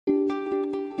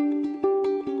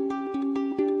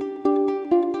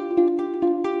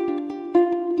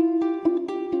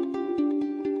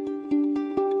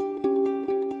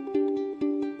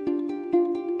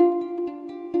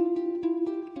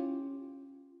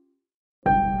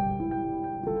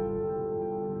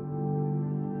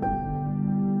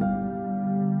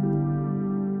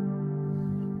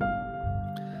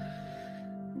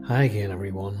Hi again,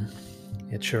 everyone.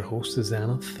 It's your host,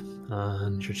 Zenith,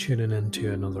 and you're tuning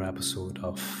into another episode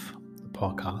of the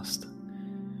podcast.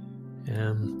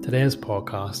 Today's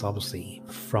podcast, obviously,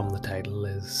 from the title,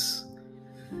 is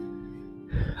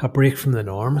a break from the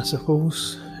norm, I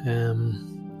suppose.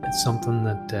 It's something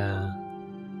that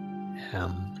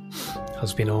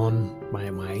has been on my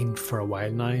mind for a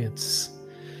while now. It's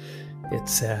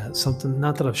something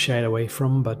not that I've shied away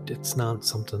from, but it's not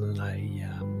something that I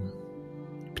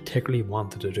particularly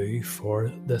wanted to do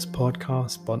for this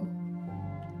podcast. But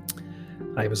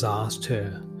I was asked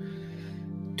to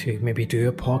maybe do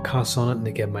a podcast on it and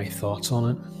to give my thoughts on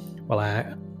it. Well,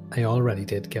 I already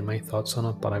did give my thoughts on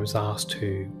it, but I was asked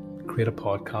to create a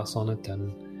podcast on it,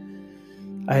 and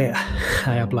I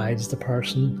obliged the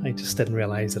person. I just didn't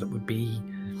realize that it would be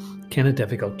kind of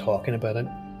difficult talking about it.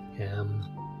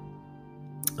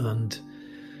 And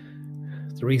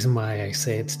the reason why I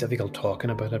say it's difficult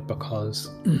talking about it, because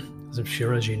as I'm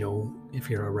sure as you know, if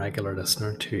you're a regular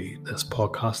listener to this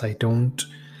podcast, I don't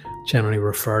generally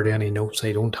refer to any notes.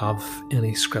 I don't have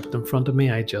any script in front of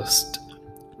me. I just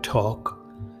talk,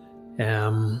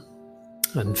 and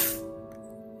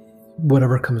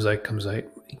whatever comes out.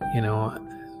 You know,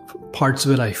 parts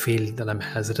of it I feel that I'm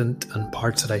hesitant, and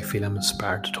parts that I feel I'm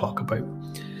inspired to talk about.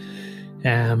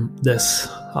 This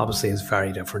obviously is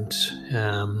very different,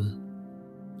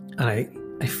 and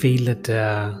I feel that,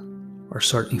 or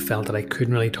certainly felt that I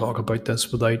couldn't really talk about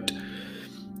this without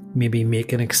maybe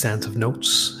making extensive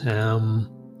notes. I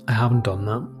haven't done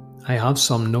that. I have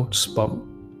some notes, but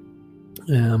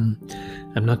I'm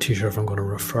not too sure if I'm going to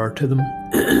refer to them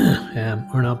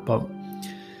or not. But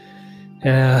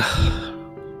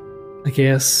I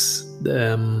guess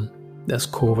this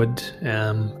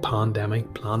COVID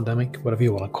pandemic, whatever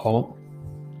you want to call it,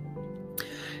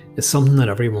 is something that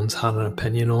everyone's had an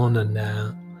opinion on, and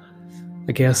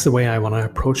I guess the way I want to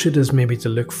approach it is maybe to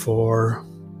look for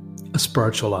a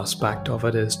spiritual aspect of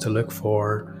it, is to look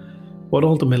for what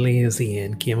ultimately is the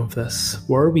end game of this.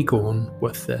 Where are we going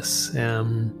with this? How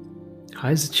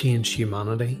has it changed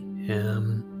humanity?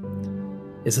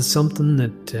 Is it something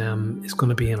that is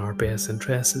going to be in our best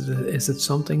interest? Is it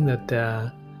something that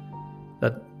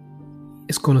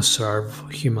is going to serve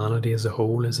humanity as a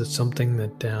whole? Is it something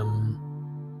that,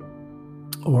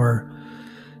 or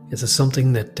is it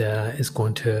something that is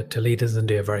going to lead us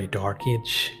into a very dark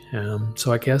age?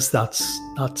 So I guess that's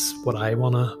what I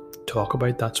want to talk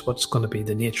about. That's what's going to be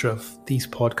the nature of these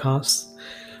podcasts.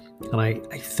 And I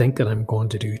think that I'm going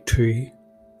to do two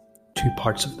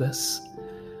parts of this.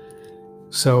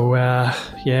 So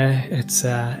it's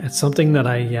something that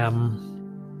I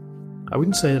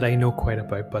wouldn't say that I know quite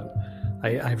about, but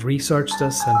I've researched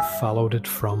this and followed it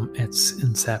from its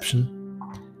inception.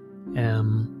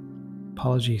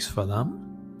 Apologies for that.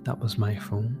 That was my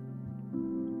phone.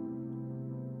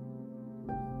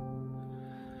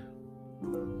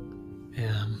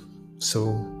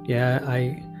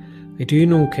 I do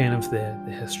know kind of the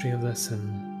history of this,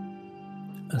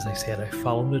 and as I said, I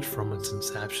followed it from its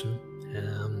inception,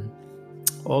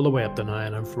 all the way up to now,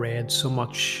 and I've read so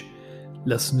much,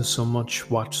 listened to so much,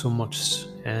 watched so much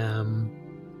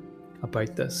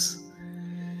about this.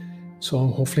 So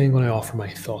hopefully I'm going to offer my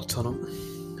thoughts on it.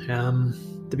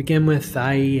 To begin with,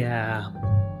 I'm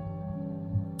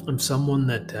someone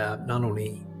that not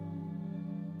only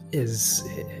is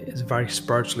very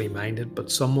spiritually minded,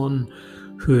 but someone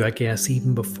who, I guess,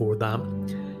 even before that,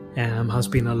 has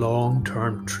been a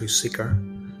long-term truth seeker.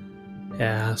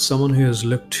 Someone who has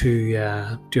looked to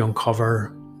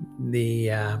uncover the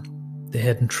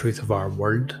hidden truth of our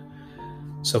world.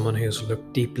 Someone who has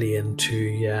looked deeply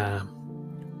into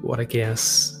what I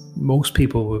guess most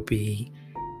people would be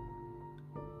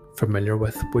familiar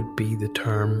with, would be the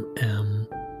term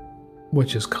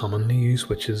which is commonly used,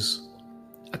 which is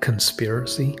a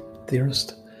conspiracy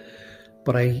theorist.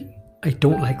 But I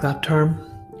don't like that term.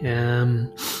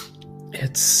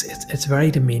 It's very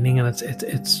demeaning, and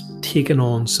it's taken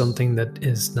on something that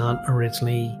is not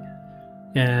originally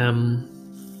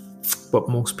what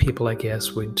most people, I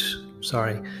guess, would.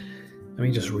 Sorry, let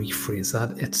me just rephrase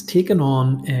that. It's taken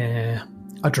on a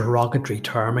derogatory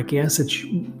term, I guess. It's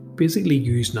basically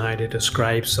used now to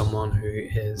describe someone who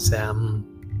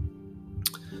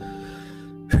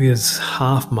is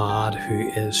half mad, who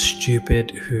is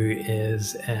stupid, who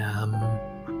is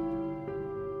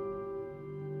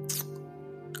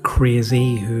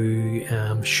crazy, who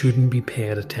shouldn't be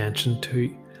paid attention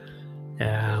to.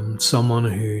 Someone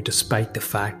who, despite the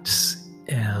facts,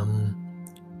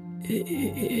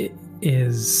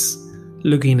 is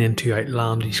looking into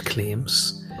outlandish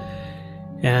claims.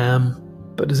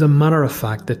 But as a matter of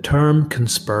fact, the term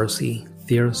conspiracy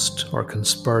theorist or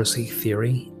conspiracy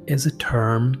theory is a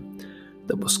term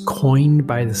that was coined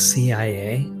by the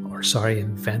CIA,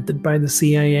 invented by the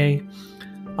CIA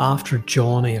after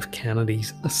John F.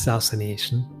 Kennedy's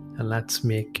assassination. And let's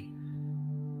make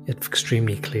it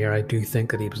extremely clear, I do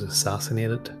think that he was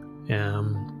assassinated.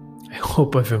 I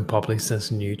hope if I'm publishing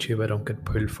this on YouTube I don't get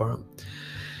pulled for it.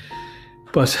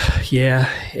 But yeah,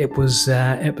 it was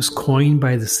coined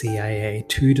by the CIA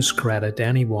to discredit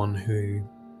anyone who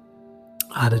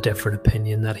had a different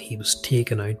opinion, that he was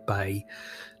taken out by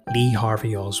Lee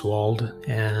Harvey Oswald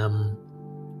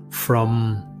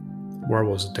from, where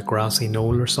was it, the Grassy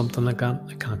Knoll or something like that?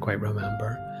 I can't quite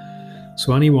remember.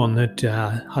 So anyone that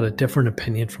had a different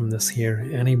opinion from this here,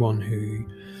 anyone who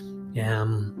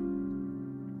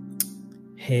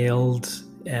held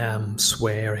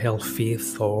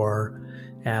faith or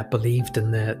believed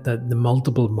in the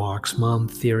multiple marksman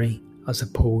theory as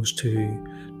opposed to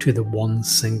the one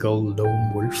single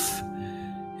lone wolf,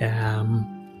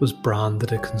 was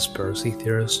branded a conspiracy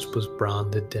theorist, was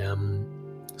branded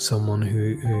someone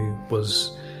who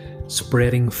was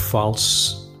spreading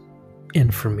false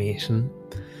information.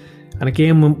 And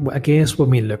again, I guess when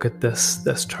we look at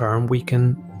this term, we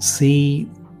can see,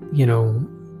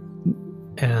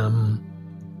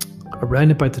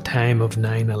 around about the time of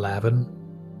 9/11,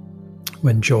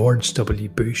 when George W.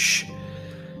 Bush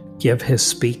gave his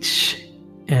speech,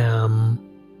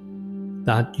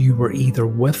 that you were either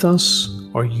with us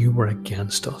or you were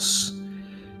against us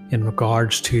in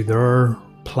regards to their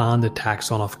planned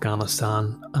attacks on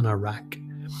Afghanistan and Iraq.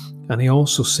 And he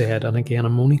also said, and again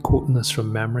I'm only quoting this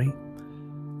from memory,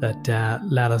 that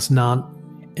let us not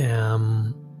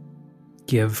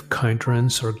give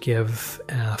countenance or give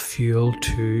fuel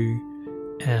to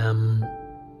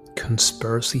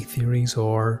conspiracy theories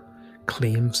or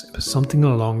claims. It was something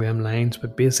along them lines,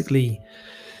 but basically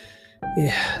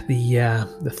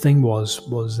the thing was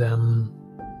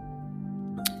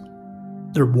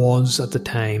there was at the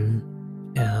time,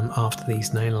 after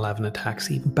these 9/11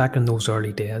 attacks, even back in those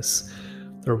early days,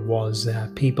 there was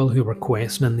people who were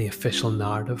questioning the official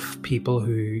narrative, people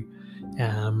who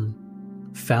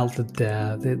felt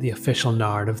that the official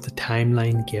narrative, the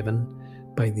timeline given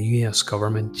by the US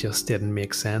government just didn't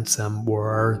make sense, and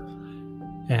were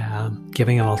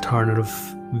giving an alternative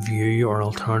view or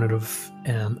alternative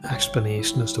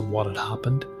explanation as to what had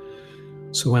happened.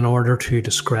 So in order to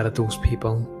discredit those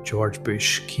people, George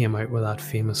Bush came out with that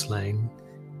famous line,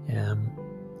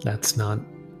 let's not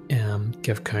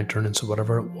give countenance or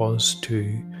whatever it was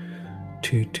to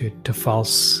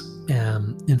false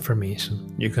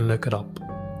information. You can look it up.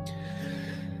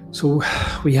 So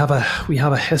we have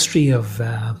a history of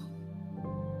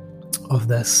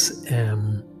this,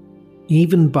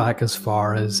 even back as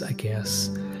far as, I guess,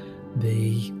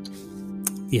 the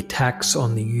attacks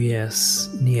on the US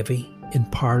Navy in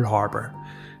Pearl Harbor,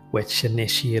 which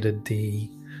initiated the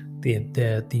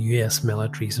US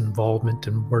military's involvement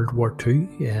in World War II.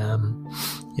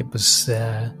 It was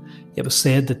said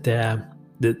that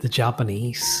the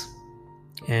Japanese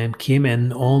came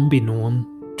in unbeknown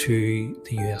to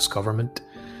the US government.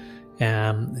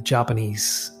 The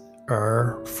Japanese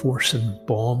Air Force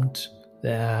bombed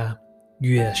the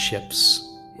US ships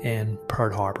in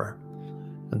Pearl Harbor,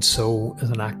 and so as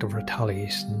an act of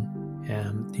retaliation,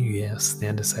 the US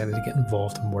then decided to get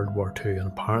involved in World War II and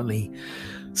apparently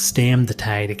stemmed the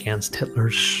tide against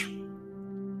Hitler's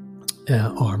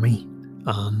army.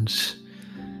 And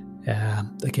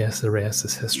I guess the rest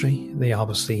is history. They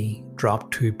obviously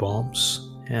dropped 2 bombs.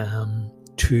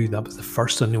 That was the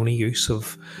first and only use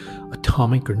of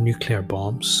atomic or nuclear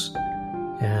bombs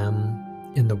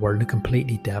in the world, and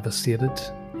completely devastated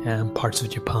parts of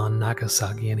Japan,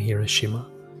 Nagasaki and Hiroshima.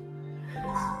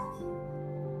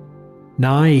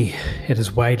 Now it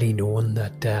is widely known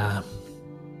that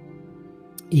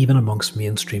even amongst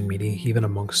mainstream media, even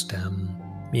amongst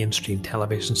mainstream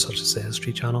television such as the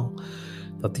History Channel,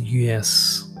 that the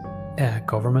US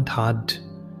government had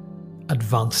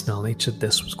advanced knowledge that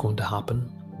this was going to happen,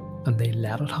 and they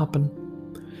let it happen.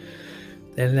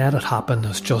 They let it happen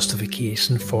as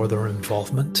justification for their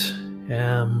involvement.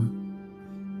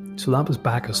 So that was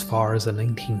back as far as the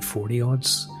 1940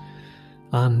 odds.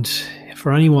 And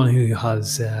for anyone who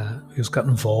who's got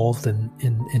involved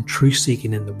in truth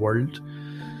seeking in the world,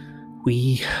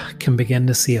 we can begin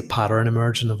to see a pattern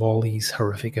emerging of all these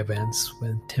horrific events.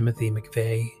 When Timothy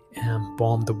McVeigh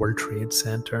bombed the World Trade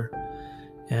Center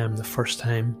the first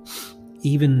time,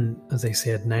 even as they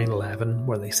said 9/11,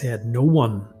 where they said no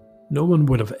one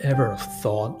would have ever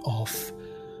thought of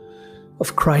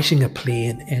crashing a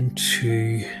plane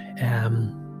into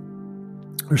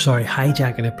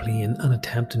hijacking a plane and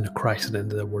attempting to crash it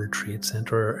into the World Trade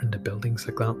Center or into buildings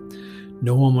like that.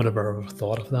 No one would have ever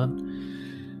thought of that.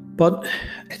 But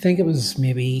I think it was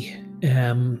maybe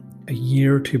a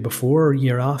year or two before or a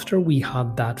year after we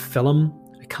had that film.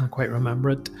 I can't quite remember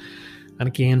it. And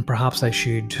again, perhaps I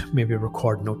should maybe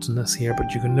record notes on this here,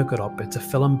 but you can look it up. It's a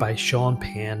film by Sean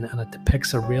Penn, and it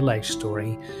depicts a real life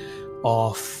story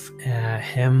of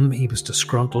him. He was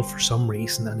disgruntled for some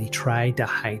reason, and he tried to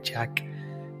hijack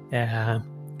a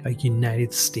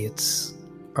United States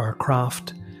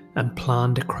aircraft and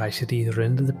planned to crash it either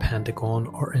into the Pentagon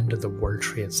or into the World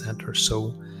Trade Center.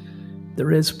 So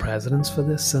there is precedence for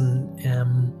this,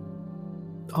 and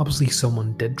obviously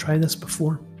someone did try this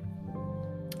before.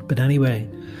 But anyway,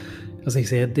 as I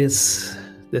said, this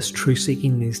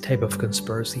truth-seeking, these type of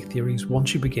conspiracy theories,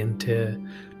 once you begin to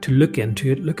look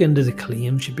into it, look into the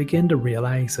claims, you begin to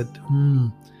realise that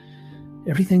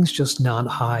everything's just not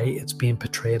how it's being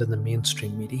portrayed in the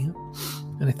mainstream media.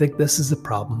 And I think this is the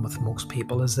problem with most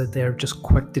people, is that they're just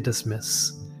quick to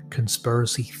dismiss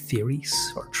conspiracy theories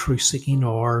or truth-seeking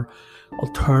or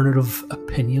alternative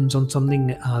opinions on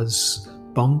something as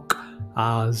bunk,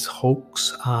 as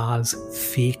hoax, as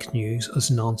fake news,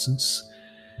 as nonsense.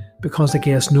 Because I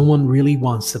guess no one really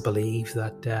wants to believe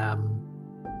that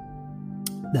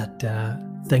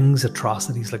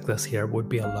atrocities like this here would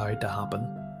be allowed to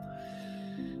happen.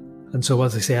 And so,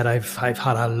 as I said, I've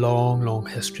had a long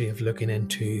history of looking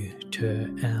into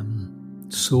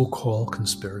so-called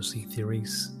conspiracy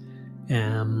theories,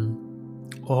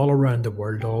 all around the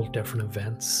world, all different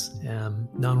events,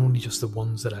 not only just the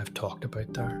ones that I've talked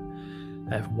about there.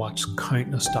 I've watched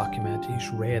countless documentaries,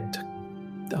 read,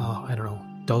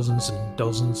 dozens and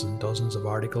dozens and dozens of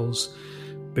articles,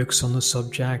 books on the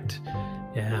subject,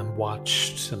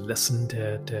 watched and listened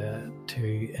to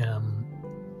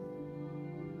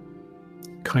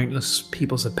countless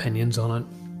people's opinions on it,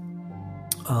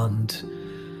 and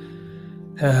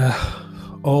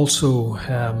also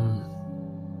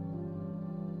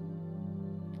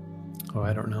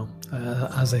I don't know.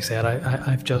 As I said,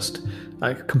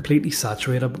 I completely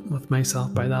saturated with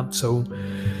myself by that. So,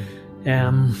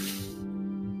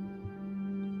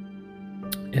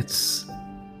 it's,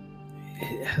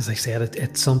 as I said,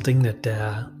 it's something that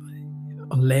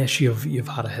unless you've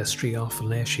had a history of,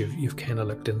 unless you've kind of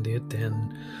looked into it,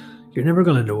 then you're never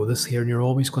going to know this here, and you're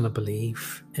always going to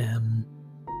believe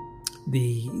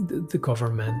the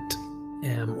government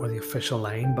or the official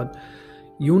line. But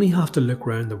you only have to look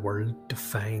around the world to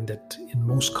find that in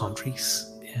most countries,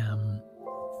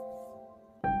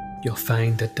 you'll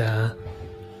find that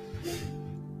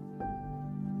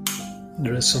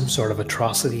there is some sort of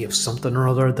atrocity of something or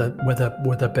other that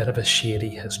with a bit of a shady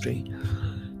history.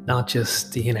 Not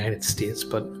just the United States,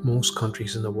 but most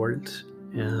countries in the world.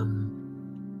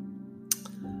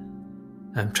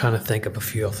 I'm trying to think of a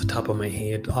few off the top of my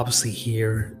head. Obviously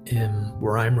here,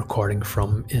 where I'm recording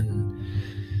from in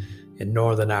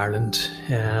Northern Ireland,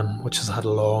 which has had a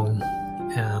long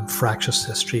fractious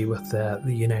history with the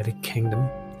United Kingdom,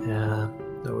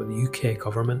 the UK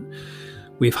government.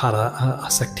 We've had a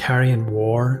sectarian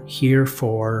war here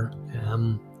for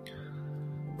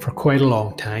quite a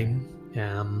long time.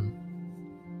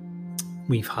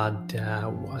 We've had,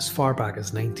 as far back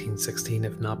as 1916,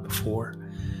 if not before,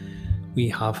 we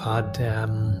have had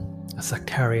a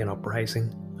sectarian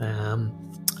uprising,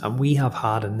 and we have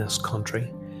had in this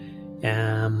country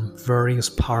various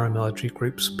paramilitary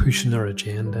groups pushing their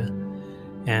agenda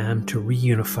to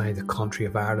reunify the country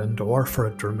of Ireland, or for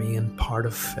it to remain part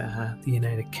of the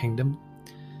United Kingdom.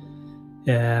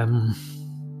 And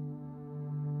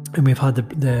we've had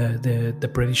the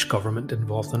British government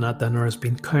involved in that. Then there has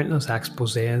been countless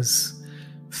exposés,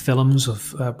 films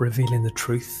of revealing the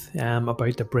truth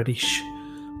about the British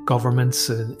government's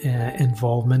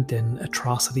involvement in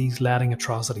atrocities, letting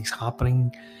atrocities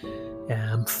happening,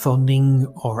 funding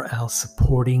or else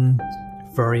supporting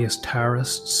various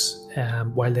terrorists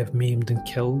while they've maimed and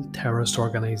killed terrorist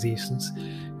organisations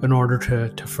in order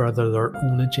to further their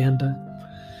own agenda.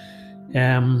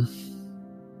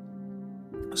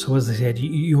 So as I said,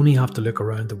 you only have to look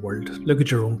around the world, look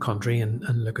at your own country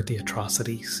and look at the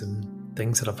atrocities and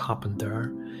things that have happened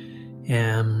there.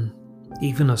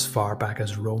 Even as far back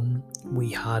as Rome,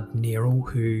 we had Nero,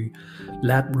 who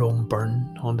let Rome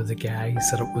burn under the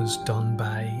guise that it was done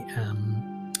by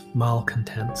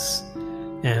malcontents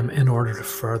in order to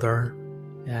further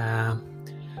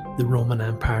the Roman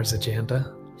Empire's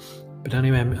agenda. But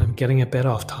anyway, I'm getting a bit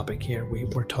off topic here.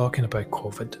 We're talking about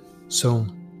COVID. So,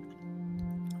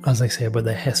 as I said, with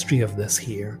the history of this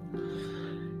here,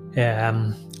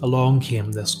 along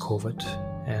came this COVID.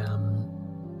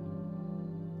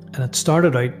 And it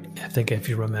started out, I think, if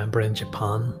you remember, in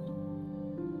Japan.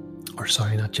 Or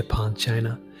sorry, not Japan,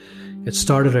 China. It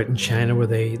started out in China where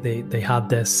they had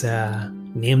this,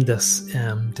 named this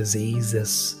disease,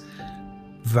 this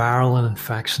viral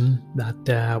infection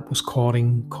that was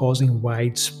causing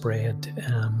widespread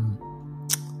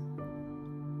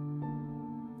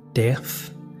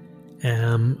death.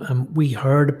 And we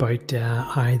heard about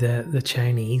how the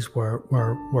Chinese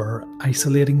were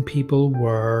isolating people,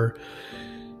 were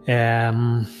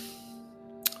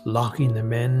locking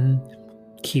them in,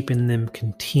 keeping them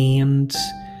contained,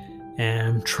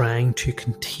 trying to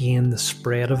contain the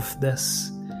spread of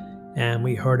this. And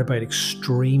we heard about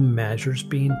extreme measures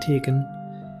being taken.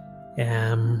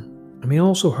 And we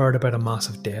also heard about a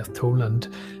massive death toll. And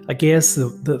I guess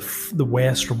the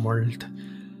Western world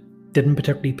didn't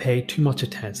particularly pay too much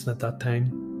attention at that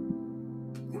time.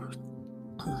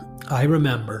 I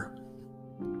remember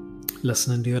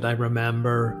listening to it. I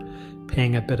remember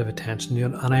paying a bit of attention to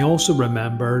it. And I also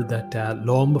remember that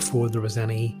long before there was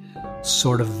any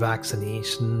sort of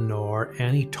vaccination or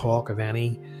any talk of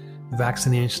any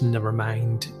vaccination, never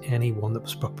mind anyone that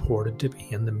was purported to be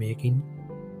in the making,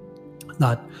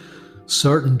 that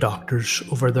certain doctors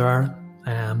over there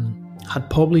had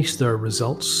published their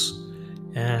results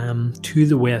to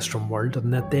the Western world,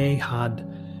 and that they had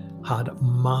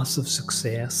massive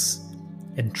success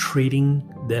in treating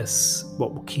this,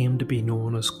 what came to be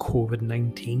known as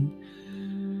COVID-19,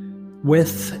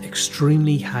 with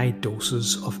extremely high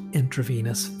doses of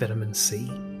intravenous vitamin C.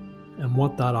 And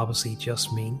what that obviously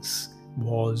just means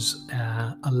was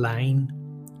a line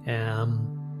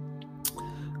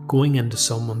going into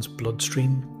someone's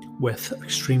bloodstream with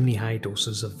extremely high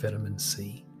doses of vitamin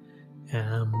C.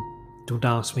 Don't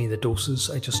ask me the doses,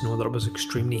 I just know that it was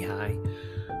extremely high,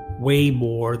 way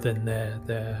more than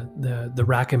the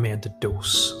recommended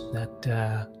dose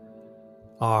that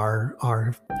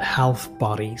our health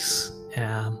bodies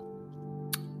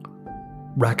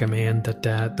recommend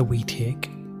that we take.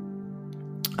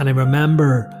 And I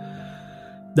remember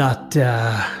that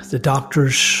the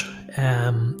doctors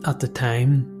at the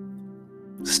time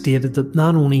stated that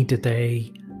not only did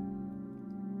they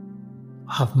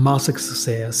have massive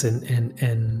success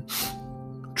in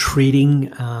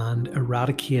treating and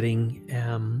eradicating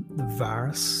the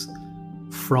virus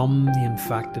from the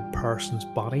infected person's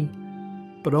body,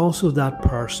 but also that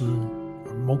person,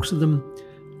 or most of them,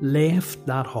 left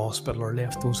that hospital or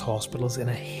left those hospitals in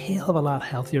a hell of a lot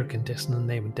healthier condition than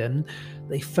they went in.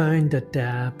 They found that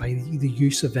by the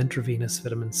use of intravenous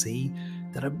vitamin C,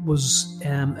 that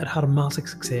it had a massive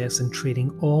success in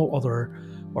treating all other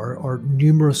or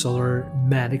numerous other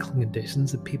medical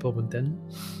conditions that people went in.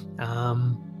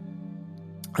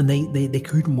 And they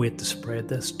couldn't wait to spread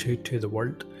this to the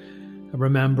world. I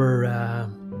remember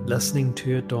listening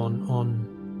to it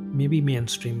on maybe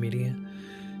mainstream media,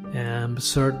 but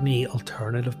certainly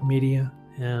alternative media.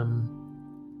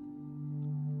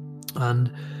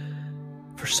 And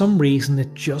for some reason,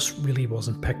 it just really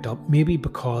wasn't picked up. Maybe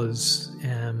because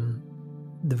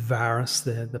the virus,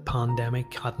 the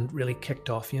pandemic, hadn't really kicked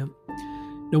off yet.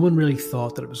 No one really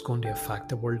thought that it was going to affect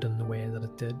the world in the way that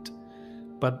it did.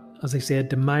 But as I said,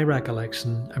 to my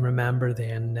recollection, I remember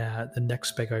then the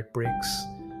next big outbreaks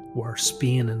were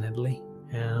Spain and Italy.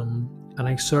 And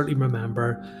I certainly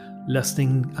remember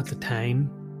listening at the time,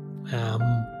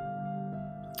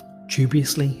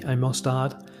 dubiously, I must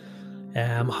add,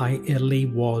 how Italy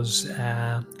was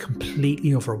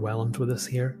completely overwhelmed with this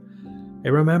here. I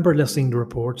remember listening to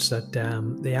reports that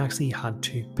they actually had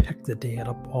to pick the dead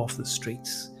up off the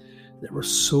streets. There were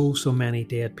so many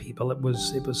dead people. It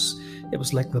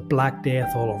was like the Black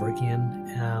Death all over again.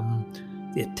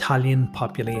 The Italian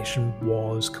population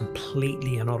was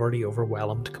completely and utterly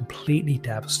overwhelmed, completely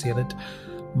devastated.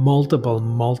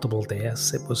 Multiple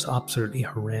deaths. It was absolutely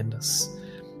horrendous.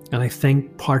 And I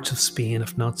think parts of Spain,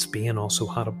 if not Spain, also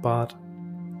had it bad.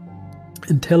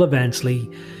 Until eventually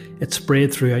it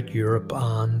spread throughout Europe,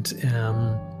 and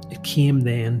it came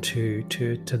then to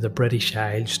the British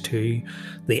Isles, to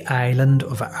the island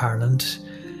of Ireland.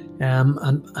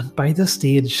 And by this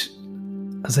stage,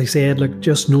 as I said, like,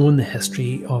 just knowing the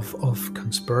history of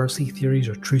conspiracy theories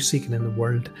or truth-seeking in the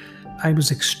world, I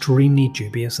was extremely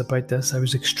dubious about this. I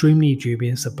was extremely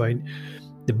dubious about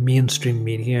the mainstream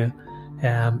media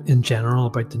in general,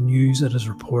 about the news that is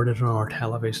reported on our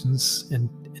televisions in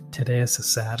today's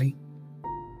society.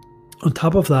 On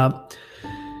top of that,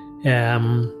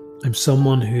 I'm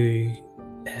someone who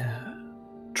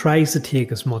tries to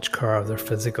take as much care of their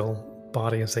physical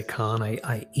body as I can.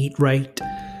 I eat right.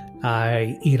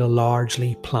 I eat a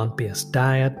largely plant-based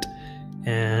diet.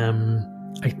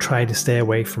 I try to stay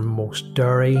away from most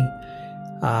dairy.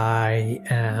 I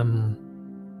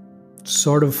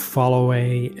sort of follow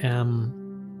a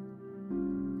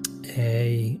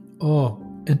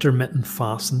intermittent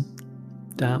fasting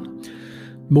diet.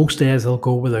 Most days I'll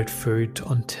go without food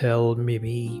until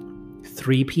maybe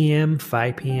 3 p.m.,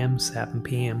 5 p.m., 7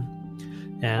 p.m.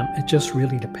 It just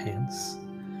really depends.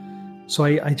 So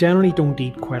I generally don't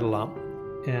eat quite a lot,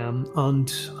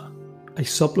 and I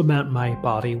supplement my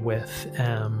body with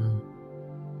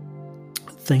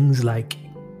things like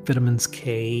vitamins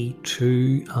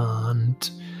K2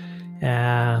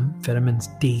 and vitamins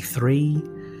D3.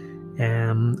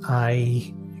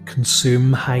 I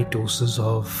consume high doses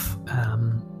of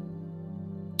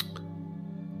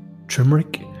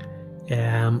turmeric.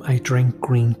 I drink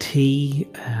green tea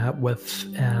with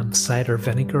cider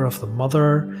vinegar of the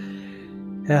mother.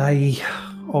 I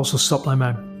also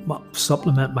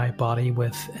supplement my body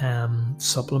with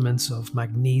supplements of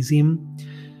magnesium,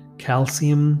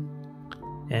 calcium,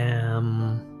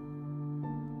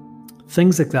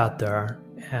 things like that there.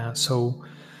 So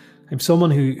I'm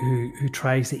someone who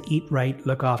tries to eat right,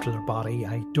 look after their body.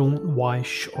 I don't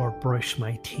wash or brush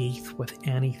my teeth with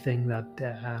anything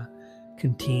that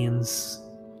contains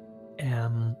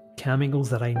chemicals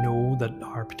that I know that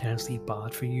are potentially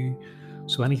bad for you.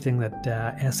 So anything that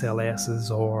SLSs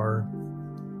or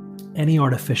any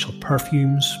artificial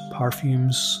perfumes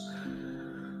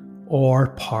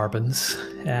or parabens.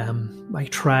 I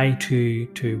try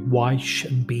to wash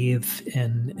and bathe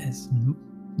in as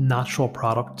natural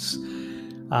products.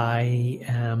 I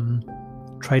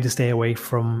try to stay away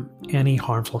from any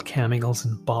harmful chemicals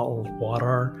in bottled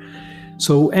water.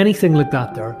 So anything like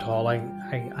that there at all,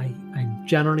 I'm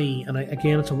generally, and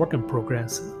again, it's a work in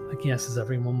progress, I guess, as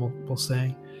everyone will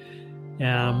say.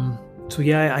 So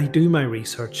yeah, I do my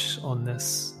research on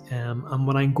this, and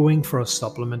when I'm going for a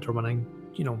supplement or when I'm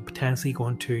potentially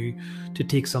going to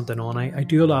take something on, I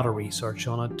do a lot of research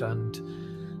on it, and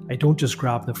I don't just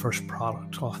grab the first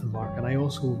product off the market. I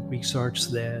also research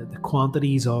the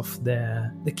quantities of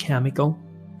the chemical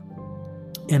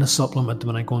in a supplement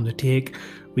when I'm going to take,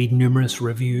 read numerous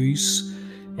reviews,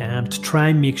 to try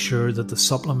and make sure that the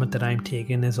supplement that I'm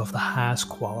taking is of the highest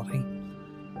quality.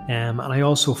 And I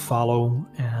also follow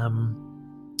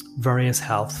various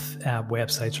health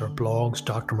websites or blogs,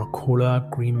 Dr. Mercola,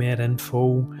 Green Med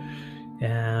Info,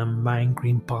 Mind,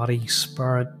 Green Body,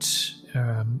 Spirit.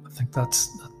 I think that's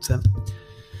it.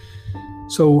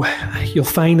 So you'll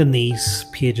find in these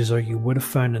pages, or you would have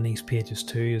found in these pages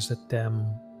too, is that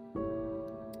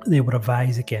they would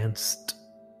advise against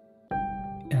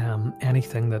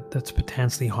anything that's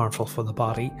potentially harmful for the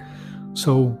body.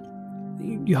 So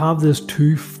you have this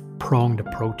two-pronged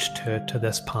approach to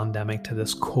this pandemic, to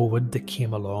this COVID that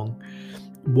came along.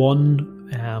 One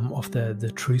of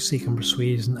the truth seeking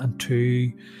persuasion, and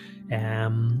two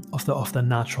of the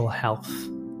natural health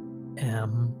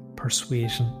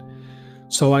persuasion.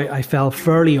 So I felt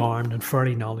fairly armed and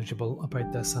fairly knowledgeable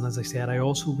about this, and as I said, I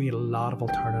also read a lot of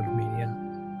alternative media.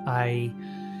 I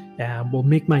will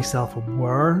make myself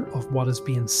aware of what is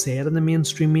being said in the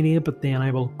mainstream media, but then I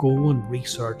will go and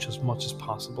research as much as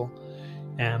possible.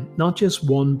 Not just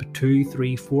one, but 2,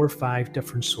 3, 4, 5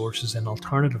 different sources in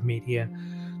alternative media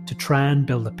to try and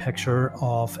build a picture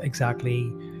of exactly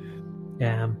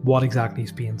what exactly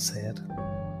is being said.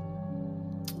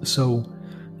 So,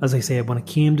 as I said, when it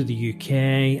came to the UK,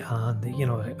 and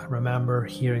I remember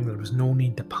hearing there was no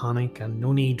need to panic and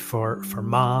no need for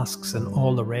masks and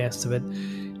all the rest of it.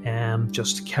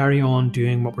 Just to carry on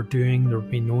doing what we're doing, there would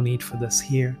be no need for this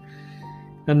here.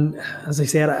 And as I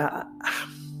said,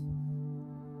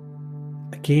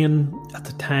 again, at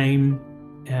the time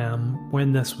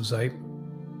when this was out,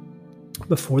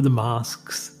 before the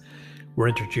masks were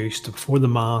introduced, before the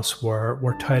masks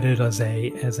were touted as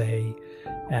a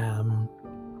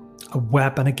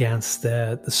weapon against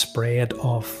the spread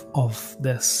of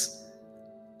this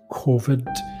COVID,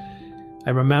 I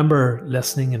remember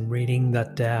listening and reading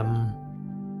that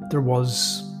there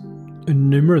was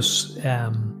numerous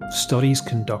studies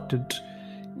conducted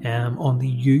on the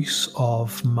use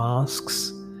of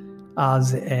masks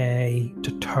as a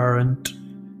deterrent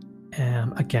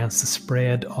against the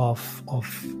spread of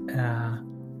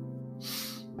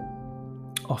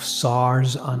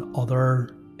SARS and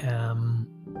other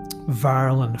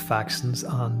viral infections,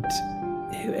 and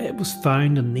it was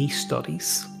found in these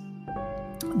studies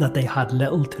that they had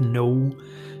little to no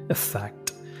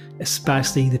effect,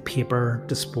 especially the paper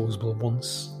disposable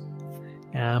ones.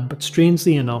 But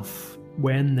strangely enough,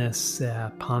 when this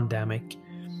pandemic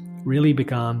really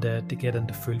began to get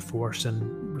into full force and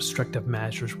restrictive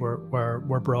measures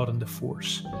were brought into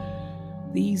force,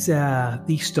 these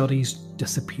studies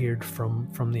disappeared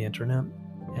from the internet.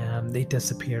 They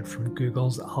disappeared from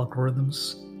Google's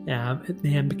algorithms. It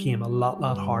then became a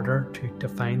lot harder to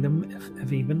find them,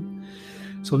 if even.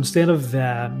 So instead of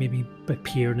maybe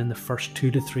appearing in the first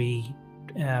 2 to 3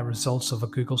 results of a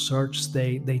Google search,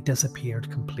 they disappeared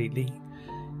completely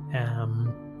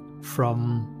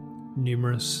from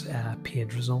numerous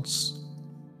page results.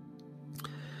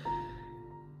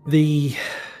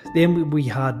 Then we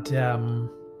had,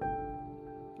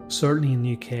 certainly in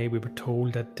the UK, we were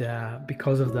told that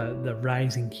because of the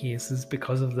rising cases,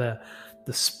 because of the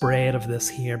spread of this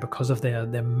here, because of the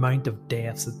amount of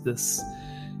deaths that this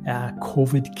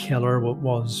COVID killer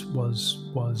was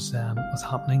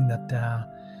happening, that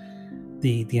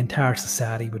the entire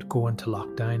society would go into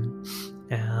lockdown.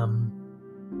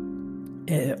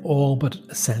 All but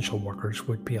essential workers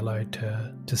would be allowed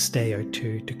to stay out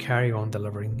to carry on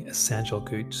delivering essential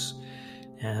goods,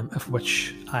 of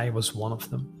which I was one of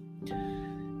them.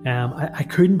 I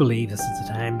couldn't believe this at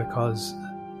the time, because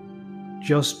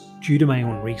just due to my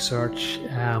own research,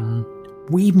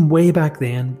 even way back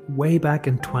then, way back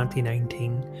in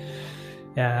 2019,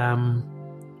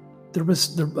 there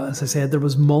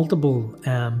was multiple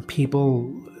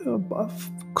people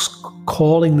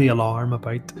calling the alarm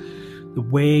about the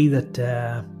way that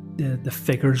the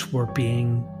figures were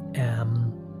being,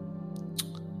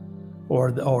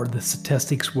 or the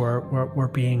statistics were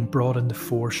being brought into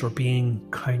force, or being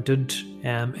counted,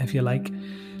 if you like,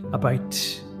 about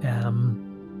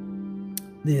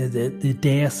the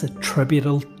deaths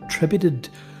attributed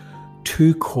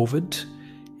to COVID,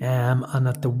 and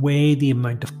that the way the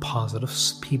amount of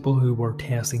positives, people who were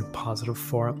testing positive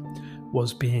for it,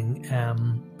 was being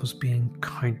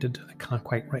counted. I can't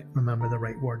quite remember the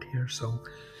right word here. So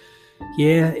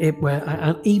yeah,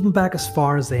 and even back as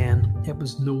far as then, it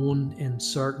was known in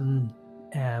certain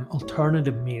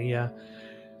alternative media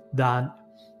that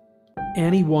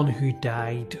anyone who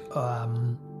died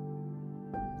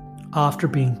after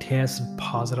being tested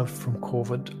positive from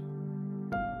COVID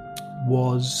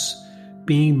was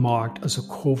being marked as a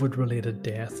COVID-related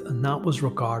death, and that was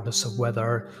regardless of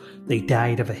whether they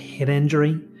died of a head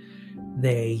injury,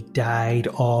 they died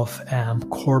of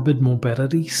comorbid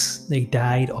morbidities, they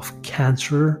died of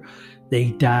cancer,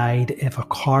 they died of a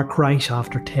car crash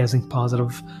after testing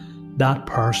positive. That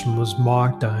person was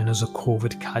marked down as a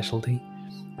COVID casualty.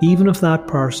 Even if that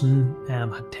person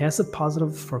had tested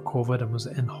positive for COVID and was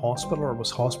in hospital, or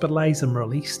was hospitalised and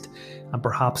released, and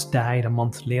perhaps died a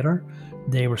month later,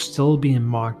 they were still being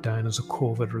marked down as a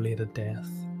COVID-related death,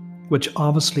 which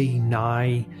obviously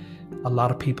now a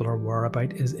lot of people are aware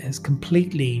about is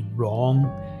completely wrong,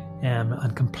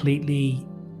 and completely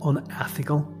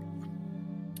unethical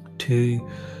to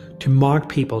mark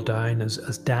people down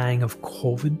as dying of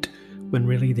COVID when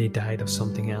really they died of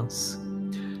something else.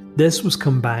 This was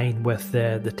combined with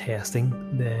the testing,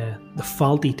 the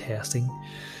faulty testing.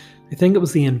 I think it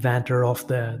was the inventor of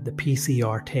the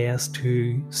PCR test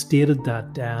who stated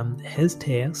that his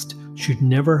test should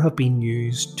never have been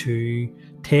used to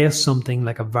test something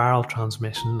like a viral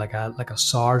transmission, like a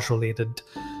SARS-related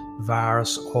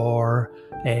virus or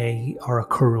a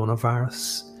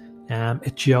coronavirus.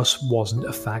 It just wasn't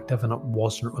effective and it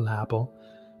wasn't reliable.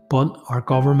 But our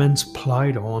governments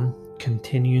ploughed on,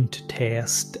 continuing to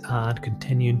test and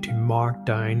continuing to mark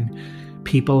down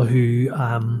people who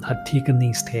had taken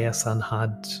these tests and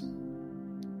had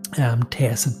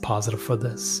tested positive for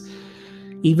this.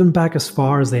 Even back as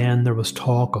far as then, there was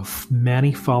talk of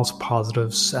many false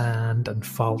positives and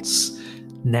false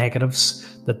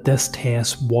negatives, that this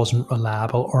test wasn't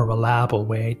reliable or a reliable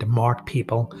way to mark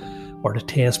people or to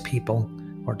test people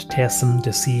or to test them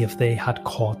to see if they had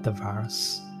caught the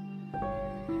virus.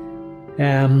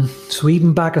 So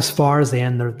even back as far as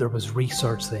then, there was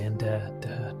research then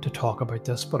to talk about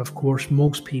this, but of course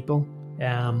most people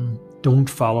don't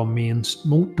follow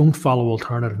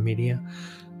alternative media.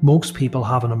 Most people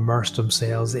haven't immersed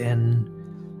themselves in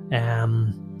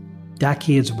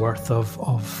decades worth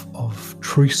of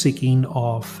truth seeking,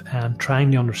 of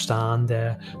trying to understand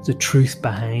the truth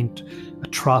behind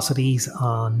atrocities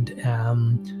and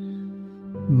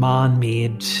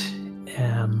man-made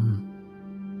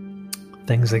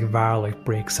things like viral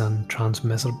outbreaks and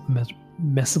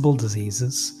transmissible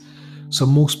diseases. So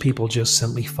most people just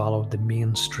simply followed the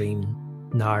mainstream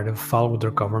narrative, followed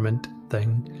their government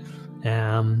thing,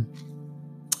 and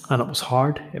it was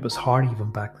hard. It was hard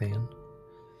even back then.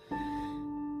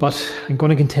 But I'm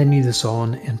going to continue this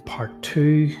on in part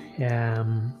 2.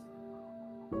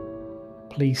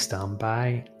 Please stand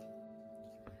by.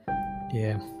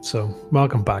 Yeah, so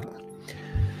welcome back.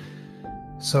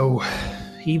 So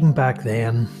even back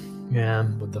then,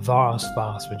 with the vast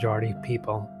majority of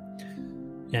people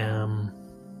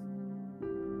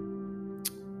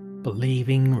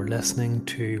believing or listening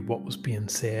to what was being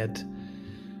said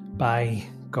by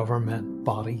governmental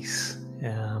bodies,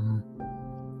 and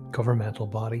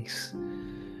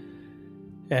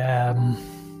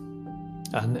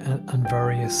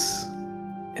various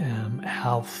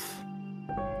health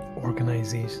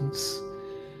organizations.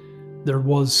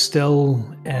 There's still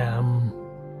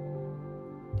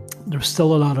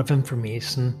a lot of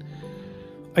information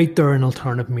out there in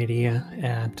alternative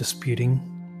media disputing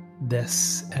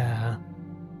these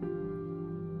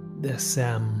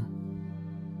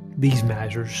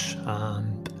measures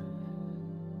and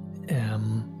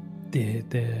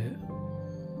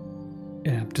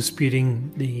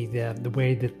disputing the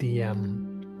way that the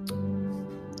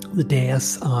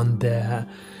deaths and the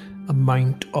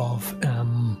amount of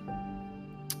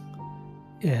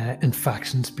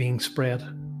infections being spread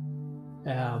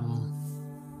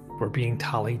were being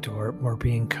tallied or were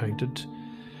being counted.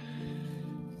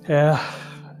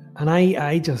 And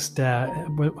I just,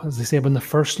 as I said, when the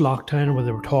first lockdown, where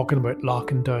they were talking about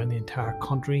locking down the entire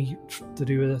country to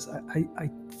do with this, I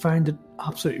found it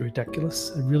absolutely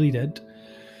ridiculous. I really did.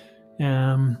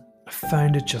 I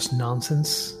found it just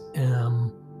nonsense,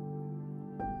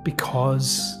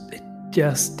 because it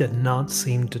just did not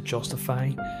seem to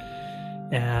justify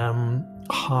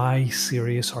how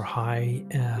serious or how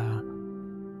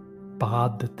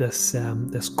bad that this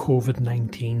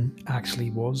COVID-19 actually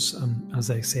was. And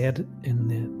as I said in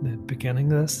the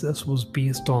beginning of this was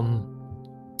based on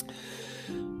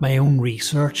my own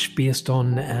research, based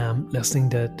on listening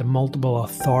to multiple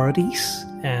authorities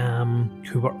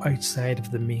who were outside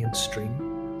of the mainstream,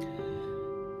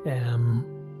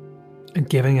 and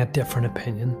giving a different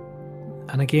opinion.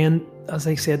 And again, as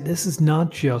I said, this is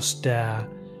not just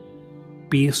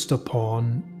based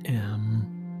upon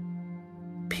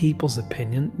people's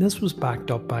opinion. This was backed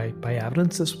up by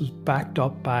evidence. This was backed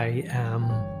up by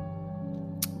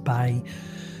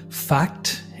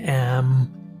fact.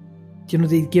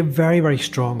 They give very, very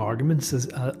strong arguments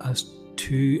as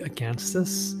to against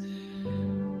this.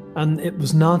 And it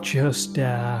was not just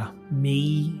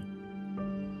me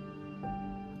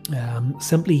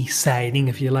simply siding,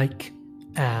 if you like,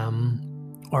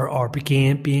 or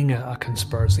being a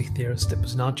conspiracy theorist. It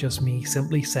was not just me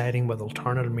simply siding with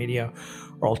alternative media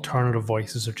or alternative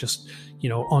voices, or just,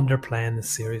 underplaying the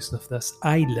seriousness of this.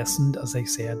 I listened, as I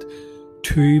said,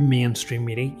 to mainstream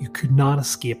media. You could not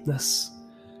escape this.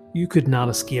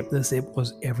 It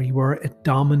was everywhere. It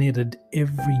dominated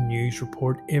every news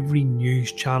report, every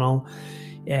news channel.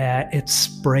 It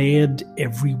spread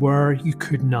everywhere. You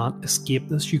could not escape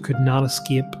this. You could not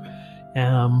escape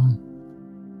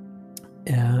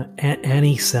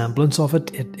any semblance of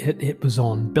it. It was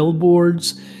on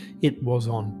billboards. It was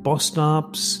on bus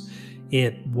stops.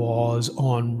 It was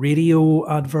on radio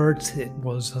adverts. It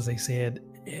was, as I said,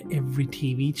 every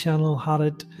TV channel had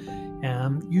it.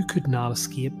 You could not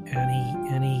escape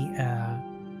any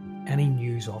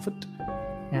news of it.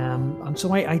 And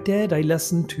so I did. I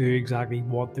listened to exactly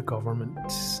what the government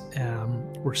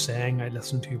were saying. I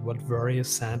listened to what various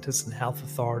scientists and health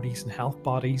authorities and health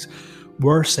bodies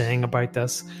were saying about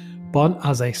this. But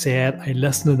as I said, I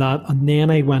listened to that, and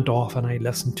then I went off and I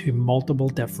listened to multiple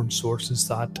different sources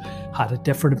that had a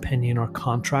different opinion or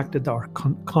contradicted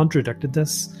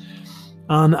this.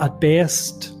 And at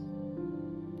best,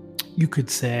 you could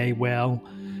say, well,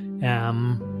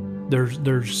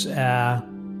 there's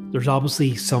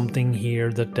obviously something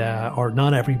here that, or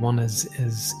not everyone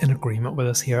is in agreement with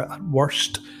us here. At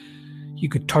worst, you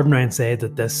could turn around and say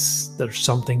that there's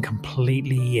something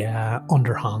completely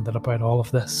underhanded about all of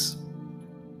this.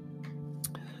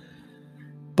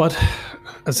 But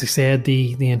as I said,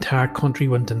 the entire country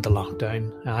went into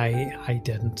lockdown. I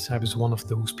didn't. I was one of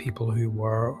those people who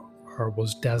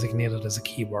was designated as a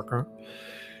key worker.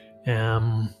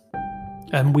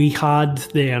 And we had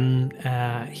then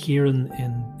here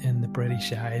in the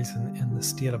British Isles, in the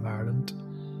state of Ireland,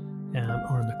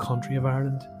 or in the country of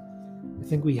Ireland, I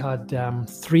think we had 3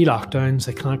 lockdowns.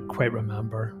 I can't quite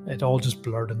remember. It all just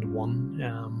blurred into one.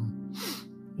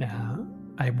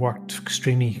 I worked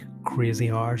extremely crazy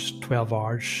hours, 12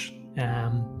 hours,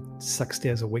 6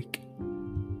 days a week.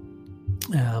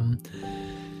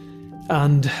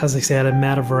 And as I said, I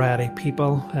met a variety of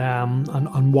people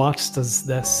and watched as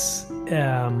this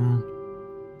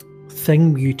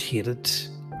thing mutated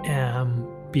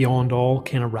beyond all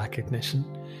kind of recognition.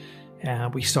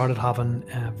 We started having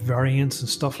variants and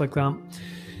stuff like that.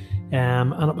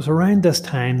 And it was around this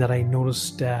time that I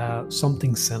noticed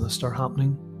something sinister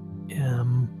happening.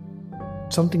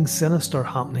 Something sinister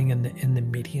happening in the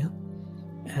media.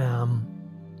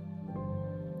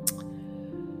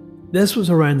 This was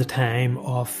around the time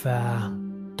of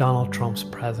Donald Trump's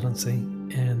presidency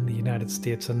in the United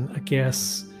States. And I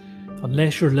guess,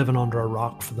 unless you're living under a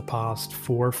rock for the past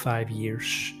 4 or 5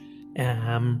 years,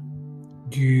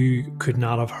 you could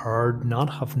not have heard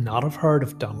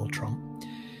of Donald Trump.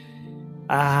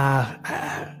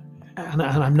 And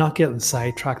I'm not getting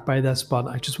sidetracked by this, but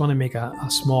I just want to make a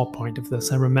small point of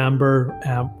this. I remember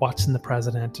watching the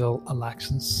presidential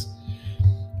elections,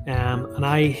 and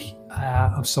I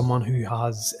am someone who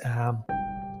has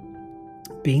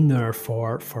been there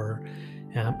for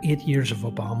 8 years of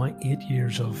Obama, 8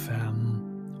 years of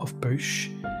Bush.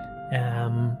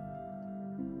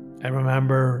 I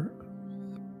remember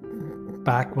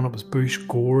back when it was Bush,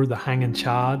 Gore, the hanging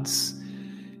chads.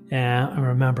 I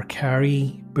remember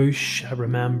Kerry, Bush. I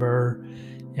remember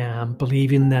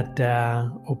believing that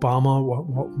Obama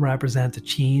represented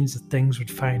change, that things would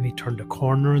finally turn the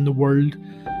corner in the world.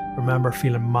 I remember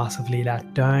feeling massively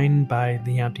let down by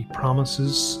the empty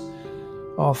promises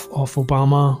of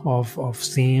Obama, of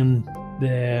seeing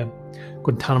the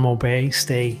Guantanamo Bay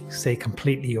stay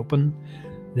completely open.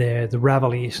 The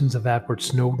revelations of Edward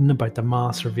Snowden about the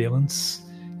mass surveillance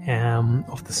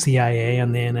of the CIA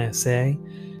and the NSA,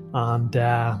 and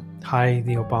how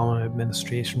the Obama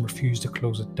administration refused to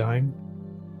close it down.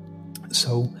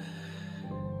 So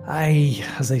I,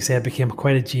 as I said, became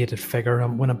quite a jaded figure.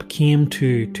 And when it came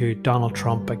to Donald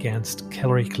Trump against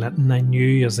Hillary Clinton, I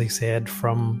knew, as I said,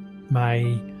 from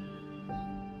my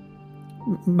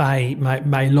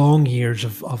long years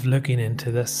of looking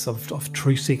into this, of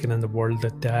truth seeking in the world,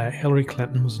 that Hillary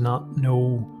Clinton was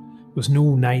no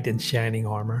knight in shining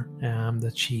armor,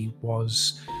 that she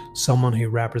was someone who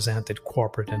represented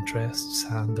corporate interests,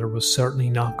 and there was certainly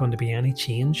not going to be any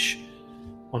change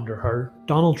under her.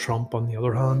 Donald Trump, on the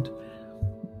other hand,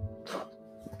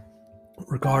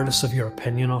 regardless of your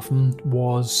opinion of him,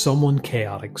 was someone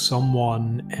chaotic,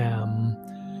 someone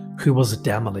who was a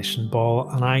demolition ball,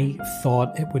 and I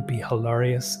thought it would be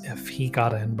hilarious if he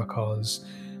got in, because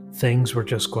things were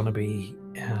just going to be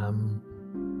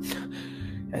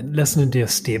and listening to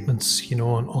his statements,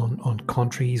 on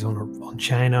countries, on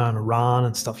China and Iran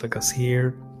and stuff like this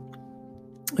here,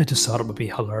 I just thought it would be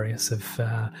hilarious if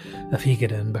he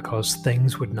got in, because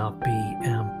things would not be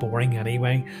boring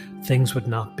anyway. Things would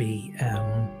not be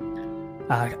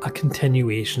a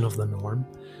continuation of the norm.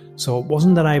 So it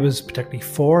wasn't that I was particularly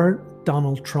for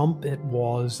Donald Trump, it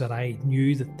was that I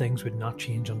knew that things would not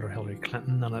change under Hillary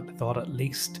Clinton, and I thought at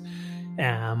least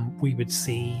we would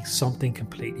see something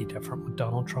completely different with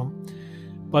Donald Trump.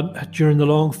 But during the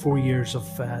long 4 years of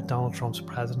Donald Trump's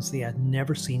presidency, I'd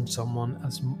never seen someone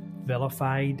as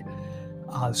vilified,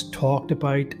 as talked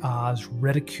about, as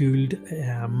ridiculed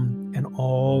in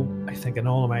all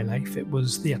of my life. It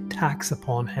was the attacks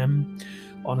upon him,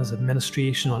 on his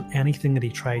administration, on anything that he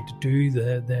tried to do,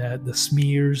 the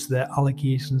smears, the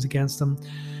allegations against him,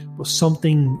 was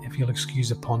something, if you'll excuse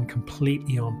the pun,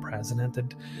 completely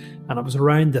unprecedented. And it was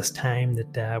around this time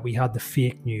that we had the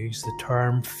fake news. The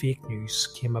term fake news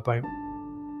came about.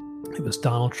 It was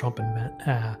Donald Trump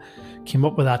and came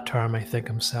up with that term, I think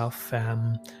himself,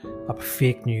 of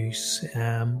fake news,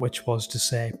 which was to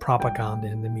say propaganda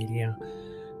in the media,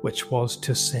 which was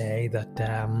to say that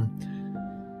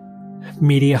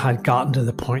media had gotten to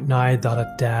the point now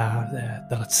that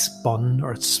it spun,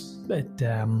 or it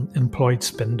employed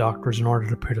spin doctors in order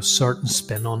to put a certain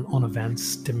spin on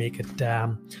events, to make it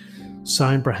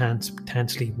sound perhaps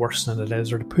potentially worse than it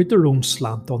is, or to put their own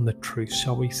slant on the truth,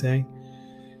 shall we say.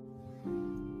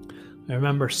 I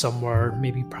remember somewhere,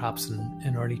 maybe perhaps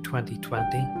in early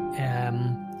 2020,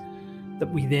 that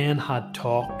we then had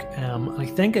talk, and I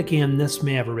think again this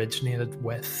may have originated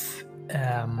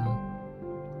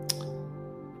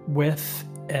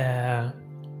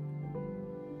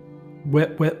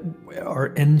or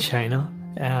in China.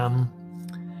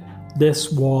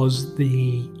 This was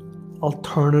the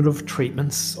alternative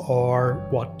treatments, or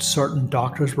what certain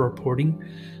doctors were reporting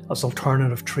as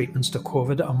alternative treatments to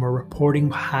COVID, and were reporting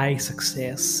high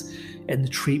success in the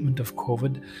treatment of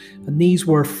COVID. And these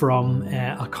were from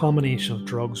a combination of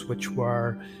drugs, which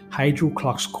were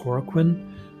hydroxychloroquine,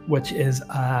 which is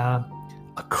a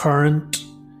current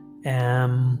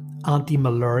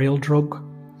anti-malarial drug,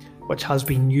 which has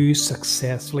been used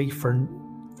successfully for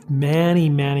many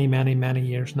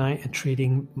years now in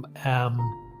treating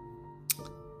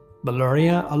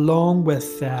malaria, along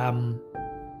with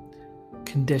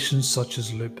conditions such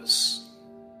as lupus.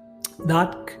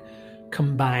 That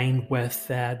combined with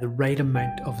the right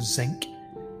amount of zinc,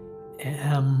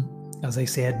 as I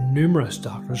said, numerous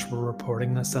doctors were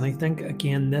reporting this, and I think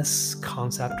again this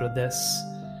concept, or this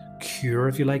cure,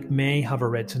 if you like, may have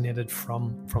originated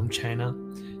from China.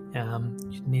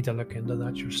 You need to look into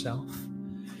that yourself.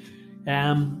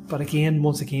 But again,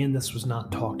 once again, this was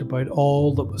not talked about.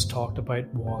 All that was talked about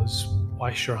was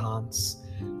wash your hands,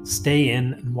 stay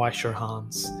in and wash your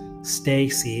hands, stay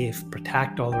safe,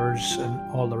 protect others,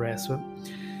 and all the rest of it.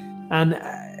 And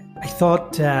I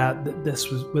thought that this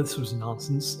was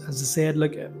nonsense. As I said,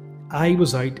 look, I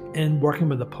was out in working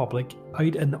with the public,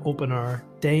 out in the open air,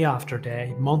 day after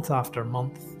day, month after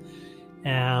month,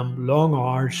 long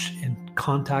hours in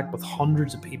contact with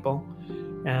hundreds of people.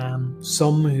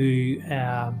 Some who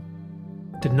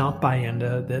did not buy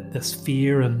into this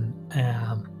fear and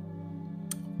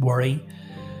worry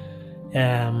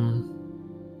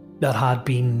that had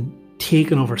been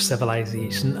taken over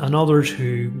civilization, and others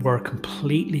who were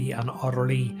completely and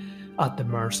utterly at the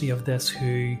mercy of this,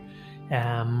 who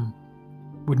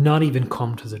would not even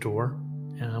come to the door.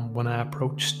 When I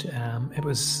approached, it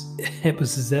was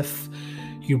as if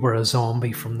you were a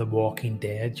zombie from The Walking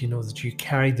Dead, that you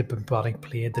carried the bubonic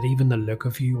plague, that even the look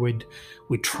of you would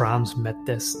transmit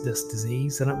this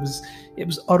disease. And it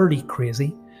was utterly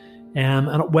crazy. And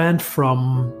it went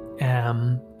from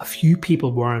a few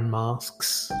people wearing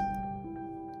masks,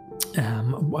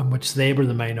 in which they were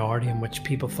the minority, in which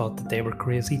people thought that they were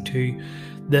crazy, to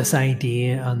this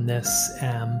idea and this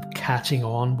catching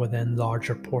on within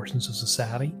larger portions of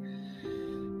society.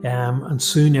 And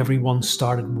soon everyone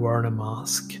started wearing a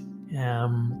mask.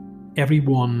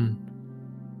 Everyone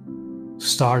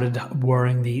started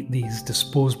wearing these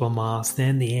disposable masks,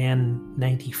 then the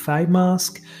N95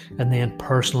 mask, and then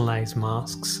personalised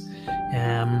masks.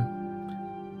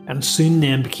 And soon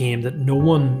then became that no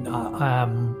one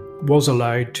was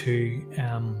allowed to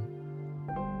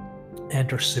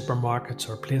enter supermarkets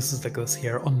or places like this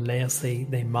here unless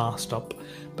they masked up,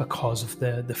 because of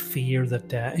the fear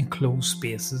that enclosed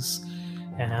spaces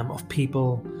of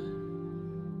people,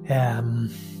 a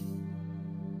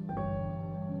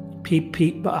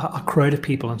crowd of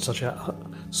people in such a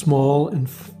small and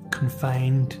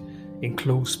confined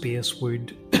enclosed space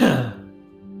would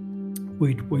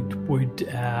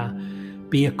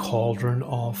be a cauldron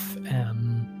of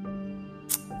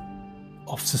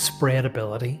the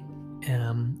spreadability,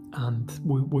 and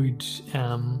would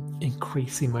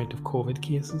increase the amount of COVID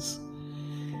cases.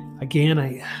 Again,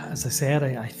 as I said,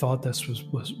 I thought this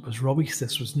was rubbish.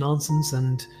 This was nonsense.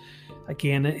 And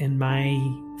again, in my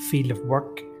field of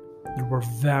work, there were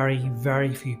very,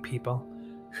 very few people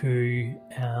who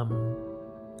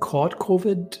caught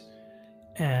COVID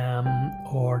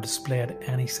or displayed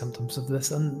any symptoms of this.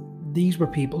 And these were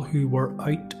people who were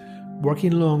out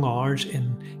working long hours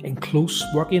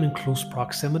working in close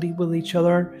proximity with each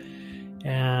other,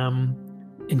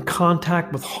 in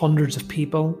contact with hundreds of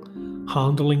people,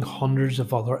 handling hundreds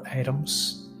of other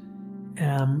items.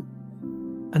 And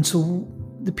so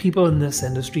the people in this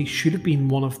industry should have been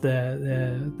one of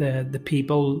the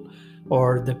people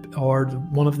or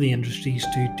one of the industries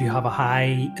to have a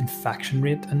high infection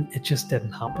rate, and it just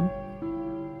didn't happen.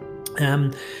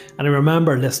 And I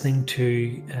remember listening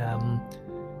to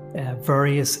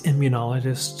various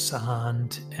immunologists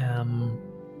and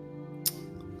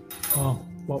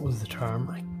what was the term?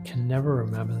 I can never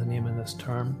remember the name of this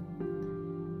term.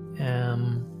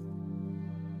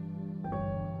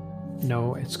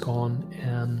 No, it's gone.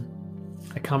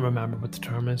 I can't remember what the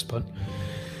term is, but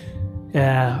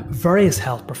various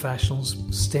health professionals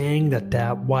saying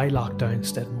that why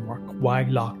lockdowns didn't work, why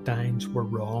lockdowns were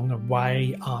wrong, and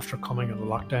why after coming out of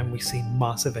lockdown we see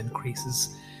massive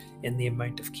increases in the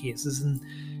amount of cases. And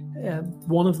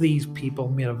one of these people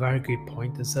made a very good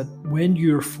point, is that when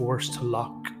you're forced to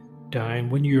lock down,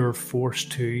 when you're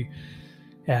forced to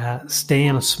stay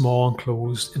in a small,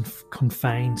 enclosed and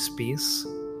confined space,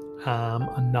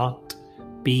 and not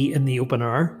be in the open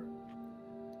air,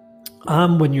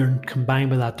 and when you're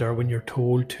combined with that there, when you're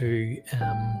told to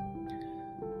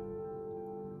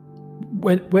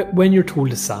when you're told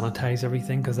to sanitize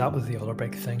everything, because that was the other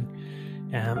big thing.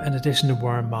 In addition to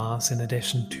wearing masks, in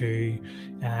addition to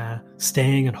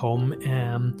staying at home,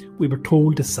 we were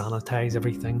told to sanitize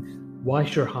everything,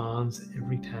 wash your hands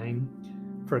every time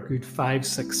for a good 5,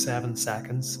 6, 7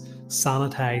 seconds,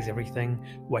 sanitize everything,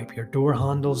 wipe your door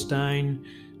handles down,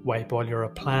 wipe all your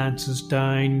appliances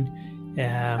down,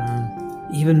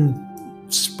 even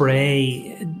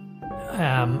spray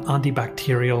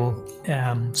antibacterial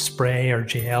spray or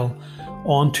gel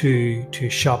onto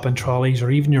shopping trolleys or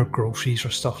even your groceries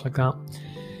or stuff like that.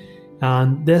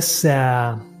 And this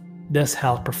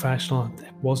health professional,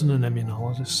 it wasn't an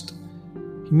immunologist,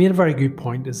 he made a very good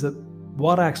point, is that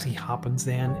what actually happens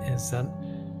then is that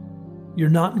you're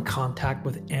not in contact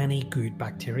with any good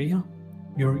bacteria.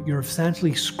 You're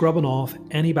essentially scrubbing off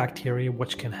any bacteria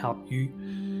which can help you,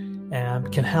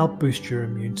 can help boost your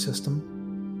immune system.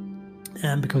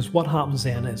 Because what happens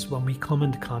then is when we come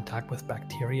into contact with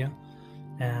bacteria,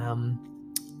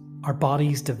 our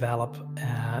bodies develop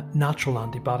natural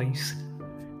antibodies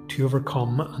to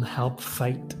overcome and help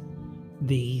fight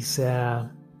these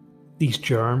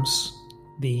germs,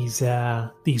 these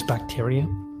bacteria,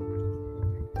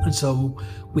 and so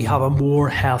we have a more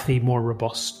healthy, more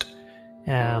robust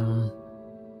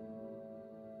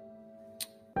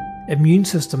immune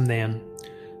system then.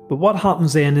 But what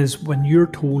happens then is when you're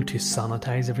told to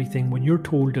sanitize everything, when you're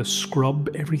told to scrub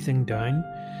everything down,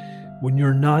 when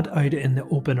you're not out in the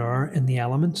open air in the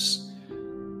elements,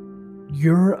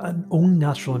 your own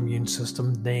natural immune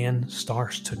system then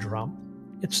starts to drop.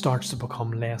 It starts to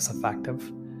become less effective.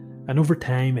 And over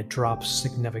time, it drops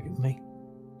significantly.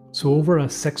 So over a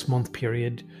 6-month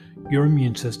period, your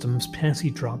immune system's potentially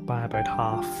dropped by about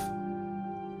half.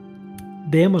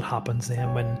 Then what happens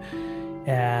then when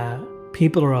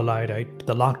people are allowed out,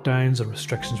 the lockdowns and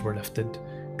restrictions were lifted,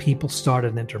 people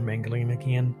started intermingling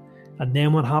again. And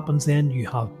then what happens then? You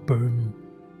have boom,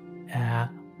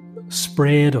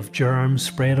 spread of germs,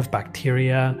 spread of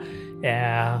bacteria,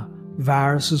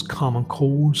 viruses, common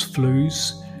colds,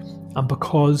 flus. And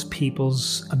because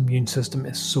people's immune system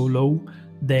is so low,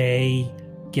 they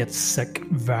get sick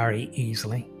very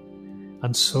easily.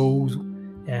 And so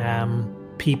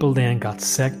people then got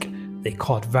sick. They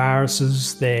caught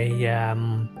viruses. They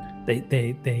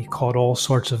caught all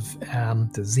sorts of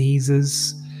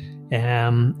diseases.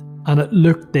 And it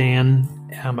looked then,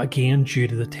 again, due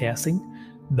to the testing,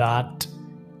 that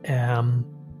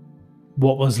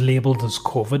what was labelled as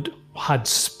COVID had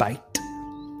spiked,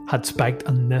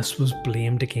 and this was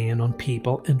blamed again on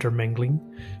people intermingling,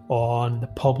 on the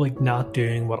public not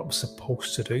doing what it was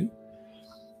supposed to do.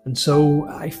 And so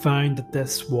I found that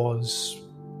this was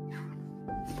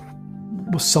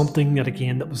something that,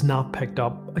 again, that was not picked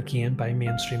up again by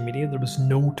mainstream media. There was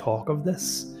no talk of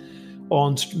this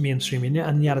on mainstream media,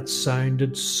 and yet it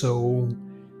sounded so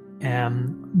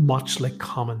much like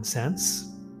common sense.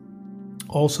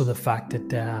 Also, the fact that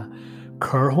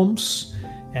care homes,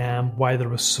 why there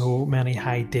was so many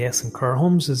high deaths in care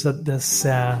homes, is that this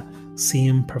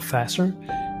same professor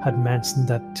had mentioned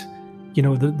that, you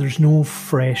know, there's no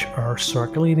fresh air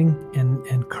circulating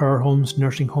in care homes,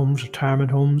 nursing homes,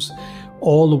 retirement homes.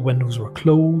 All the windows were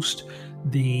closed.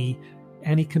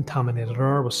 Any contaminated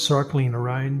air was circling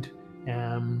around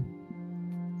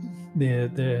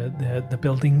the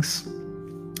buildings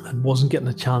and wasn't getting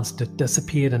a chance to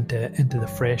dissipate into the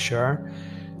fresh air.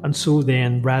 And so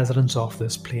then residents of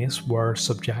this place were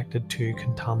subjected to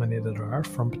contaminated air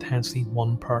from potentially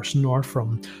one person or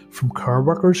from care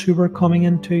workers who were coming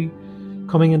into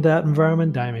that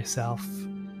environment. I myself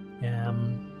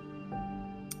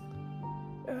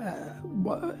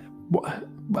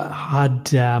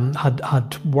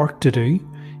had work to do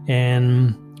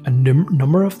in a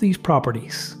number of these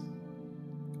properties.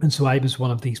 And so I was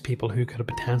one of these people who could have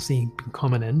potentially been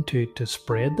coming in to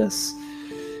spread this.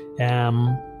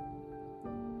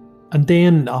 And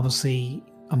then, obviously,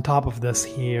 on top of this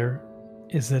here,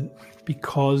 is that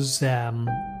because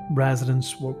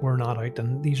residents were not out,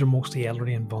 and these are mostly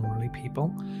elderly and vulnerable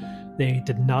people, they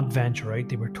did not venture out.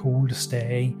 They were told to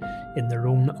stay in their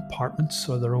own apartments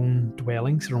or their own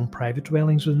dwellings, their own private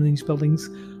dwellings within these buildings.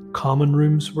 Common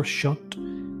rooms were shut.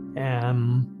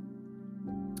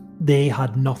 They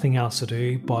had nothing else to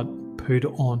do but put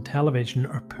on television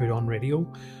or put on radio,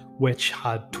 which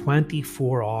had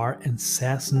 24-hour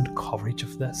incessant coverage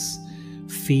of this.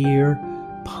 Fear,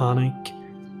 panic,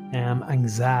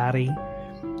 anxiety,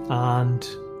 and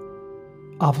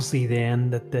obviously then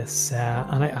that this,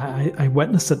 and I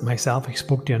witnessed it myself. I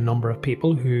spoke to a number of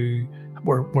people who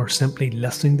were simply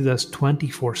listening to this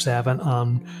 24/7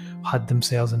 and had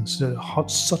themselves in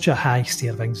such a high state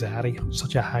of anxiety,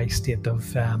 such a high state of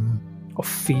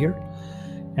fear.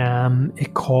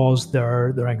 It caused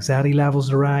their anxiety levels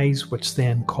to rise, which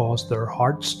then caused their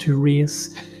hearts to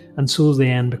race. And so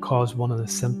then, because one of the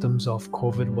symptoms of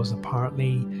COVID was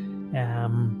apparently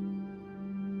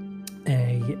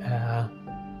a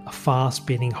fast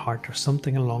beating heart or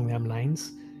something along them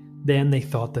lines, then they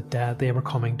thought that they were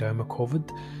coming down with COVID.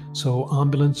 So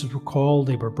ambulances were called,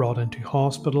 they were brought into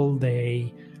hospital.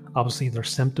 Obviously their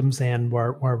symptoms then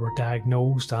were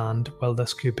diagnosed, and well,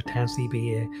 this could potentially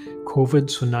be a COVID,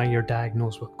 so now you're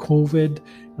diagnosed with COVID.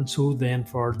 And so then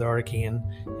further again,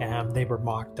 they were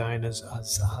marked down as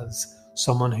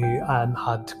someone who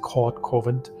had caught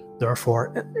COVID,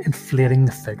 therefore inflating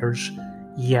the figures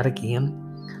yet again.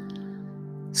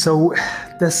 So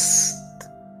this,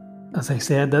 as I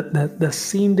said, that this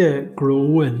seemed to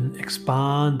grow and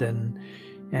expand, and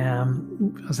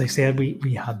as I said,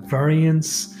 we had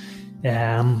variants.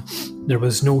 There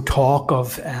was no talk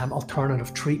of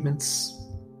alternative treatments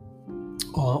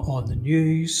on the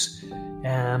news.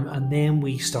 And then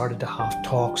we started to have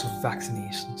talks of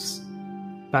vaccinations.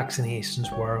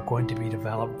 Vaccinations were going to be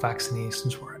developed.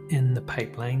 Vaccinations were in the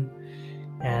pipeline.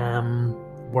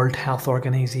 World Health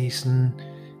Organization,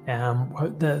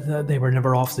 they were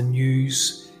never off the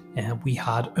news. We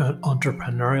had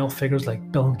entrepreneurial figures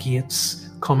like Bill Gates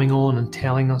coming on and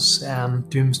telling us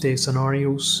doomsday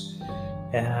scenarios.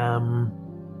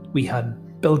 We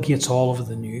had Bill Gates all over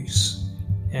the news.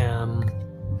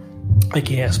 I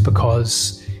guess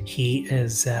because he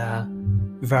is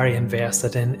very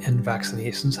invested in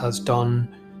vaccinations, has done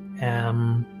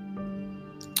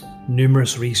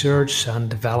numerous research and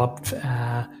developed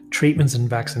treatments and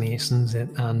vaccinations,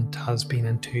 and has been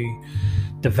into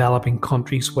developing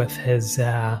countries with his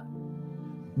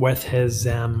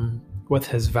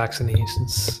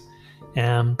vaccinations.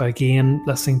 But again,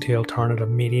 listening to alternative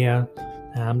media,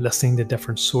 listening to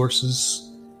different sources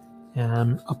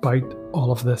about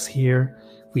all of this here.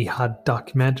 We had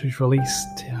documentaries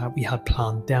released, we had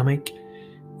Plandemic,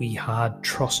 we had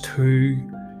Trust Who,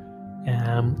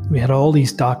 we had all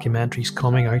these documentaries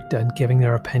coming out and giving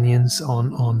their opinions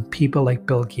on people like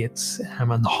Bill Gates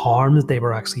and the harm that they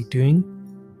were actually doing.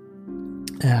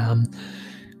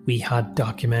 We had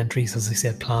documentaries, as I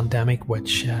said, Plandemic,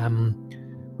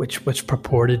 which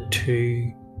purported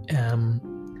to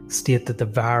state that the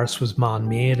virus was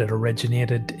man-made. It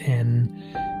originated in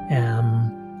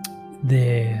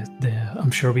I'm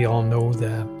sure we all know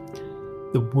the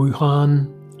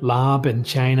Wuhan lab in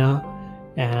China.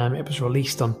 It was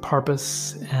released on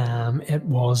purpose. It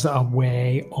was a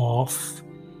way of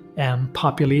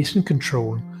population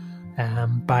control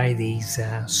by these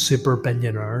super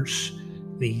billionaires,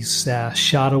 these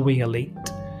shadowy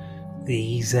elite,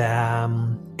 these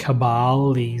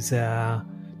cabal, these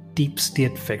deep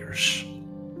state figures.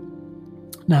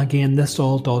 Now again, this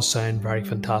all does sound very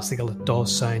fantastical. It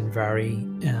does sound very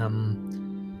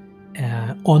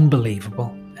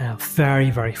unbelievable,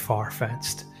 very, very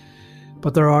far-fetched.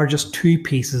 But there are just two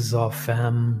pieces of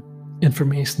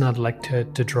information I'd like to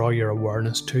draw your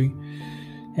awareness to.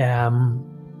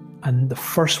 And the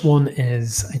first one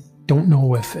is, I don't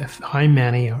know if how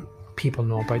many people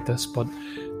know about this, but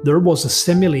there was a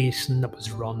simulation that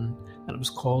was run, and it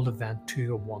was called Event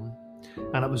 201.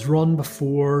 And it was run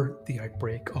before the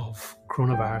outbreak of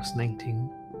coronavirus 19.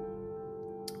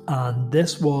 And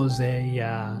this was a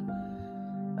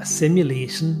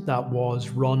simulation that was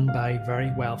run by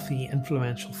very wealthy,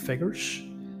 influential figures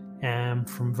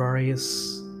from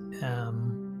various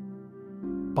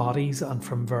bodies and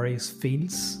from various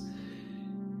fields.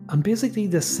 And basically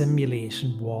this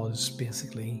simulation was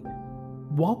basically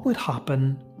what would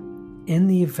happen in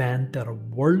the event that a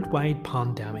worldwide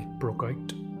pandemic broke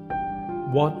out.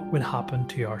 What would happen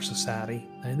to our society?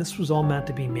 Now, this was all meant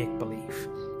to be make-believe.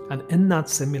 And in that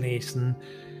simulation,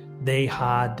 they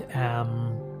had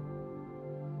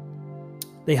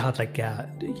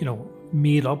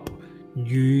made up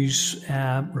news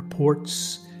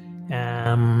reports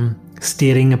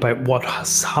stating about what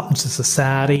has happened to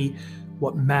society,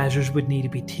 what measures would need to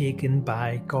be taken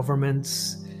by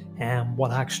governments,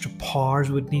 what extra powers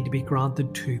would need to be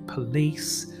granted to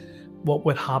police, what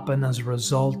would happen as a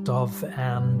result of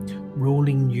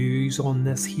rolling news on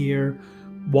this here,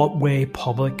 what way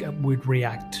public would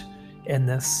react in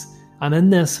this. And in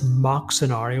this mock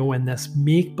scenario, in this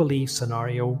make-believe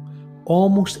scenario,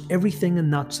 almost everything in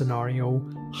that scenario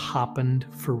happened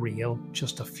for real.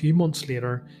 Just a few months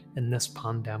later in this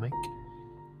pandemic,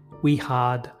 we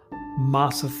had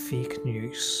massive fake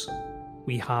news.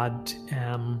 We had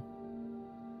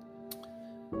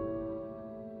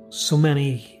so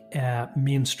many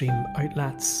mainstream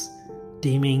outlets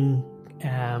deeming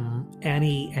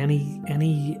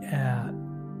any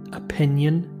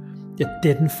opinion that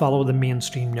didn't follow the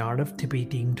mainstream narrative to be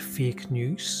deemed fake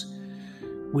news.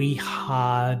 We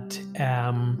had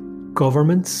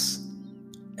governments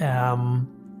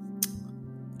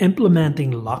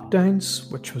implementing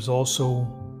lockdowns, which was also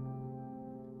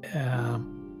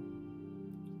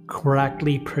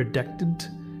correctly predicted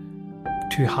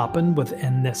to happen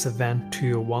within this Event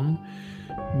 201.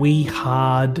 We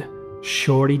had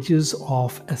shortages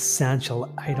of essential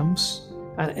items,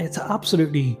 and it's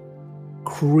absolutely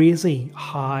crazy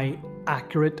how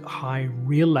accurate, how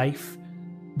real life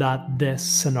that this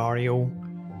scenario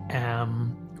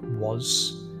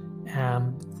was.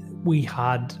 We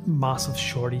had massive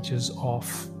shortages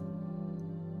of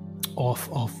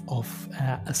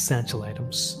essential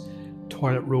items,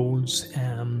 toilet rolls,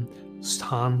 hand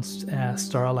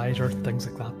sterilizer, things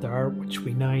like that there, which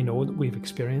we now know that we've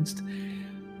experienced.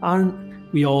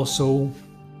 And we also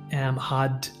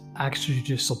had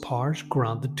extrajudicial powers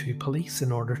granted to police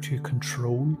in order to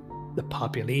control the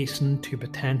population, to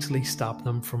potentially stop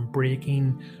them from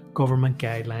breaking government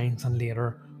guidelines and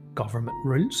later government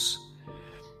rules.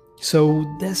 So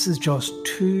this is just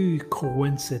too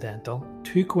coincidental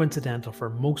for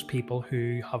most people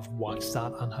who have watched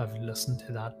that and have listened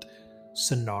to that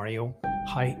scenario,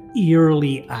 how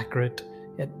eerily accurate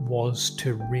it was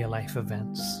to real life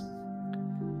events.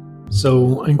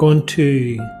 So I'm going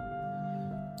to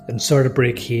insert a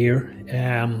break here,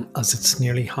 as it's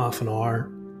nearly half an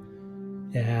hour,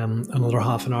 another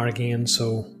half an hour again,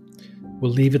 so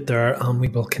we'll leave it there and we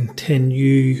will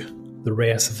continue the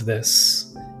rest of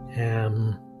this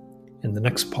in the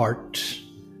next part,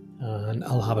 and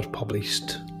I'll have it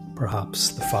published perhaps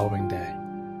the following day.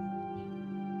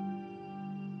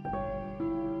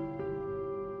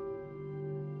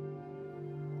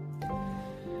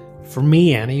 For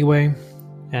me anyway,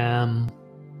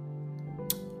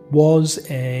 was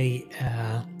a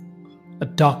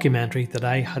documentary that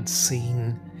I had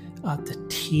seen at the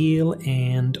tail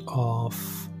end of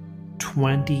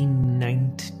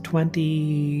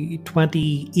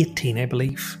 2018, I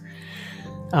believe.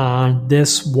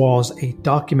 This was a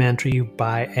documentary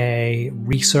by a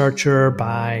researcher,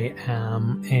 by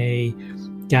a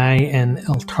guy in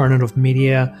alternative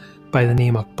media by the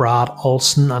name of Brad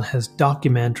Olson, and his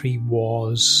documentary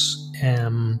was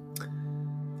I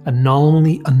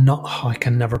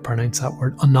can never pronounce that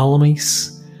word,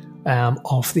 Anomalies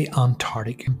of the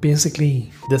Antarctic.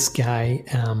 Basically, this guy,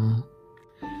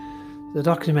 the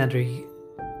documentary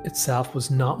itself was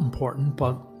not important,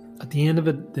 but at the end of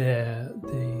it, the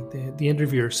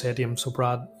interviewer said to him, "So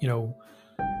Brad,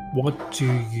 what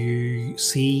do you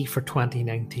see for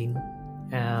 2019?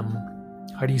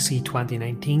 How do you see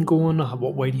 2019 going?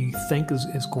 What way do you think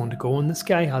is going to go?" And this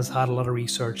guy has had a lot of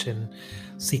research in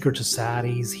secret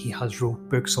societies. He has wrote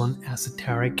books on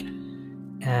esoteric,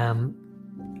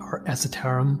 or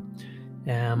esoterium.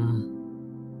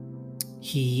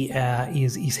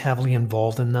 He's heavily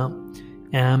involved in that.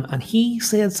 And he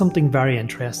said something very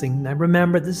interesting. Now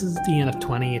remember, this is the end of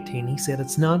 2018. He said,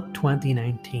 "It's not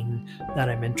 2019 that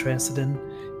I'm interested in,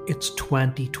 it's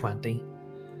 2020.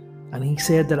 And he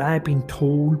said that I've been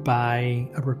told by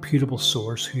a reputable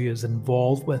source who is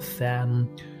involved with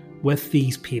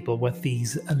these people, with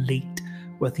these elite,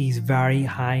 with these very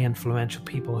high influential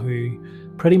people who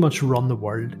pretty much run the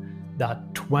world,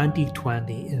 that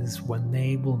 2020 is when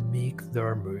they will make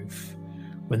their move.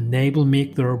 When they will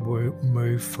make their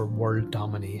move for world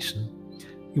domination.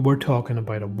 We're talking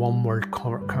about a one world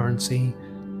currency,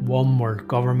 one world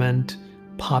government,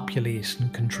 population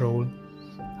control.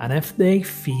 And if they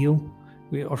feel,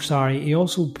 he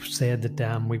also said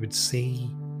that we would see,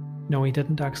 no, he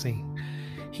didn't actually.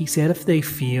 He said if they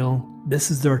feel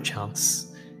this is their chance,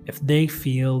 if they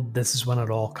feel this is when it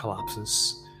all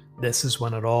collapses, this is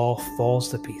when it all falls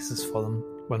to pieces for them,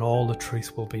 when all the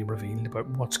truth will be revealed about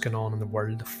what's going on in the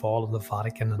world, the fall of the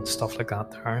Vatican and stuff like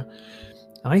that there.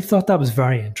 And I thought that was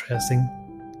very interesting.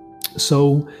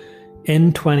 So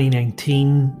in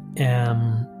 2019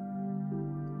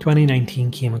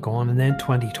 came and gone, and then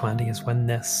 2020 is when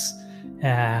this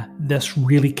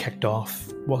really kicked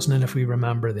off, wasn't it, if we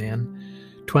remember then?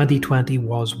 2020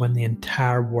 was when the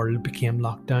entire world became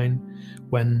locked down,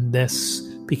 when this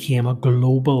became a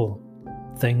global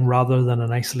thing rather than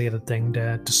an isolated thing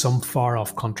to some far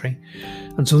off country.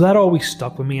 And so that always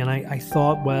stuck with me, and I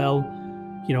thought, well,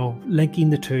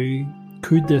 linking the two,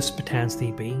 could this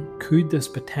potentially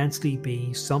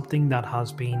be something that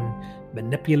has been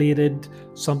manipulated,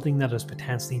 something that is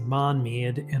potentially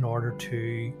man-made in order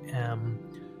to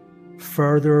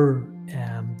further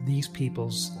these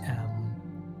people's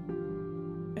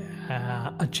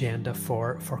agenda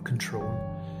for control,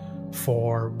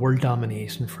 for world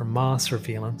domination, for mass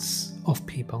surveillance of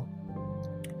people.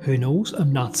 Who knows?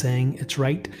 I'm not saying it's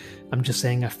right. I'm just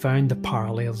saying I found the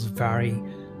parallels very,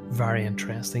 very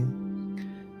interesting.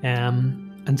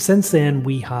 And since then,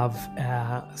 we have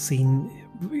seen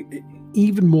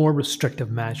even more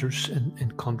restrictive measures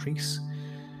in countries.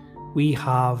 We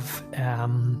have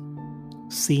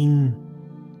seen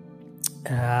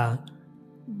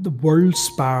the world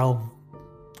spiral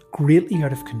greatly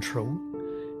out of control.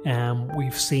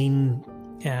 We've seen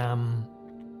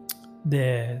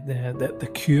the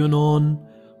QAnon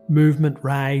movement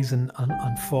rise and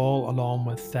fall along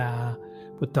with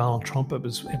Donald Trump. It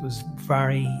was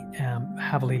very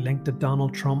heavily linked to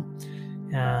Donald Trump.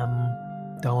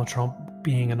 Donald Trump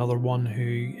being another one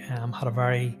who had a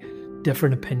very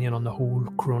different opinion on the whole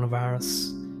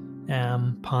coronavirus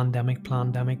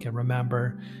pandemic. I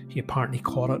remember he apparently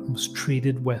caught it and was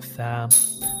treated with a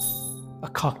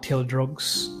cocktail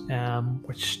drugs,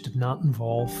 which did not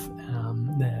involve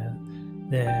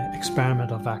the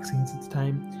experimental vaccines at the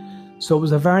time. So it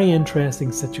was a very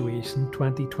interesting situation,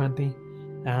 2020.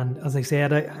 And as I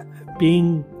said,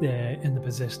 being in the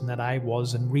position that I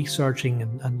was and researching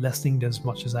and listening to as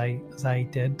much as I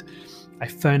did, I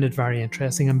found it very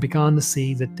interesting and began to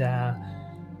see that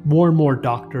more and more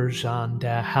doctors and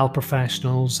health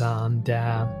professionals and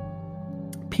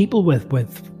people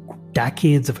with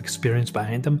decades of experience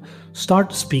behind them start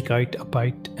to speak out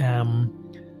about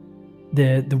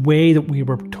the way that we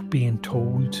were being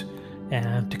told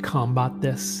to combat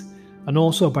this, and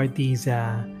also about these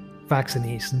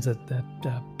vaccinations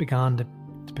that began to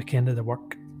begin to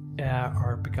work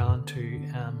or began to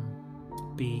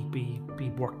be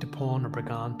worked upon or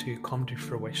began to come to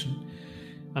fruition.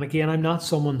 And again, I'm not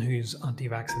someone who's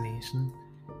anti-vaccination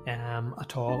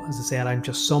at all. As I said, I'm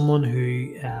just someone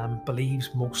who believes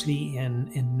mostly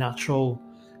in natural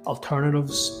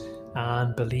alternatives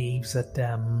and believes that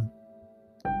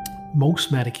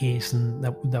most medication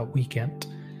that we get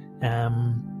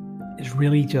is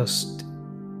really just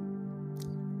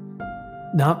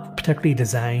not particularly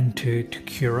designed to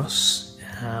cure us,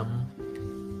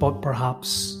 but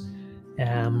perhaps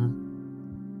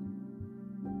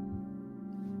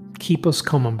keep us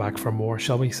coming back for more,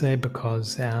 shall we say,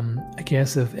 because I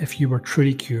guess if you were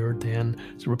truly cured, then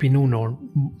there would be no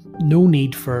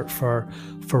need for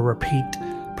repeat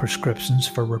prescriptions,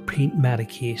 for repeat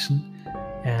medication,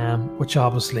 which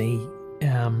obviously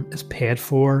is paid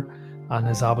for and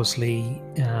is obviously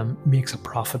makes a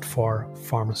profit for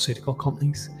pharmaceutical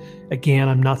companies. Again,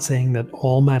 I'm not saying that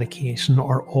all medication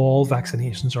or all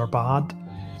vaccinations are bad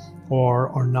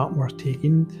or not worth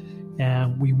taking.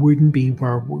 We wouldn't be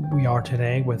where we are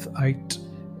today without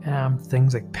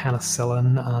things like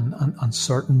penicillin and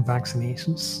certain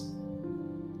vaccinations.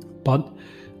 But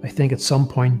I think at some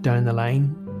point down the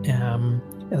line,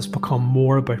 it has become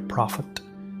more about profit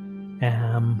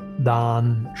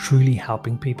than truly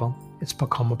helping people. It's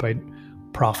become about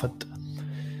profit.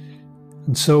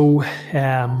 And so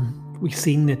we've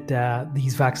seen that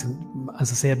these vaccines,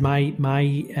 as I said, my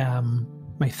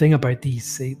thing about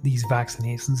these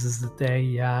vaccinations is that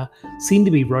they seem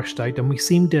to be rushed out, and we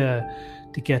seem to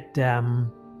get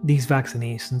these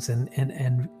vaccinations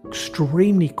in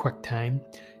extremely quick time.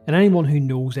 And anyone who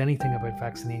knows anything about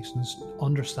vaccinations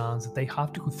understands that they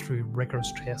have to go through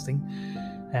rigorous testing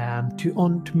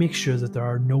to make sure that there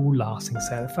are no lasting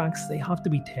side effects. They have to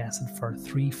be tested for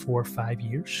 3, 4, 5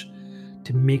 years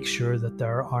to make sure that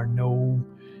there are no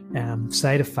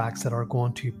side effects that are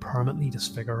going to permanently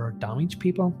disfigure or damage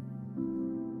people.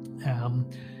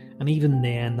 And even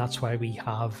then, that's why we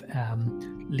have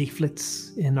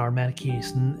leaflets in our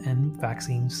medication and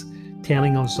vaccines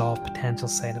telling us of potential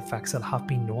side effects that have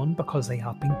been known, because they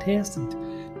have been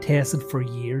tested for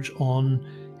years on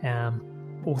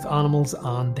both animals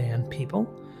and then people.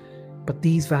 But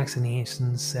these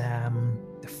vaccinations,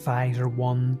 the Pfizer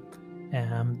one,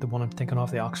 the one I'm thinking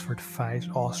of, the Oxford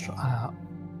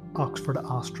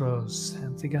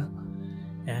AstraZeneca,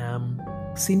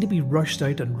 seem to be rushed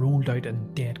out and rolled out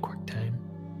in dead quick time.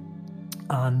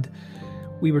 And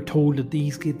we were told that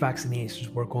these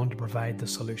vaccinations were going to provide the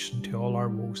solution to all our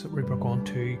woes, that we were going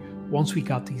to, once we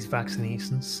got these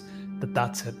vaccinations,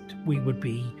 that's it. We would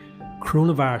be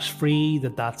coronavirus free,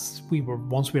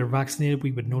 once we were vaccinated, we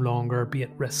would no longer be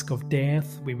at risk of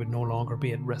death, we would no longer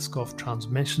be at risk of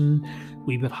transmission,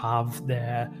 we would have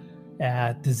the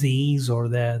disease or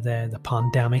the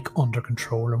pandemic under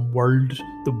control, and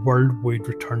the world would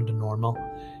return to normal.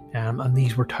 And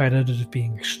these were touted as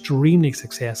being extremely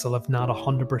successful, if not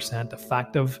 100%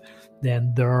 effective,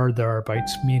 then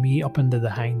thereabouts, maybe up into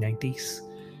the high 90s.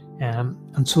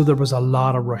 And so there was a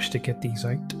lot of rush to get these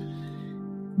out.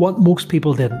 What most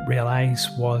people didn't realise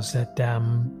was that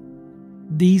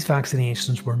these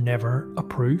vaccinations were never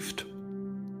approved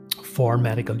for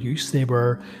medical use. They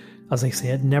were, as I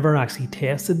said, never actually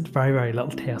tested, very, very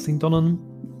little testing done on them.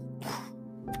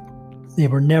 They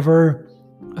were never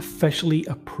officially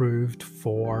approved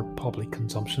for public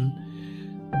consumption.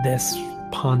 This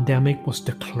pandemic was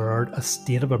declared a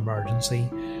state of emergency,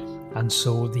 and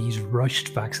so these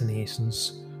rushed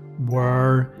vaccinations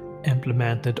were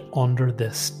implemented under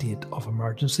this state of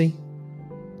emergency.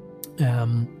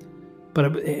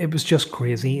 But it was just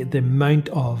crazy, the amount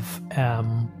of I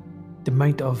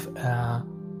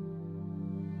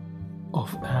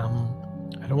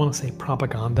don't want to say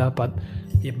propaganda, but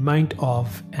the amount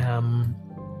of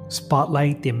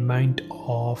spotlight, the amount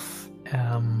of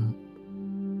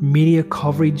media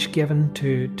coverage given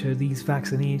to these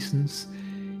vaccinations.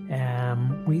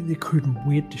 They couldn't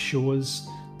wait to show us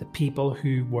the people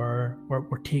who were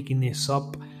taking this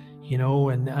up,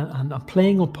 and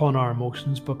playing upon our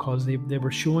emotions, because they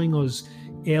were showing us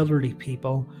elderly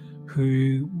people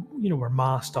who were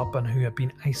masked up and who had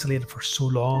been isolated for so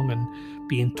long, and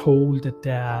being told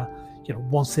that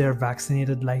once they're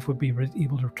vaccinated, life would be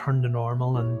able to return to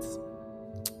normal, and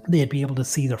they'd be able to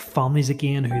see their families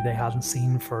again who they hadn't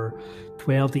seen for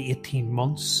 12 to 18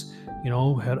 months,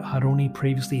 had only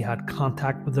previously had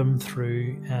contact with them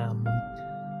through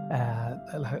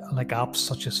like apps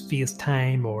such as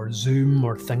FaceTime or Zoom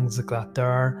or things like that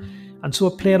there. And so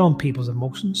it played on people's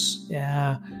emotions.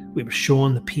 We were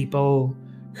showing the people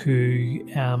who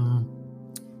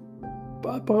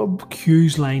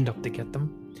queues lined up to get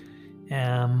them.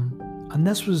 And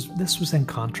this was in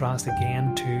contrast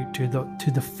again to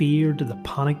the fear, to the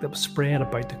panic that was spread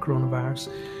about the coronavirus.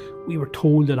 We were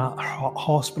told that our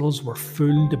hospitals were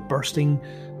full to bursting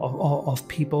of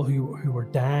people who were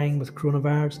dying with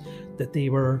coronavirus, that they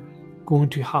were going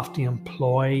to have to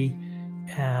employ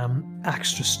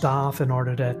extra staff in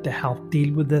order to help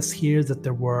deal with this here, that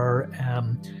there were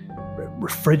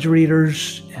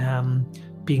refrigerators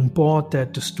being bought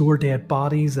to store dead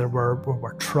bodies. There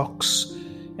were trucks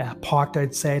parked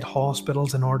outside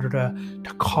hospitals in order to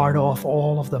cart off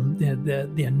all of them.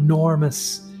 The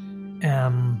enormous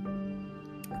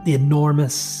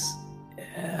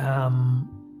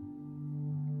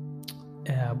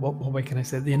what can I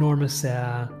say? The enormous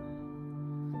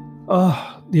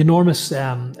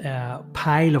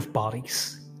pile of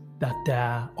bodies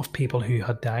that of people who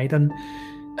had died. And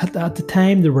at the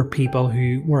time, there were people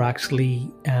who were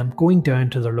actually going down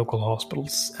to their local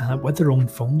hospitals with their own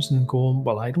phones and going,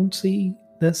 well, I don't see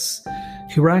this.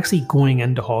 Who were actually going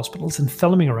into hospitals and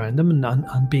filming around them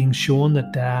and being shown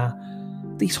that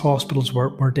these hospitals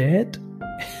were dead.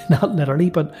 Not literally,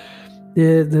 but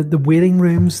the waiting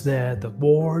rooms, the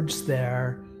wards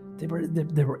there, they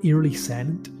were eerily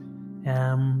silent.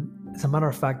 As a matter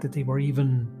of fact, that they were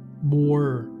even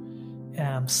more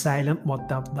silent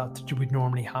that you would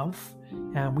normally have.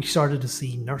 We started to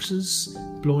see nurses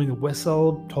blowing the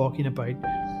whistle, talking about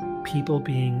people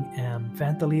being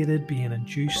ventilated, being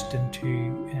induced with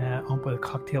a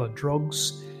cocktail of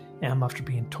drugs after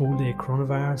being told they had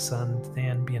coronavirus, and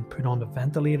then being put on the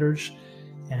ventilators,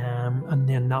 and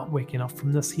then not waking up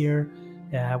from this here.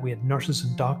 We had nurses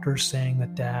and doctors saying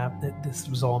that this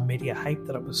was all media hype,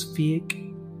 that it was fake,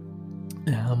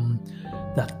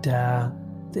 that the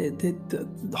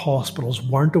hospitals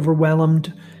weren't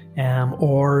overwhelmed,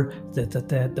 or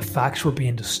that the facts were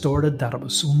being distorted, that it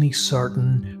was only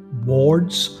certain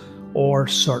wards or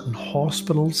certain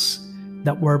hospitals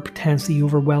that were potentially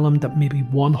overwhelmed, that maybe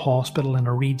one hospital in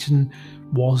a region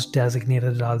was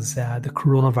designated as the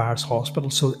coronavirus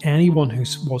hospital. So anyone who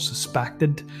was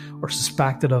suspected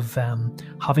of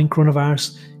having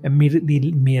coronavirus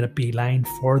immediately made a beeline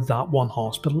for that one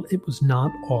hospital. It was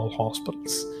not all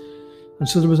hospitals. And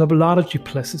so there was a lot of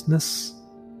duplicitousness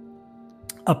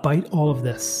about all of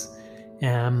this.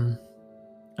 And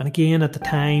again, at the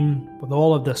time, with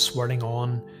all of this swirling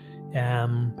on,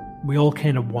 we all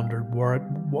kind of wondered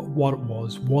what it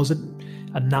was. Was it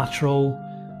a natural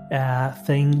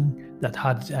thing that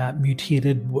had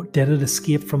mutated? Did it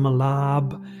escape from a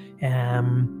lab?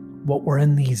 What were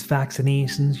in these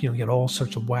vaccinations? You had all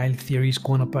sorts of wild theories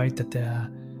going about that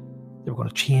they were going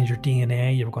to change your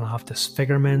DNA. You were going to have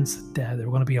disfigurements. That they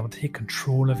were going to be able to take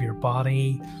control of your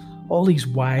body. All these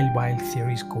wild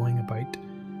theories going about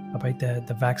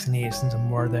the vaccinations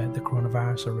and where the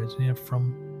coronavirus originated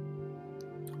from.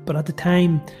 But at the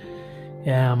time,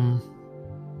 I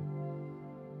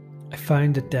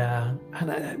found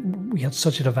that we had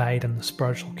such a divide in the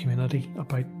spiritual community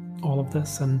about all of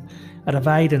this, and a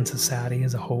divide in society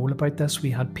as a whole about this.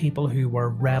 We had people who were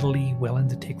readily willing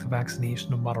to take the vaccination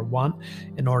no matter what,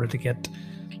 in order to get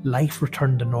life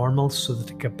returned to normal, so that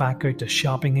they get back out to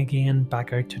shopping again,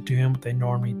 back out to doing what they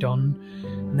normally done.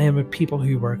 And then with people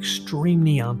who were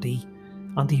extremely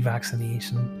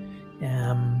anti-vaccination,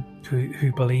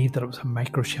 who believed that it was a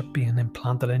microchip being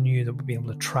implanted in you that would be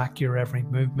able to track your every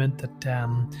movement, that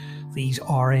these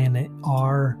RNA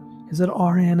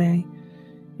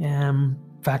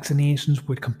vaccinations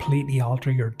would completely alter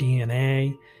your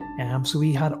DNA. So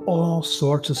we had all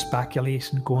sorts of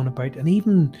speculation going about, and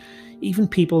even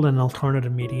people in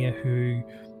alternative media who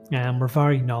were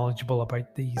very knowledgeable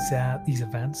about these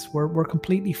events were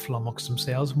completely flummoxed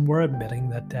themselves, and were admitting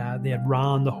that they had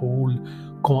ran the whole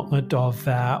gauntlet of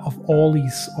all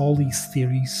these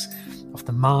theories of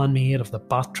the man-made, of the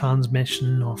bat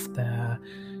transmission, of the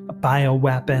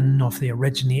bioweapon, of the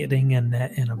originating in a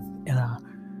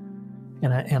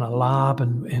lab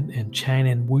in China,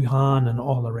 in Wuhan, and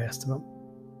all the rest of it.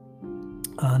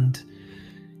 And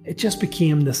it just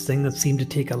became this thing that seemed to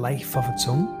take a life of its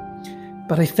own.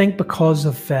 But I think because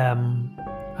of and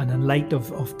in light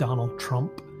of Donald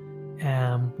Trump,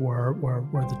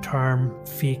 where the term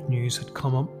fake news had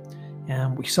come up,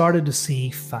 we started to see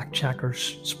fact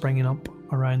checkers springing up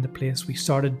around the place. We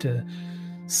started to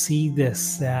see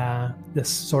this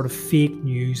sort of fake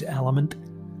news element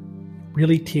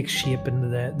really take shape into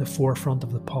the forefront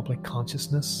of the public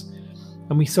consciousness.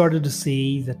 And we started to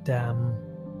see that,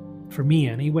 for me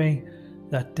anyway,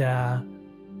 that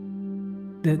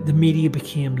the media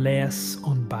became less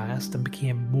unbiased and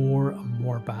became more and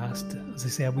more biased. As I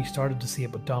said, we started to see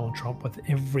it with Donald Trump, with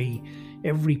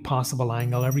every possible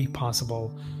angle, every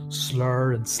possible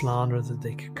slur and slander that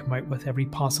they could come out with, every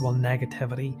possible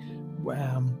negativity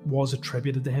was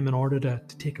attributed to him in order to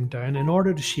take him down, in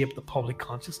order to shape the public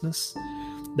consciousness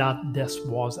that this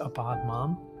was a bad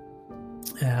man.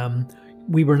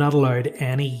 We were not allowed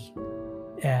any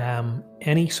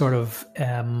sort of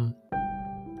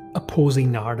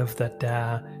opposing narrative that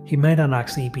he might not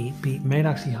actually might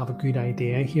actually have a good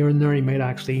idea here and there. He might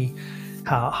actually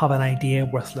have an idea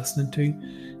worth listening to,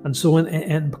 and so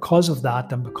and because of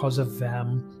that, and because of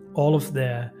all of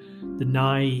the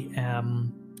now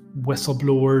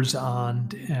whistleblowers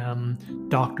and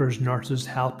doctors, nurses,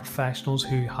 health professionals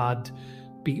who had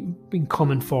been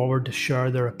coming forward to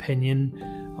share their opinion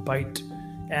about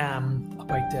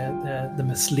the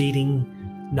misleading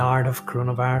narrative of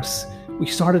coronavirus, we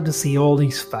started to see all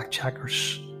these fact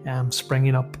checkers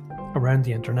springing up around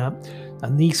the internet.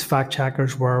 And these fact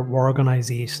checkers were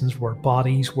organizations, were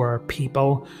bodies, were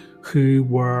people who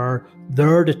were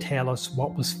there to tell us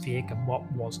what was fake and what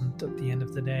wasn't at the end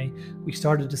of the day. We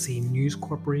started to see news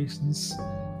corporations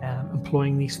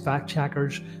employing these fact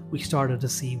checkers. We started to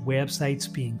see websites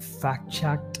being fact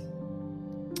checked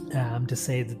to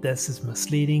say that this is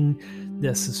misleading,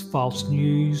 this is false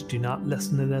news, do not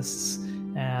listen to this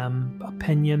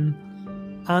opinion.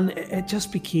 And it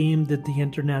just became that the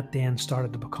internet then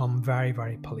started to become very,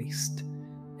 very policed.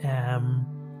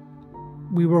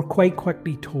 We were quite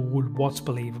quickly told what's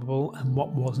believable and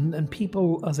what wasn't. And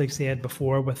people, as I said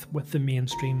before, with the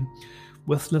mainstream,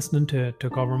 with listening to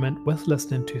government, with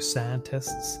listening to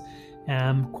scientists,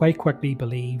 quite quickly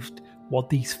believed what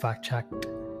these fact-checking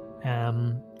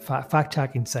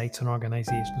sites and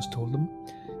organizations told them,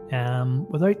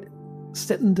 without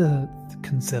sitting to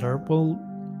consider, well,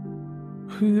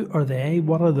 who are they?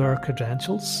 What are their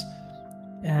credentials?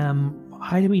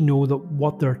 How do we know that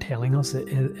what they're telling us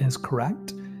is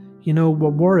correct? You know,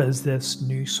 well, where is this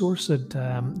news source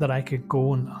that I could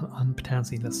go and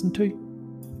potentially listen to?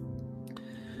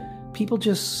 People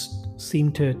just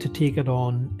seem to take it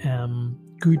on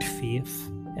good faith,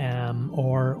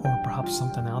 or perhaps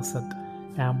something else,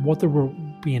 that what they were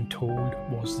being told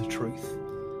was the truth.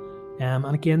 And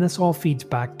again, this all feeds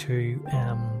back to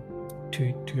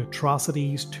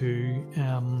atrocities, to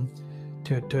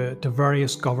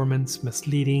various governments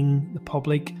misleading the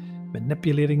public,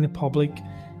 manipulating the public,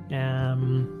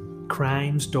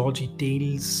 crimes, dodgy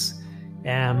deals,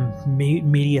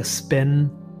 media spin.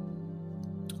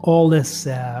 All this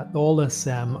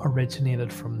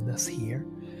originated from this here.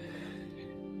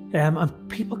 And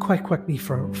people quite quickly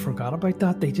forgot about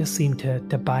that. They just seemed to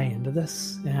buy into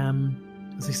this.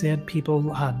 As I said,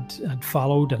 people had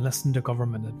followed and listened to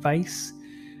government advice.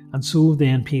 And so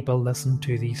then people listened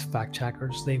to these fact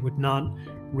checkers. They would not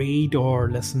read or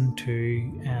listen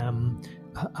to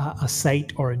a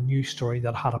site or a news story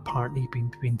that had apparently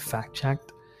been fact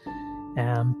checked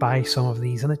by some of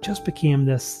these. And it just became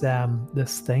this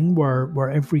thing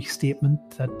where every statement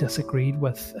that disagreed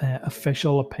with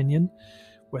official opinion,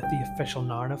 with the official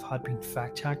narrative, had been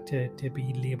fact checked to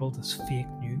be labelled as fake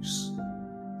news.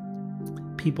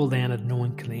 People then had no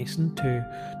inclination to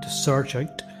search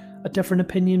out a different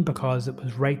opinion, because it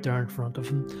was right there in front of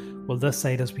them. Well, this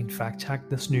site has been fact checked,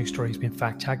 this news story has been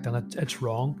fact checked, and it's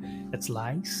wrong, it's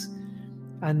lies.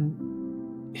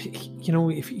 And you know,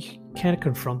 if you kind of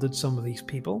confronted some of these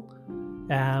people,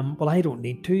 well, I don't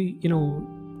need to, you know,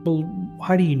 well,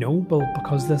 how do you know? Well,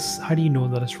 because this, how do you know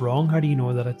that it's wrong? How do you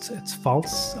know that it's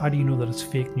false? How do you know that it's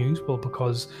fake news? Well,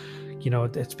 because, you know,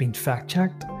 it's been fact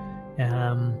checked,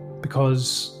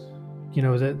 because, you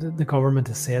know, the government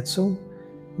has said so.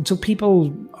 And so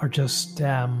people are just,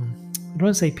 I don't want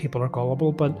to say people are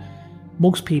gullible, but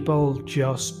most people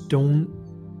just don't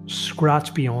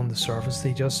scratch beyond the surface.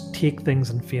 They just take things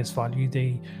in face value.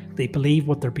 They believe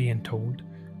what they're being told.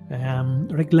 They're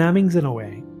like lemmings in a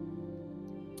way.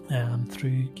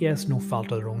 through, guess, no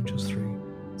fault of their own, just through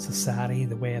society,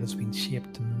 the way it has been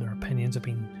shaped and their opinions have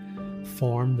been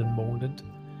formed and molded.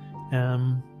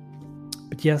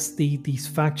 But yes, these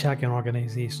fact-checking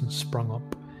organisations sprung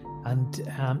up, and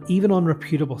even on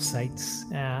reputable sites,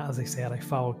 as I said, I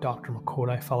follow Dr.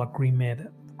 McCullough, I follow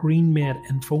GreenMed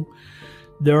Info.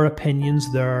 Their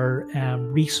opinions, their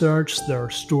research, their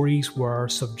stories were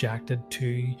subjected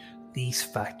to these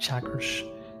fact-checkers.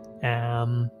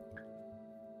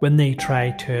 When they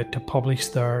tried to publish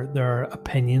their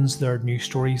opinions, their news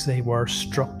stories, they were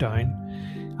struck down.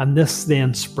 And this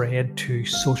then spread to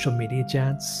social media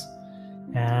giants.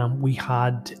 We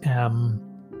had,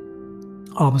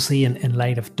 obviously, in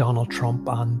light of Donald Trump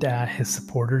and his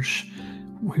supporters,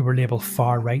 who were labelled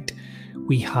far right,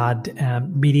 we had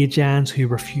media giants who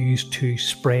refused to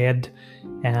spread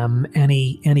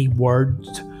any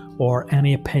words or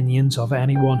any opinions of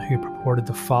anyone who purported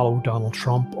to follow Donald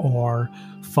Trump or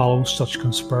follow such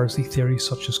conspiracy theories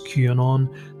such as QAnon.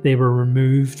 They were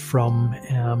removed from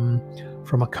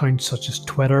accounts such as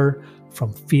Twitter,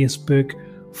 from Facebook,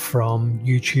 from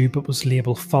YouTube. It was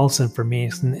labelled false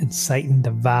information, inciting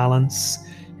to violence.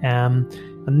 And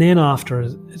then after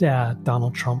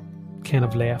Donald Trump kind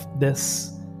of left,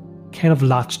 this kind of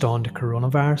latched on to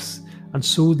coronavirus. And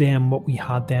so then what we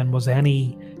had then was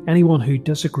anyone who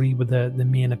disagreed with the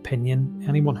main opinion,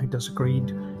 anyone who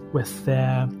disagreed with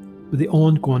the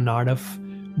ongoing narrative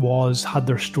had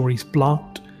their stories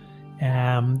blocked.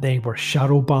 They were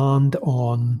shadow banned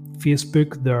on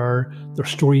Facebook. Their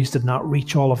stories did not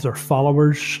reach all of their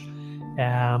followers.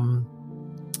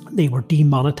 They were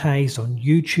demonetized on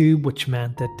YouTube, which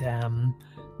meant that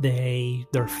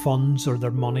their funds or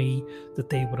their money that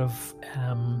they would have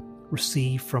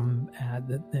received from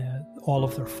all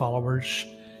of their followers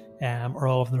or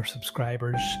all of their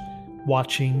subscribers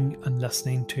watching and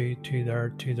listening to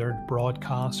their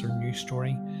broadcast or news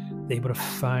story, they would have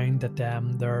found that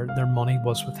their money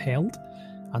was withheld,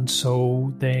 and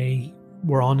so they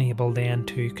were unable then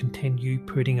to continue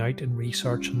putting out and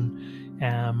researching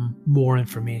more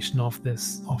information of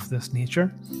this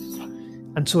nature.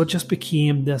 And so it just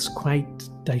became this quite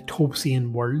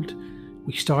dystopian world.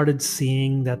 We started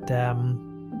seeing that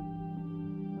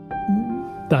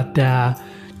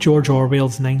George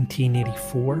Orwell's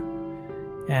 1984,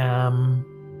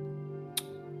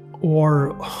 or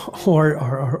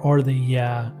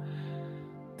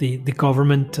the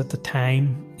government at the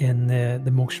time in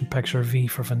the motion picture V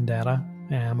for Vendetta,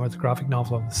 or the graphic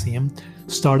novel of the same,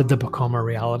 started to become a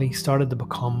reality. Started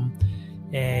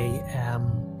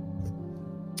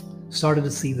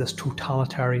to see this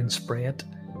totalitarian spread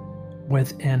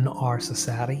within our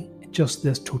society. Just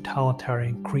this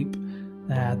totalitarian creep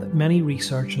that many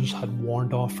researchers had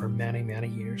warned off for many, many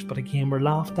years, but again were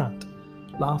laughed at.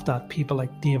 People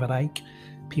like David Icke,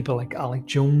 people like Alec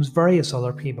Jones, various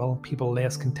other people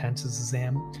less contentious as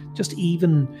them, just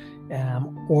even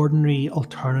ordinary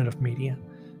alternative media.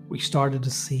 We started to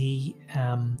see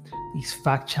these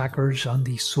fact checkers and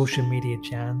these social media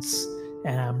giants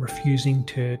refusing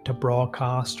to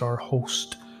broadcast or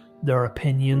host their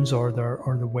opinions or their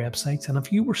websites. And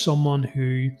if you were someone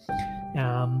who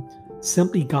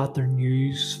simply got their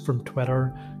news from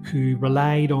Twitter, who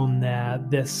relied on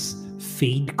this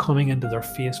feed coming into their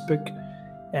Facebook,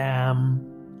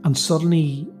 and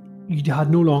suddenly you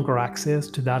had no longer access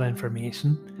to that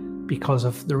information because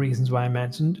of the reasons why I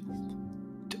mentioned,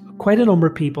 quite a number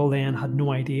of people then had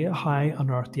no idea how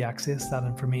on earth to access that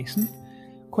information.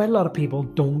 Quite a lot of people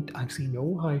don't actually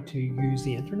know how to use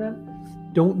the internet,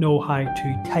 don't know how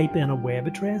to type in a web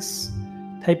address,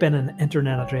 type in an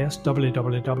internet address,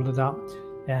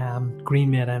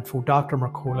 www.greenmedinfo,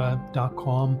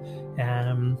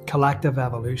 drmercola.com, Collective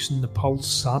Evolution, the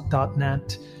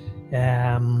Pulse.net,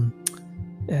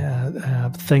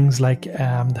 things like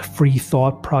the Free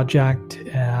Thought Project,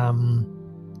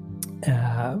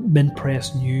 Mint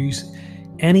Press News,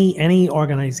 any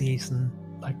organisation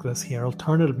like this here,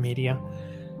 alternative media.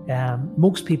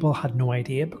 Most people had no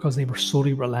idea because they were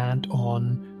solely reliant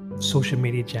on social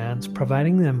media giants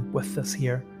providing them with this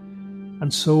here.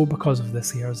 And so because of this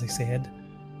here, as I said,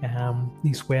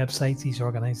 these websites, these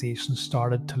organizations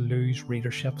started to lose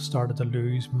readership, started to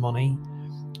lose money,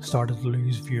 started to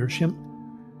lose viewership.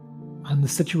 And the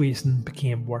situation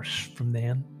became worse from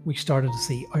then. We started to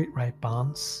see outright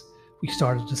bans. We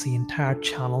started to see entire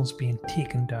channels being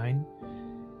taken down.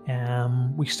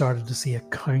 We started to see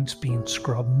accounts being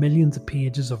scrubbed, millions of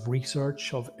pages of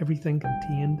research of everything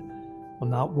contained on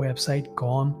that website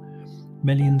gone,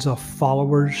 millions of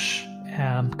followers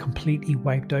completely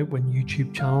wiped out when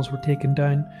YouTube channels were taken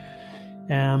down.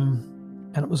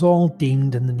 And it was all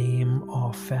deemed in the name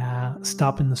of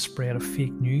stopping the spread of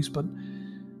fake news. But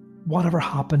whatever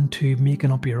happened to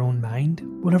making up your own mind?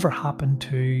 Whatever happened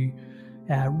to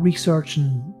research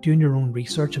and doing your own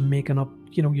research and making up,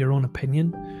 your own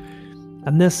opinion?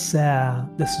 And this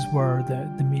is where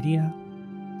the media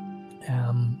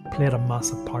played a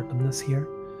massive part in this here.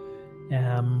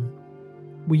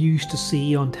 We used to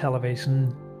see on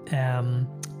television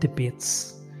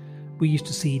debates. We used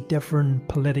to see different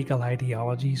political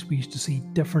ideologies. We used to see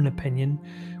different opinion.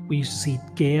 We used to see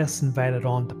guests invited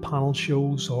on to panel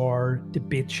shows or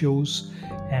debate shows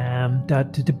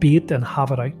to debate and have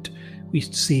it out. We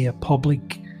used to see a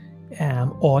public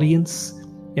audience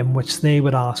in which they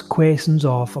would ask questions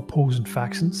of opposing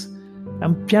factions.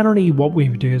 And generally what we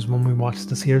would do is when we watch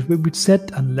this here is we would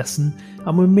sit and listen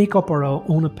and we make up our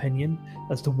own opinion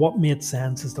as to what made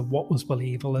sense, as to what was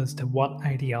believable, as to what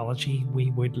ideology we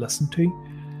would listen to.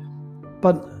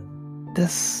 But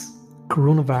this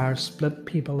coronavirus split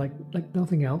people like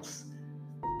nothing else.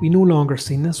 We no longer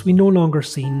seen this. We no longer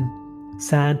seen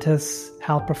scientists,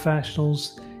 health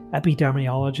professionals,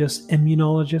 epidemiologists,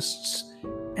 immunologists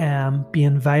be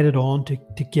invited on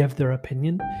to give their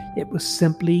opinion. It was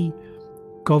simply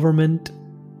government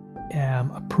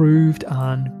approved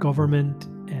and government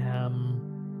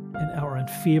or in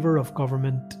favour of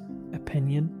government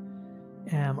opinion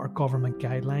or government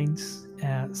guidelines,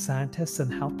 scientists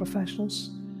and health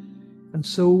professionals. And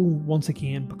so once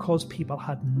again, because people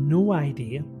had no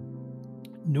idea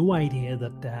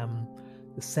that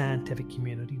the scientific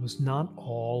community was not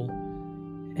all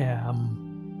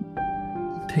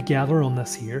together on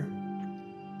this here,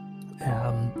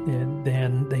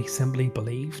 then they simply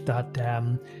believed that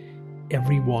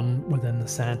everyone within the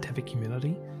scientific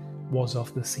community was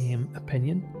of the same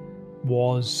opinion,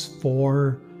 was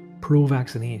for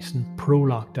pro-vaccination,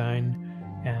 pro-lockdown,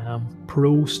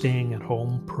 pro-staying at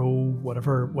home,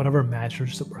 pro-whatever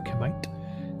measures that were come out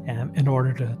in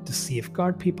order to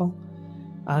safeguard people.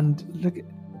 And look,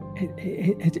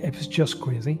 it was just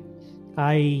crazy.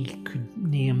 I could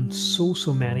name so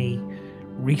many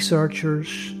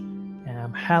researchers,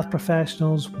 health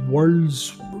professionals,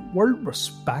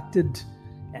 world-respected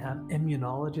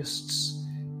immunologists,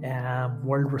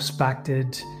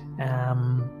 world-respected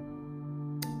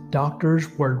doctors,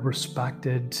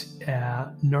 world-respected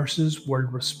nurses,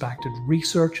 world-respected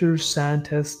researchers,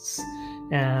 scientists,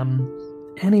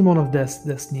 any one of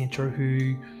this nature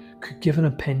who could give an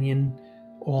opinion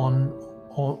on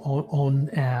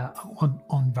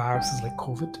viruses like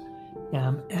COVID.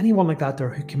 Anyone like that there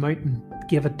who came out and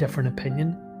gave a different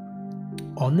opinion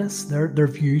on this, their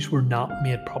views were not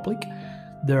made public.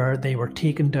 They were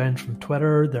taken down from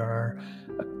Twitter. Their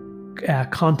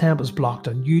content was blocked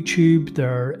on YouTube.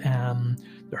 Their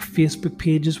Facebook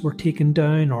pages were taken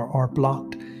down or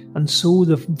blocked, and so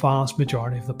the vast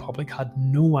majority of the public had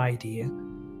no idea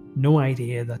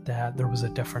that there was a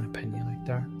different opinion out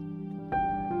there.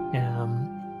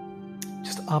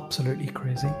 Just absolutely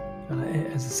crazy.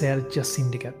 As I said, it just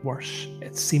seemed to get worse.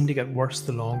 It seemed to get worse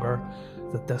the longer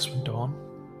that this went on.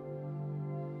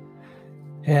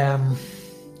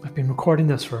 I've been recording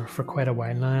this for quite a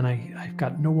while now, and I've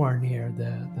got nowhere near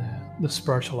the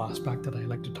spiritual aspect that I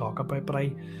like to talk about, but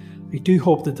I do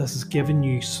hope that this has given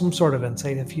you some sort of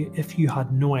insight if you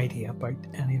had no idea about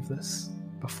any of this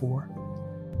before.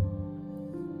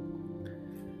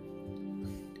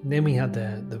 And then we had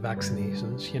the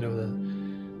vaccinations,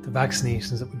 the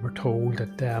vaccinations that we were told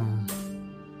that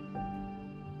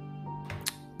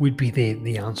would be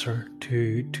the answer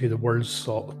to the world's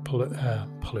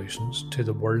pollutions, to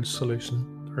the world's solution,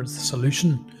 or the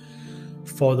solution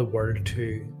for the world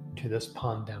to this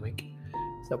pandemic.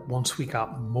 That once we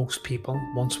got most people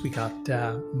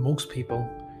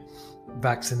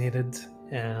vaccinated,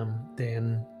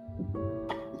 then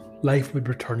life would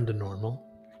return to normal.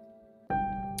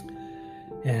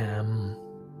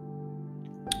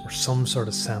 Or some sort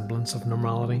of semblance of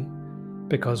normality,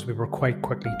 because we were quite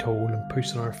quickly told and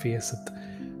pushed in our face that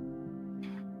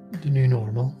the new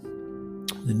normal.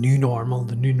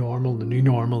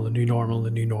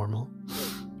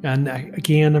 And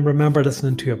again, I remember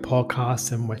listening to a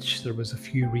podcast in which there was a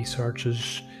few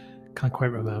researchers, can't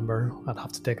quite remember, I'd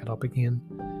have to dig it up again,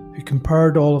 who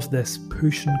compared all of this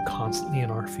pushing constantly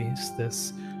in our face,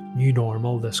 this new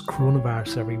normal, this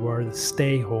coronavirus everywhere, this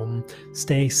stay home,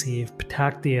 stay safe,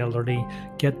 protect the elderly,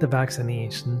 get the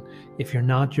vaccination. If you're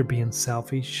not, you're being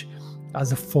selfish,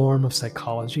 as a form of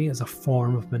psychology, as a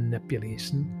form of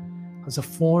manipulation, as a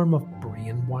form of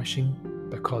brainwashing,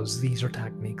 because these are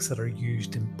techniques that are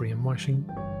used in brainwashing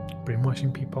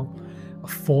people, a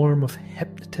form of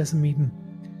hypnotism even,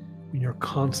 when you're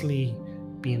constantly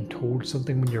being told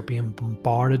something, when you're being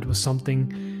bombarded with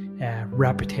something,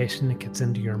 repetition that gets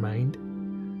into your mind.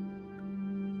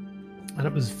 And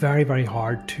it was very, very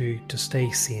hard to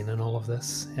stay sane in all of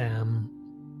this.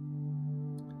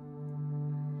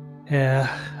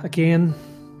 Again,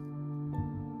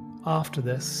 after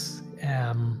this,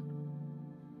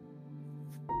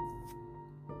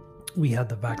 we had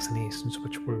the vaccinations,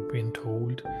 which we were being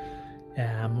told.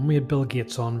 And we had Bill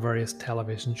Gates on various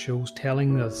television shows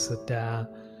telling us that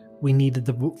we needed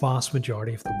the vast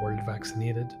majority of the world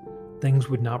vaccinated. Things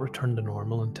would not return to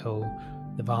normal until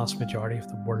the vast majority of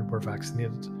the world were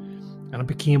vaccinated. And it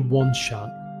became one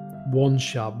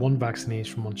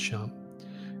vaccination, one shot.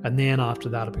 And then after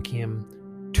that, it became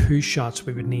 2 shots.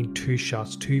 We would need 2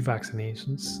 shots, 2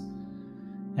 vaccinations.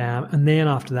 And then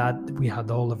after that, we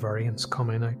had all the variants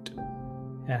coming out.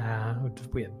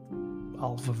 We had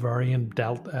Alpha variant,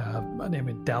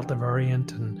 Delta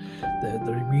variant, and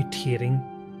the mutating.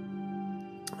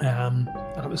 And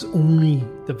it was only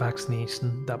the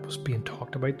vaccination that was being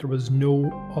talked about. There was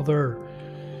no other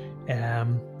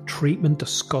treatment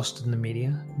discussed in the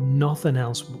media. Nothing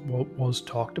else was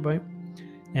talked about.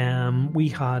 We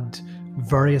had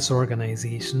various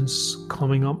organizations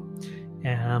coming up.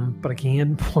 But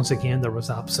once again, there was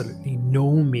absolutely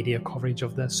no media coverage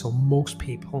of this. So most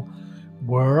people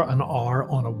were and are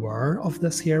unaware of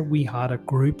this here. We had a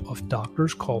group of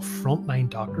doctors called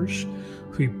Frontline Doctors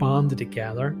who banded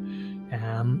together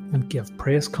and gave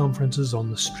press conferences on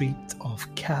the street of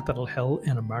Capitol Hill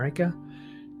in America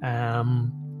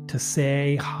to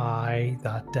say how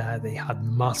that they had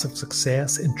massive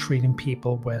success in treating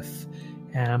people with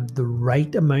the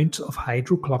right amount of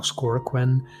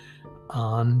hydroxychloroquine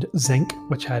and zinc,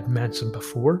 which I had mentioned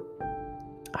before.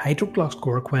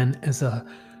 Hydroxychloroquine is a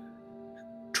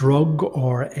drug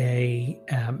or a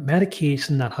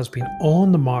medication that has been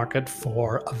on the market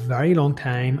for a very long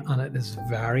time, and it is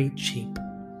very cheap.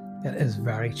 It is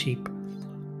very cheap.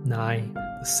 Now,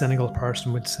 the cynical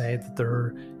person would say that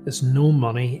there is no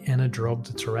money in a drug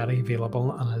that's already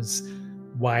available and is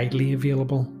widely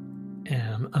available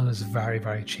and is very,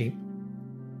 very cheap.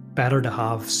 Better to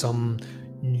have some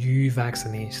new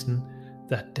vaccination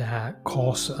that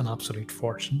costs an absolute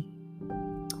fortune.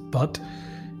 But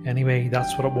anyway,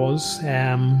 that's what it was.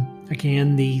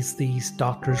 Again, these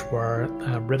doctors were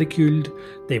ridiculed.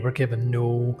 They were given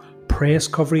no press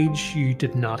coverage. You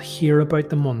did not hear about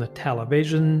them on the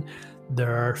television.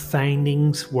 Their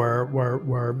findings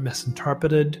were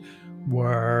misinterpreted,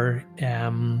 were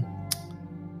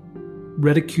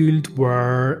ridiculed,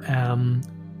 were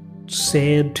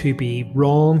said to be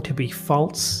wrong, to be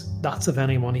false. That's if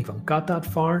anyone even got that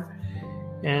far.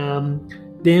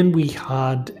 Then we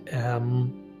had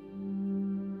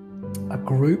a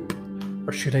group,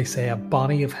 or should I say a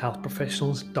body of health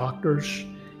professionals, doctors,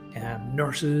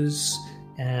 nurses,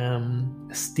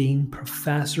 esteemed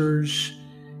professors,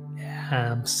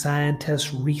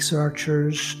 scientists,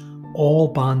 researchers, all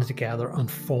banded together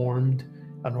and formed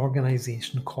an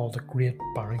organisation called the Great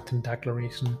Barrington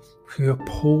Declaration, who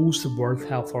opposed the World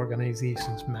Health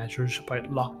Organization's measures about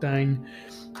lockdown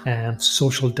and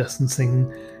social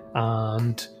distancing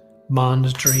and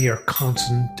mandatory or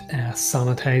constant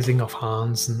sanitizing of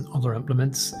hands and other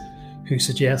implements, who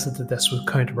suggested that this was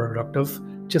counterproductive,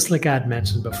 just like I had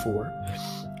mentioned before.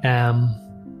 Now,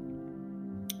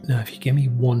 if you give me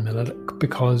 1 minute,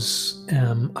 because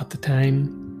at the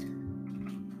time,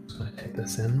 I'm going to type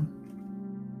this in.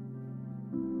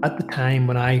 At the time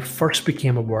when I first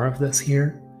became aware of this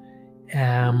here,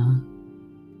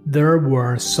 there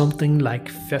were something like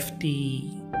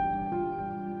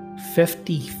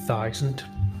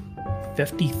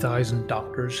 50,000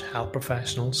 doctors, health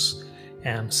professionals,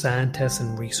 scientists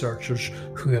and researchers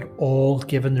who had all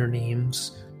given their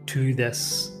names to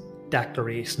this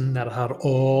declaration, that had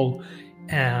all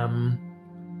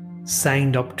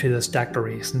signed up to this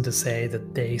declaration to say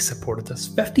that they supported this.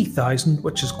 50,000,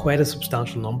 which is quite a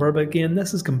substantial number, but again, this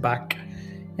has come back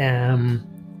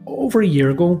over a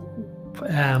year ago.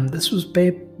 This was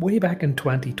way back in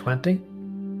 2020.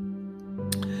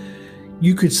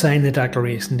 You could sign the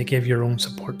declaration to give your own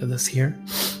support to this here,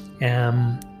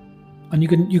 and you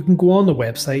can go on the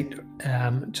website,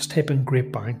 just type in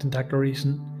Great Barrington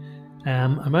Declaration.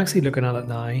 I'm actually looking at it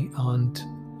now, and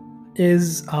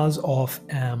is as of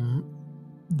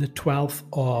the 12th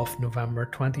of November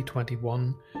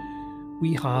 2021,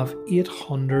 we have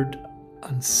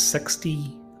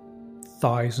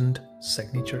 860,000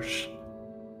 signatures.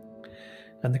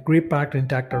 And the Great Barrington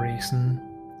Declaration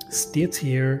states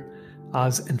here,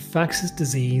 as infectious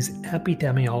disease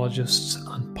epidemiologists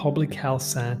and public health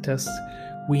scientists,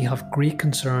 we have great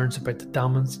concerns about the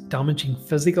damaging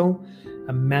physical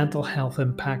and mental health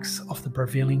impacts of the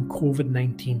prevailing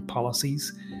COVID-19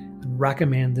 policies and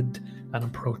recommended an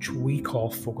approach we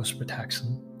call focus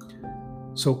protection.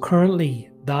 So currently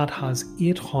that has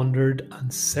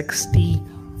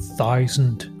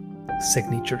 860,000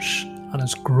 signatures and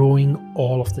is growing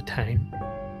all of the time.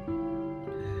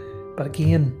 But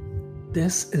again,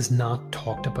 this is not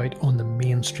talked about on the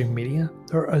mainstream media.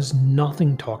 There is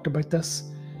nothing talked about this.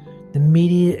 The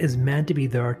media is meant to be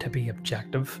there to be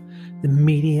objective. The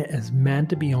media is meant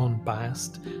to be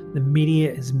unbiased. The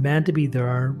media is meant to be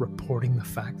there reporting the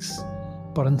facts.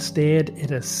 But instead,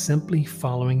 it is simply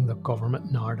following the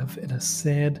government narrative. It is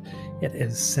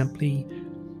simply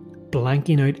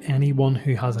blanking out anyone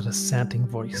who has a dissenting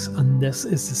voice. And this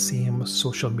is the same with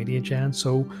social media, Jen.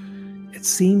 So it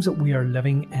seems that we are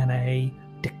living in a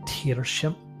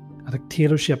dictatorship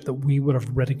that we would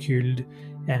have ridiculed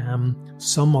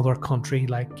some other country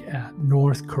like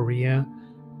North Korea,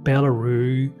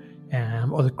 Belarus,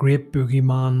 or the great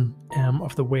boogeyman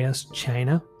of the West,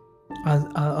 China,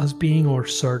 as being or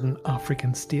certain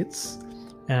African states,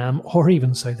 or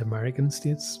even South American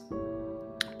states.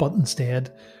 But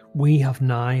instead, we have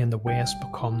now in the West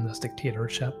become this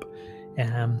dictatorship.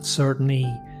 Certainly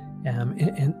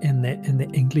in the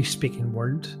English-speaking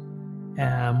world,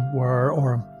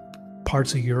 or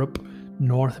parts of Europe,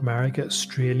 North America,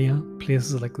 Australia,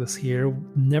 places like this here,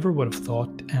 never would have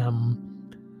thought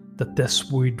that this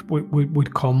would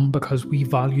come, because we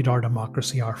valued our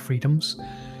democracy, our freedoms.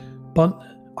 But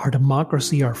our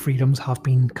democracy, our freedoms have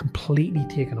been completely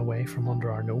taken away from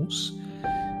under our nose.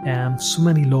 So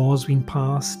many laws being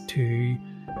passed to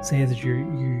say that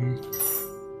you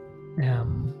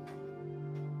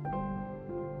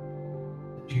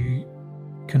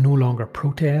can no longer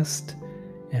protest.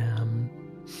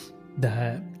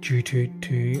 Due to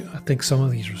I think some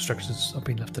of these restrictions have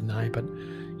been lifted now, but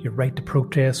your right to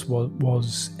protest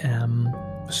was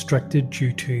restricted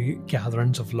due to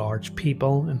gatherings of large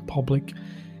people in public,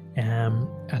 and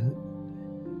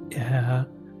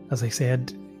as I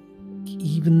said,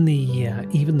 even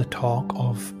the talk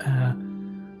of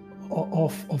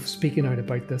speaking out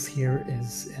about this here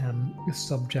is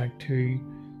subject to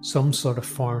some sort of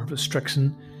form of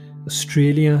restriction.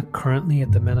 Australia currently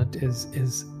at the minute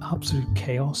is absolute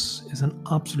chaos. Is an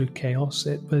absolute chaos.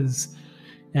 It was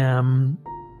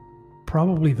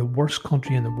probably the worst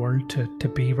country in the world to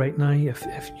be right now.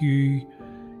 If you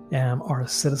are a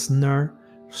citizen there,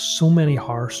 so many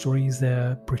horror stories.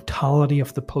 The brutality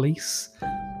of the police,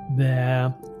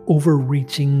 the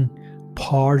overreaching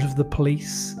powers of the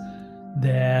police,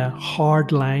 the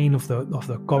hard line of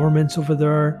the governments over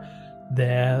there,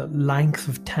 the length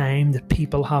of time that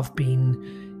people have been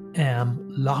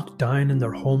locked down in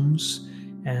their homes,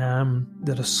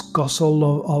 the discussal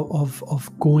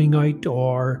of going out,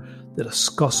 or the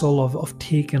discussal of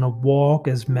taking a walk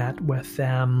is met with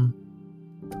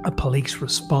a police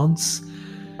response.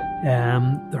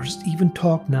 There's even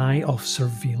talk now of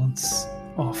surveillance,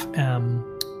 of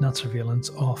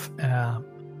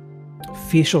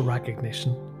facial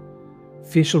recognition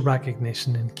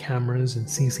in cameras and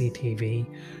CCTV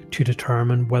to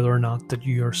determine whether or not that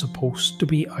you are supposed to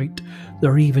be out.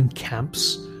 There are even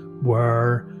camps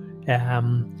where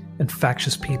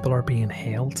infectious people are being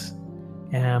held.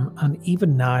 And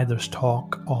even now there's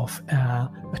talk of a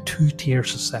two-tier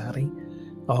society,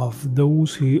 of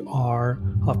those who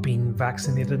have been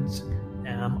vaccinated,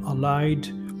 allowed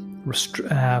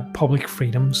public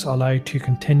freedoms, allowed to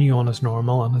continue on as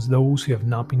normal, and as those who have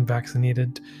not been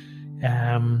vaccinated,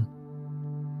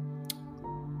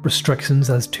 restrictions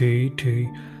as to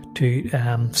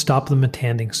stop them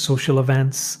attending social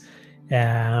events,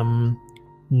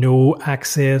 no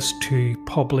access to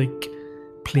public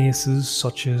places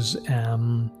such as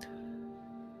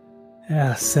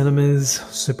cinemas,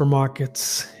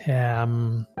 supermarkets,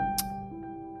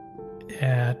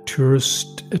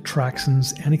 tourist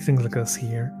attractions, anything like this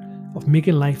here, of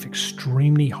making life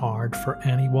extremely hard for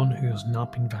anyone who has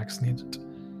not been vaccinated.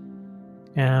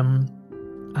 And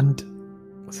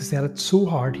as I said, it's so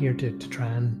hard here to try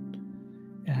and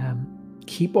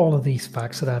keep all of these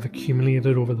facts that I've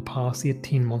accumulated over the past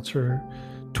 18 months or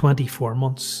 24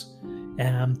 months,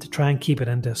 to try and keep it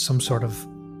into some sort of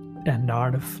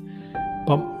narrative.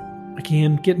 But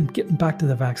again, getting back to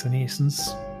the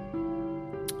vaccinations,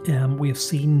 we have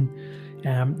seen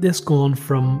this gone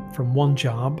from one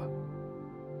job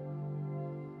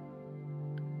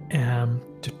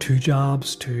to 2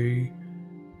 jobs, to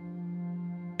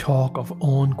talk of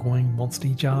ongoing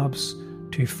monthly jobs,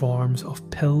 to forms of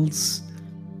pills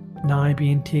now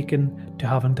being taken, to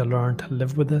having to learn to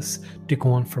live with this, to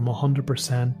going from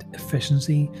 100%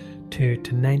 efficiency to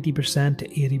 90%, to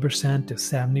 80%, to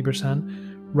 70%,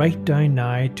 right down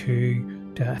now to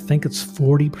I think it's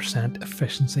 40%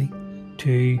 efficiency,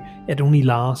 to it only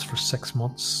lasts for 6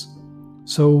 months.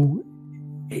 So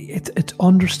it's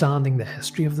understanding the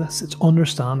history of this. It's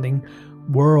understanding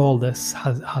where all this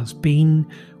has been,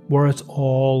 where it's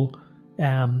all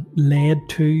led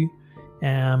to,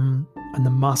 and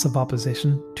the massive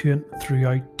opposition to it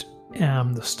throughout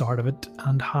the start of it,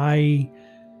 and how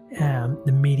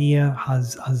the media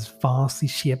has vastly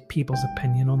shaped people's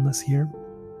opinion on this here.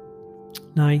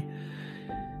 Now,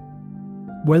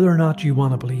 whether or not you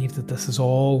want to believe that this is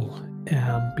all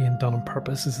being done on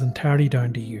purpose is entirely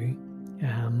down to you.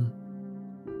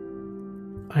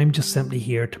 I'm just simply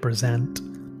here to present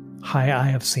how I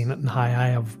have seen it and how I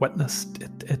have witnessed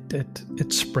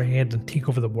it spread and take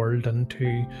over the world, and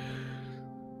to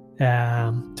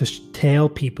tell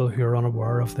people who are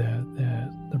unaware of the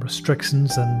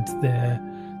restrictions and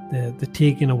the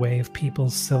taking away of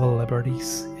people's civil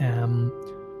liberties,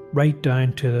 right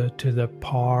down to the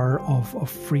power of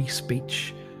free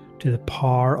speech, to the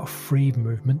power of free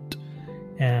movement,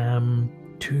 to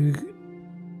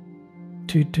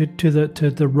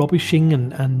the rubbishing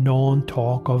and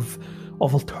non-talk of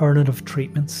alternative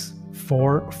treatments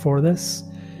for this.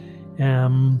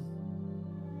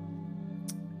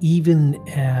 Even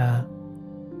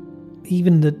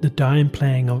the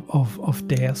downplaying of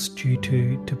deaths due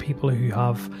to people who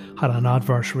have had an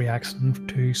adverse reaction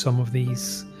to some of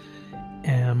these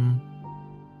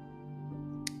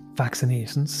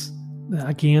vaccinations.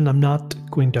 Again, I'm not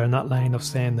going down that line of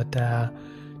saying that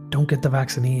don't get the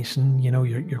vaccination,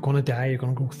 you're going to die, you're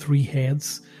going to grow 3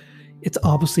 heads. It's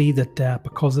obviously that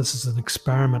because this is an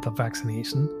experimental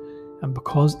vaccination, and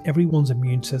because everyone's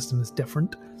immune system is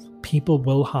different, people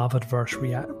will have adverse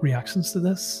reactions to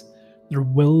this. There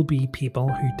will be people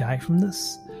who die from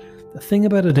this. The thing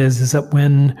about it is that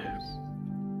when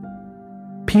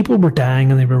people were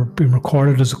dying and they were being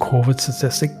recorded as a COVID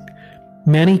statistic,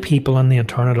 many people in the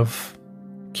alternative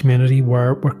community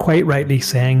were quite rightly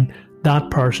saying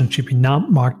that person should be not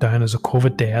marked down as a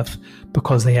COVID death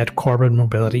because they had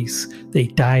comorbidities. They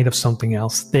died of something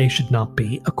else. They should not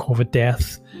be a COVID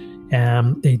death.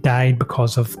 They died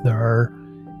because of their...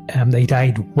 they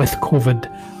died with COVID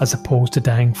as opposed to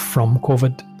dying from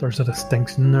COVID. There's a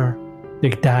distinction there. They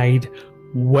died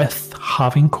with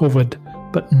having COVID,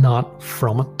 but not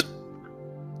from it.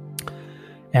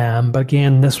 But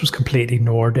again, this was completely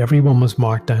ignored. Everyone was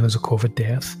marked down as a COVID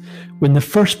death. When the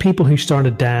first people who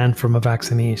started dying from a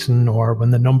vaccination, or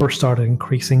when the number started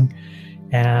increasing,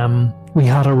 we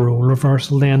had a role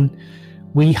reversal then.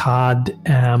 We had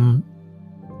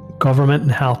government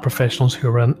and health professionals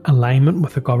who were in alignment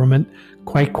with the government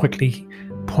quite quickly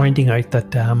pointing out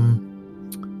that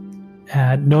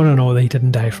no, they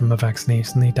didn't die from the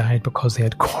vaccination. They died because they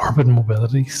had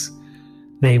comorbidities.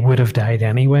 They would have died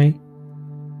anyway.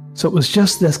 So it was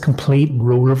just this complete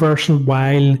role reversal.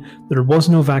 While there was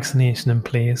no vaccination in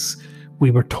place,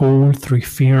 we were told through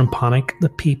fear and panic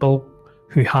that people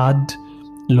who had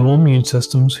low immune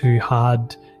systems, who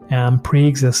had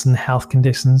pre-existing health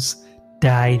conditions,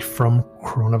 died from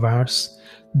coronavirus.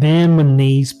 Then when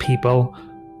these people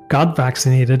got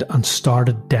vaccinated and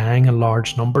started dying in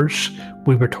large numbers,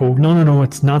 we were told, no,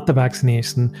 it's not the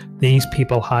vaccination. These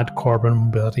people had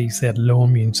comorbidities, they had low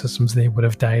immune systems, they would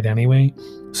have died anyway.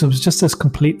 So it was just this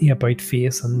completely about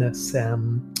face and this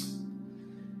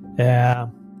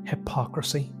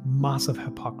hypocrisy, massive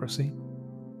hypocrisy.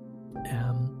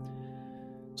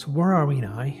 So where are we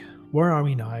now? Where are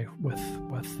we now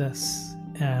with this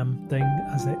thing?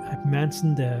 As I've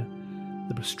mentioned, the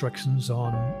restrictions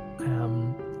on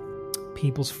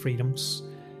people's freedoms.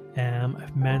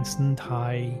 I've mentioned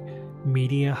how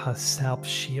media has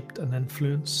self-shaped and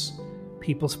influenced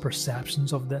people's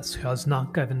perceptions of this, has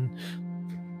not given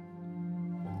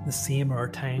the same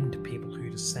airtime to people who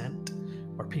dissent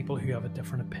or people who have a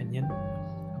different opinion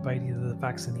about either the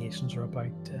vaccinations or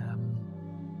about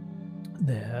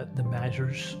the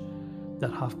measures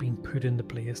that have been put into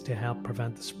place to help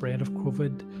prevent the spread of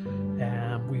COVID.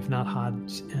 We've not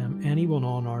had anyone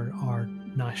on our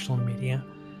national media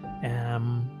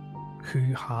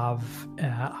who have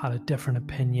had a different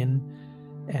opinion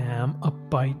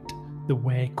about the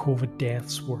way COVID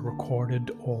deaths were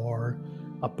recorded, or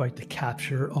about the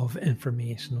capture of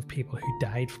information of people who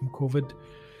died from COVID.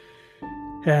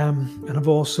 And I've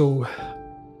also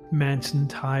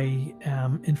mentioned how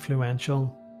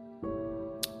influential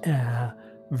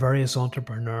various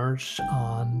entrepreneurs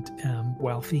and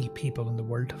wealthy people in the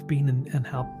world have been in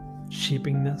help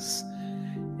shaping this.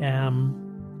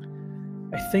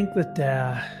 I think that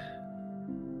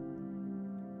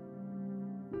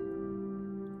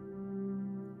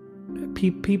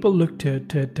people look to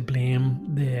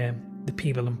blame the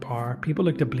people in power. People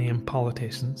look to blame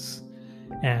politicians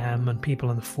and people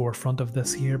in the forefront of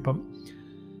this here, but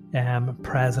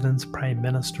presidents, prime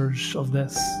ministers of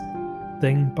this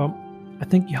thing. But I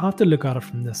think you have to look at it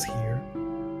from this here,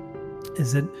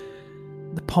 is that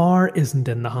the power isn't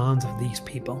in the hands of these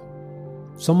people.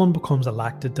 Someone becomes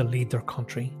elected to lead their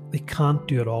country. They can't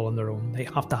do it all on their own. They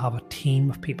have to have a team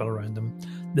of people around them.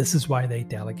 This is why they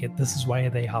delegate. This is why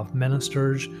they have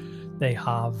ministers. They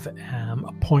have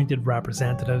appointed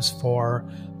representatives for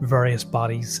various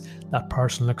bodies. That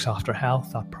person looks after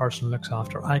health. That person looks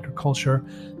after agriculture.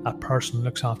 That person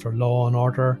looks after law and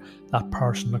order. That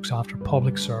person looks after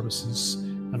public services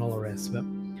and all the rest of it.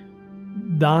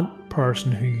 That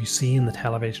person who you see in the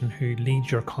television who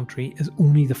leads your country is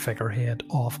only the figurehead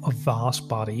of a vast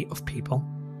body of people.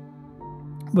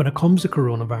 When it comes to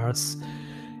coronavirus,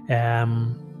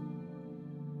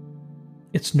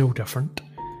 it's no different.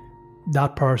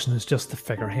 That person is just the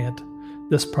figurehead.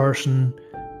 This person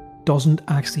doesn't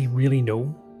actually really know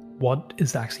what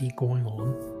is actually going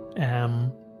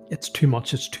on. It's too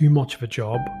much. It's too much of a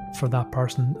job for that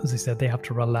person. As I said, they have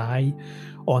to rely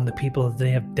on the people that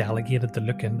they have delegated to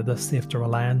look into this. They have to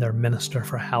rely on their minister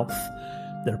for health,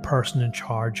 their person in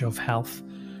charge of health,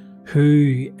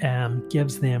 who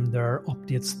gives them their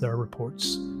updates, their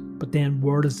reports. But then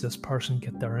where does this person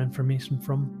get their information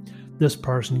from? This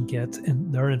person gets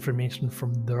their information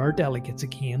from their delegates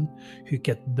again, who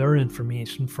get their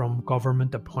information from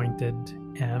government-appointed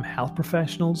health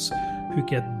professionals, who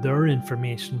get their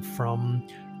information from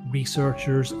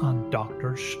researchers and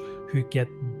doctors, who get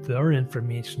their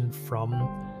information from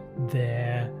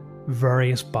the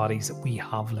various bodies that we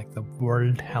have, like the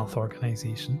World Health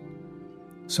Organization.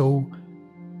 So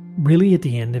really, at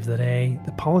the end of the day,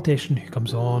 the politician who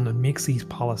comes on and makes these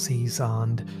policies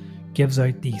and gives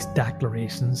out these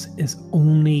declarations is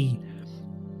only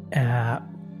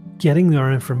getting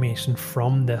their information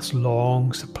from this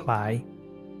long supply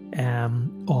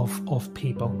of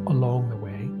people along the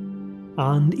way.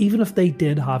 And even if they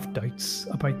did have doubts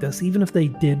about this, even if they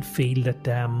did feel that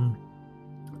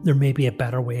there may be a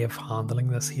better way of handling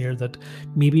this here, that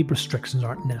maybe restrictions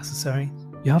aren't necessary,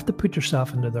 you have to put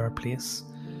yourself into their place.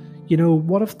 You know,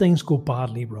 what if things go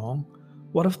badly wrong?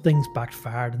 What if things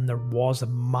backfired and there was a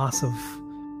massive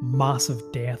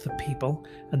death of people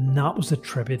and that was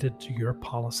attributed to your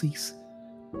policies?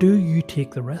 Do you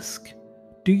take the risk?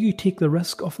 Do you take the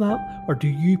risk of that? Or do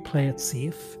you play it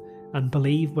safe and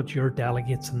believe what your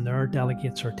delegates and their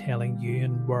delegates are telling you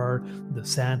and where the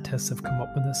scientists have come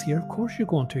up with this here? Of course you're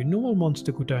going to. No one wants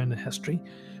to go down in history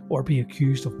or be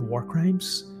accused of war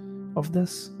crimes of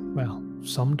this. Well,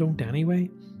 some don't anyway.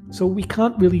 So we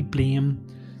can't really blame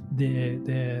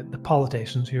the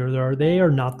politicians who are there. They are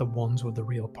not the ones with the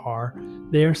real power.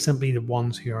 They are simply the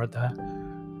ones who are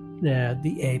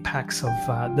the apex of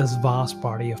this vast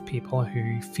body of people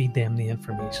who feed them the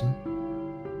information.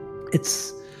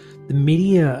 It's the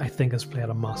media, I think, has played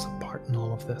a massive part in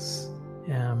all of this.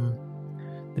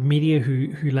 The media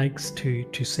who likes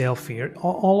to sell fear.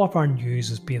 All of our news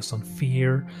is based on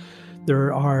fear.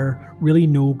 There are really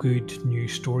no good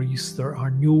news stories. There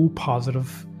are no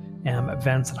positive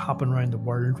events that happen around the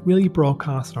world really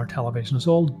broadcast on our television. It's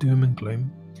all doom and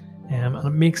gloom. And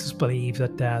it makes us believe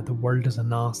that the world is a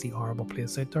nasty, horrible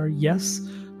place out there. Yes,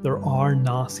 there are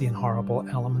nasty and horrible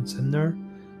elements in there.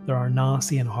 There are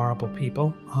nasty and horrible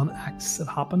people and acts that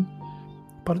happen.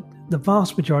 But the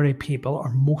vast majority of people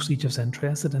are mostly just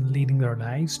interested in leading their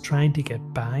lives, trying to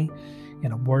get by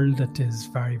in a world that is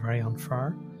very, very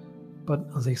unfair. But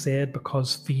as I said,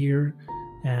 because fear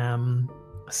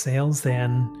sells,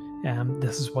 then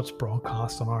this is what's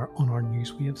broadcast on our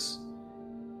news waves.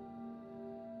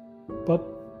 But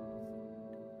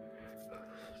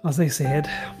as I said,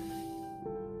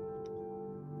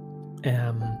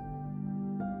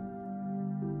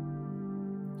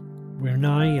 we're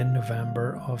now in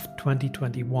November of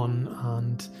 2021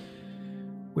 and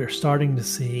we're starting to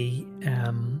see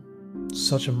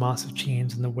such a massive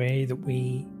change in the way that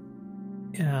we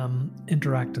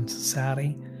interact in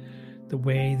society, the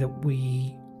way that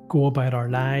we go about our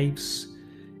lives,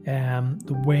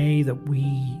 the way that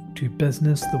we do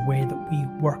business, the way that we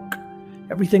work.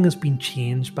 Everything has been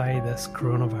changed by this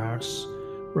coronavirus,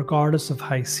 regardless of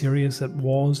how serious it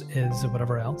was, is, or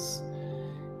whatever else.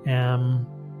 And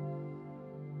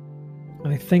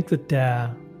I think that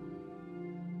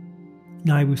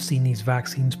now we've seen these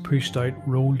vaccines pushed out,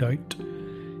 rolled out.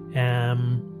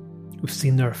 We've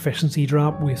seen their efficiency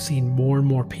drop. We've seen more and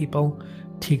more people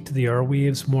take to the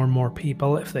airwaves. More and more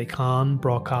people, if they can,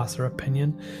 broadcast their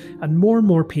opinion. And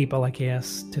more people, I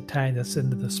guess, to tie this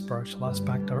into the spiritual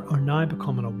aspect, are now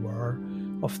becoming aware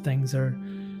of things.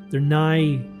 They're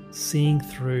now seeing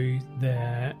through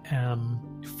the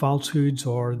falsehoods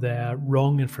or the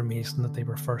wrong information that they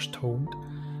were first told.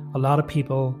 A lot of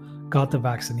people got the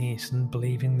vaccination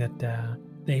believing that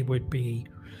they would be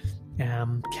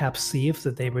kept safe,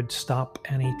 that they would stop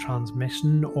any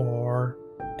transmission or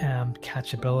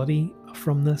catchability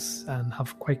from this, and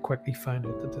have quite quickly found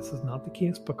out that this is not the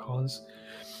case, because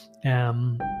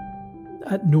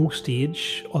at no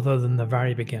stage other than the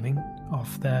very beginning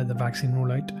of the vaccine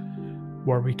rollout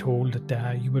were we told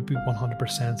that you would be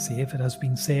 100% safe. It has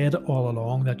been said all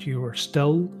along that you are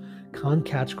still can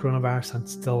catch coronavirus and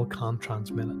still can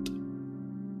transmit it.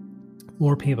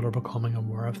 More people are becoming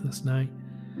aware of this now.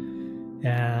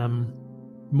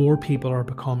 More people are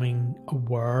becoming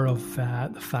aware of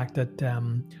the fact that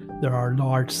there are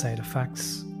large side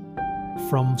effects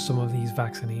from some of these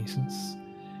vaccinations.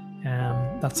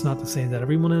 That's not to say that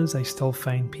everyone is. I still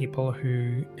find people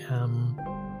who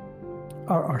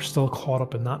are still caught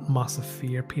up in that massive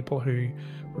fear, people who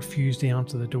refuse to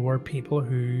answer the door, people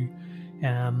who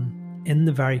in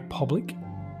the very public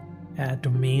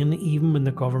domain, even when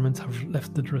the governments have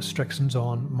lifted restrictions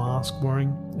on mask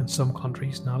wearing in some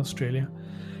countries, not Australia,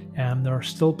 there are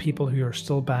still people who are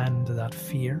still buying into that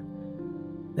fear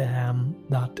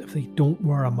that if they don't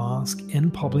wear a mask in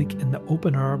public, in the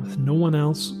open air, with no one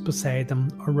else beside them,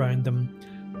 around them,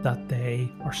 that they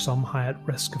are somehow at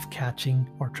risk of catching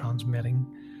or transmitting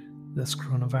this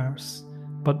coronavirus.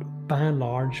 But by and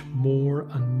large, more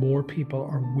and more people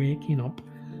are waking up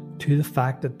to the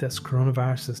fact that this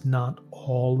coronavirus is not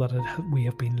all that we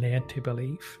have been led to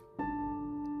believe.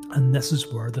 And this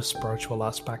is where the spiritual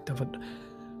aspect of it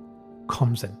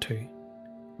comes into.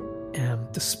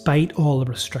 Despite all the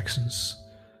restrictions,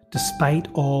 despite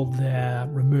all the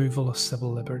removal of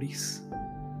civil liberties,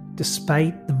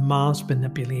 despite the mass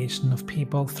manipulation of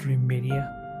people through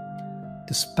media,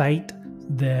 despite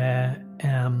the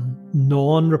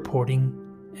non-reporting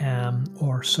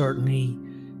or certainly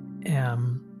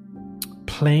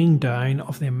playing down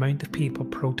of the amount of people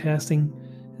protesting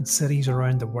in cities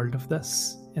around the world of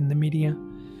this in the media,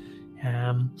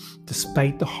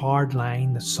 despite the hard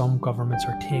line that some governments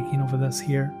are taking over this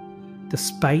here,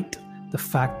 despite the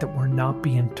fact that we're not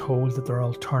being told that there are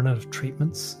alternative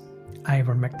treatments.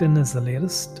 Ivermectin is the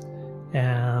latest.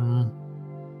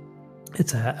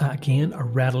 It's again a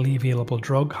readily available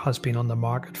drug, has been on the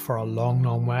market for a long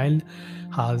while,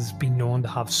 has been known to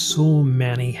have so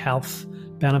many health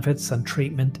benefits and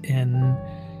treatment in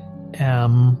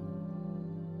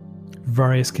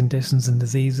various conditions and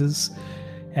diseases.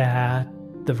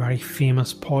 The very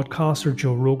famous podcaster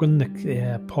Joe Rogan, the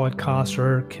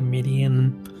podcaster,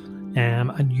 comedian,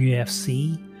 and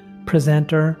UFC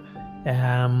presenter,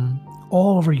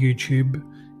 all over YouTube,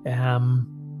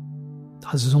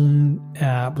 has his own,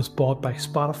 was bought by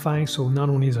Spotify, so not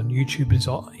only is on YouTube, he's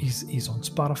on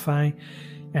Spotify.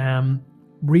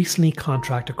 Recently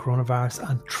contracted coronavirus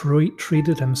and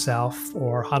treated himself,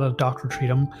 or had a doctor treat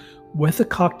him, with a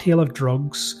cocktail of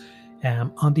drugs,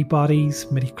 antibodies,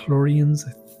 midichlorians,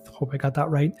 I hope I got that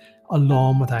right,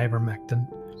 along with ivermectin.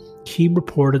 He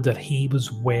reported that he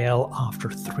was well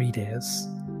after 3 days.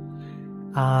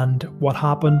 And what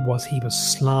happened was he was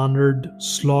slandered,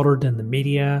 slaughtered in the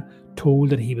media, told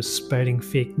that he was spouting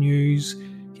fake news,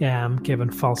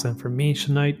 giving false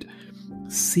information out.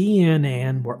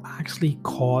 CNN were actually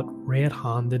caught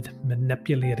red-handed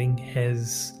manipulating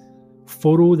his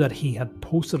photo that he had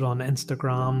posted on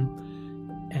Instagram,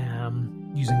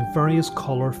 using various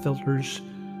color filters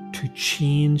to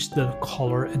change the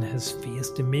color in his face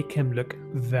to make him look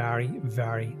very,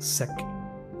 very sick.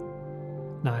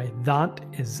 Now, that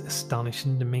is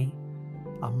astonishing to me.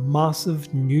 A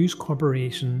massive news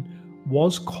corporation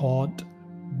was caught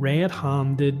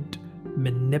red-handed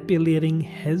manipulating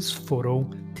his photo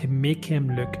to make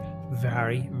him look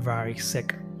very, very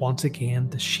sick. Once again,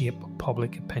 to shape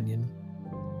public opinion.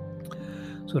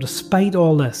 So despite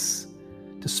all this,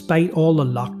 despite all the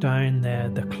lockdown,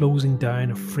 the closing down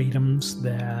of freedoms,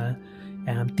 the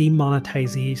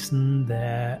demonetization,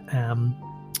 the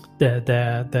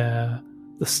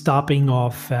stopping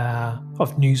of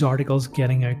news articles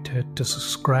getting out to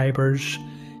subscribers,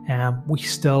 we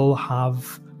still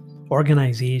have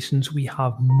organizations. We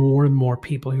have more and more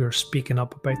people who are speaking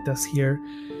up about this here.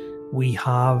 We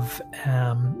have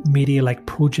media like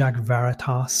Project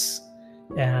Veritas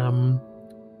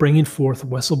bringing forth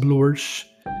whistleblowers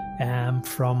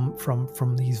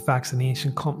from these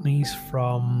vaccination companies,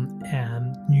 from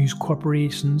news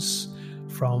corporations,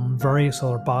 from various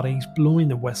other bodies blowing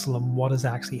the whistle on what is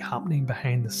actually happening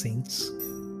behind the scenes.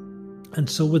 And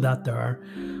so with that there,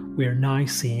 we are now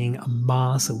seeing a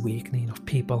mass awakening of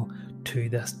people to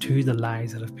this, to the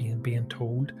lies that have been being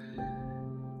told.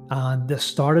 And this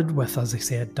started with, as I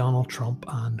said, Donald Trump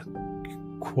and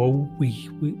QAnon.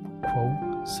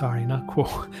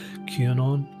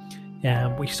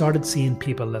 We started seeing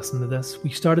people listen to this.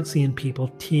 We started seeing people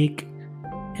take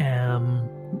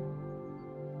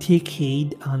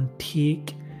heed and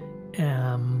take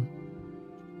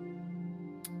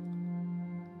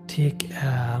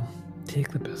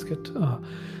the biscuit.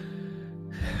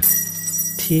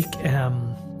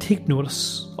 Take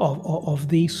notice of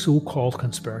these so-called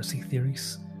conspiracy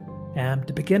theories,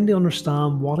 to begin to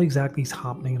understand what exactly is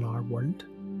happening in our world.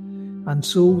 And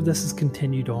so this has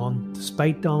continued on,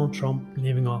 despite Donald Trump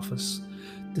leaving office,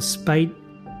 despite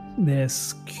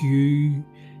this Q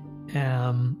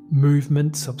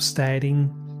movement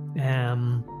subsiding.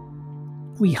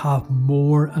 We have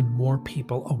more and more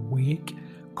people awake,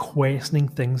 questioning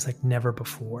things like never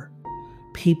before.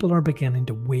 People are beginning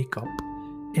to wake up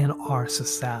in our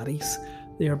societies.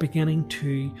 They are beginning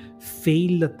to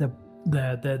feel that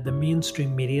the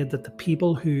mainstream media, that the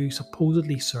people who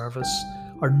supposedly serve us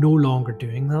are no longer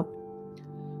doing that.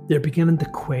 They're beginning to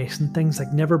question things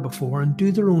like never before and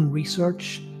do their own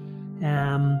research,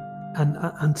 and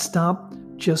stop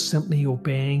just simply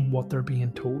obeying what they're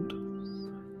being told.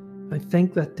 I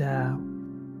think that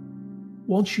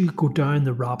once you go down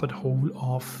the rabbit hole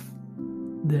of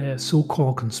the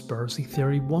so-called conspiracy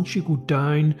theory, once you go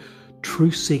down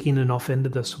truth-seeking enough into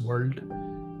this world,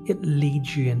 it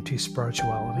leads you into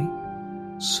spirituality.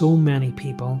 So many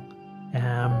people,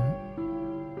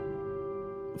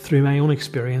 through my own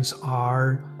experience,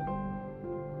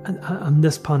 and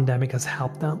this pandemic has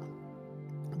helped that.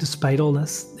 Despite all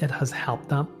this, it has helped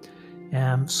that.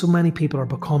 So many people are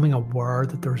becoming aware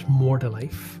that there's more to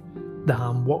life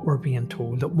than what we're being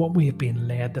told, that what we have been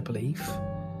led to believe.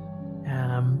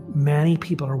 Many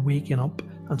people are waking up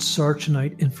and searching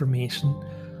out information,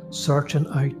 searching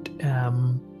out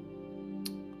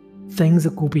things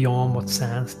that go beyond what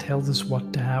science tells us, what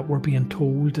we're being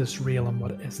told is real and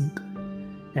what isn't.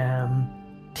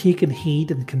 Taking heed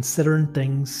and considering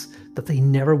things that they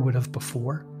never would have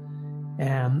before.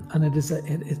 And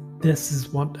this is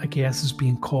what I guess is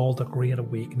being called a great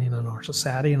awakening in our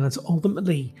society, and it's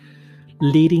ultimately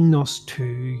leading us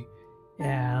to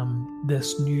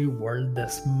this new world,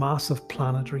 this massive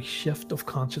planetary shift of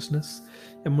consciousness,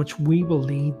 in which we will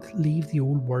leave the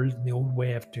old world and the old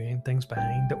way of doing things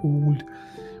behind. The old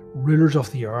rulers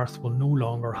of the earth will no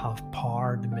longer have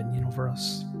power, dominion over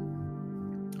us,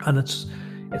 and it's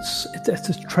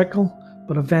a trickle.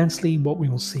 But eventually, what we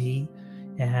will see,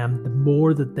 the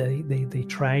more that they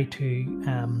try to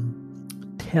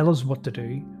tell us what to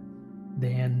do,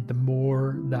 then the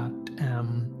more that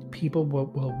people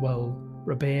will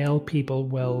rebel, people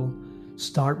will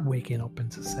start waking up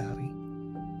in society.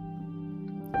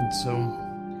 And so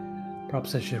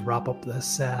perhaps I should wrap up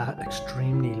this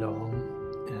extremely long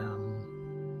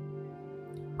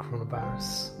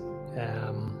coronavirus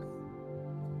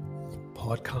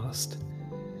podcast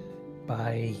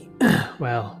by,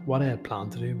 well, what I had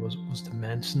planned to do was to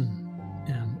mention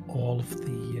all of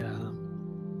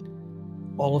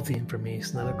the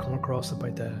information that I've come across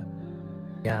about the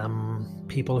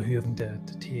people who have to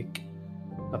take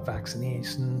a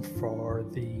vaccination, for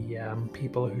the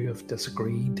people who have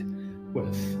disagreed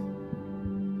with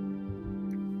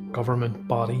government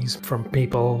bodies, from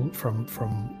people from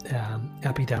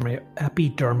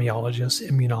epidemiologists,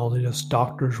 immunologists,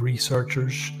 doctors,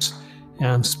 researchers,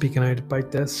 speaking out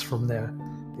about this, from the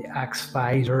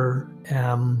ex-Pfizer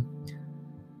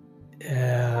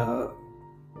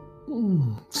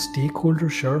stakeholder,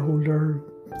 shareholder,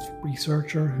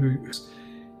 researcher, who's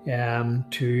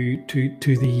to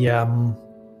the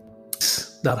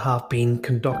that have been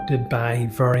conducted by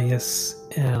various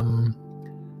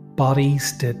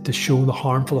bodies to show the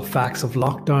harmful effects of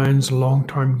lockdowns,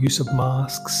 long-term use of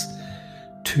masks,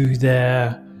 to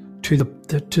the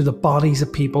bodies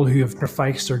of people who have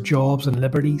sacrificed their jobs and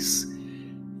liberties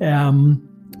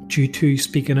due to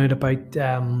speaking out about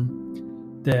the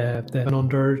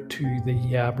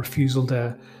refusal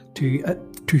to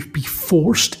be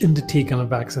forced into taking a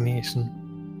vaccination,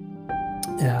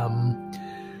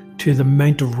 to the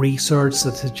amount of research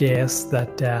that suggests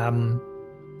that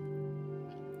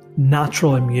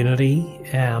natural immunity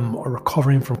or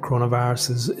recovering from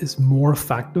coronavirus is more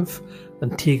effective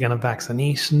than taking a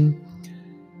vaccination,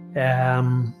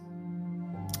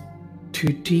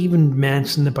 to even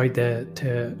mention about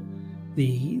to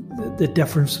the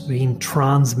difference between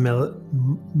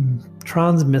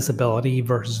transmissibility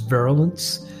versus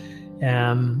virulence.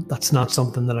 That's not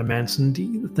something that I mentioned.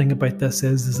 The thing about this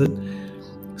is that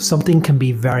something can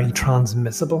be very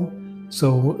transmissible.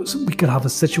 So we could have a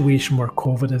situation where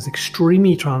COVID is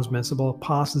extremely transmissible,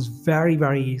 passes very,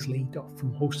 very easily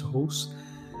from host to host,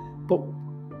 but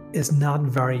is not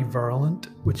very virulent,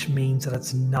 which means that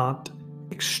it's not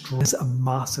extreme. It's a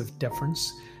massive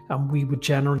difference. And we would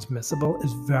generally transmissible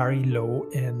is very low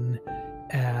in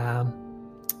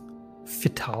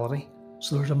fatality.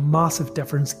 So there's a massive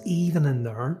difference even in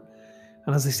there.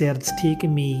 And as I said, it's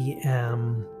taken me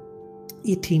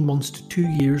 18 months to 2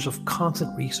 years of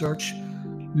constant research,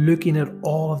 looking at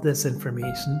all of this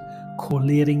information,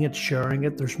 collating it, sharing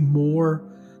it. There's more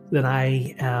than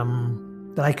I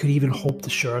could even hope to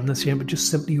share in this year, but just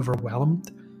simply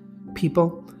overwhelmed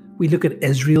people. We look at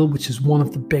Israel, which is one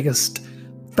of the biggest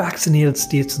vaccinated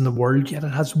states in the world, yet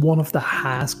it has one of the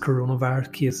highest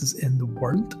coronavirus cases in the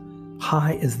world.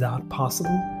 How is that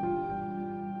possible?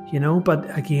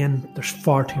 But again, there's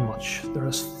far too much. There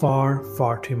is far,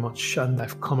 far too much. And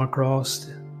I've come across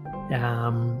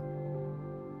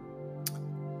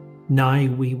now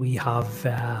we have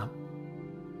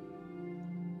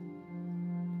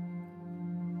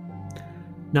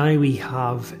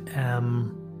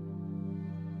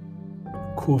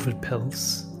COVID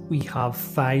pills. We have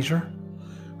Pfizer,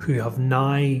 who have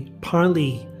now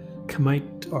apparently come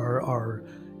out or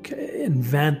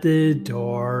invented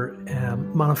or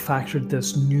manufactured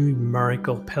this new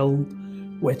miracle pill,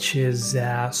 which is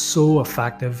so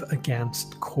effective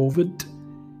against COVID.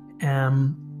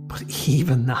 But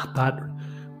even that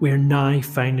we're now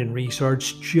finding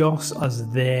research just as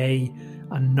they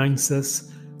announce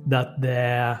this, that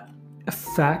the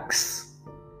effects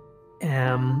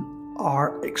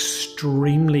are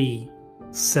extremely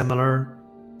similar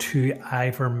to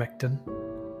ivermectin.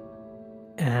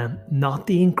 Not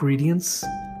the ingredients,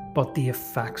 but the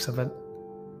effects of it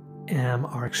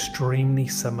are extremely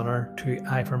similar to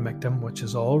ivermectin, which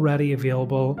is already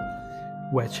available,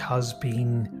 which has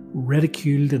been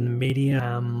ridiculed in the media,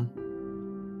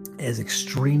 is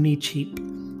extremely cheap,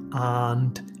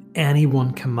 and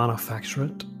anyone can manufacture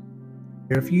it.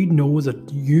 If you know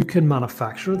that you can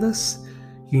manufacture this,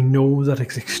 you know that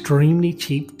it's extremely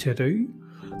cheap to do,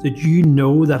 that you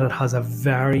know that it has a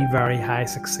very, very high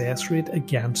success rate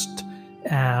against,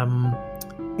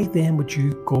 why then would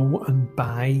you go and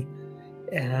buy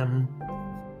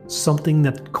something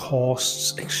that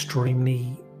costs an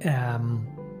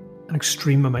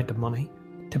extreme amount of money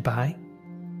to buy?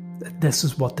 This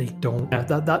is what they don't. That's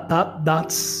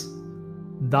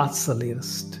the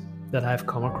latest that I've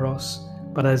come across.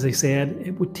 But as I said,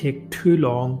 it would take too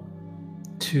long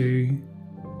to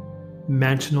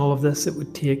mention all of this. It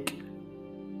would take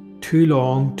too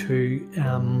long to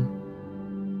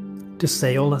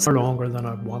say all this, longer than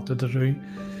I wanted to do.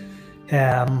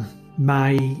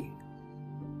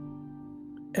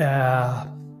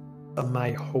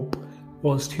 My hope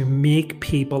was to make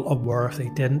people aware, if they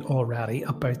didn't already,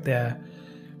 about the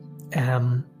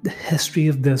history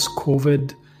of this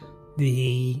COVID,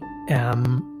 the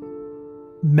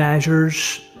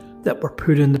measures that were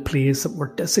put into place that were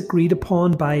disagreed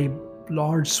upon by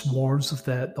large swaths of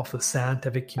the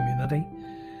scientific community,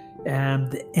 and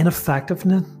the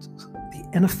ineffectiveness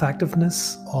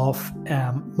of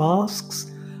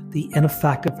masks, the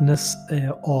ineffectiveness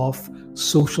of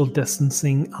social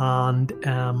distancing, and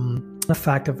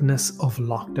effectiveness of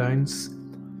lockdowns,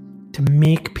 to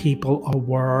make people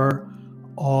aware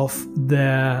of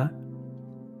the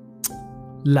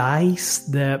lies,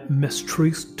 the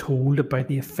mistruths told about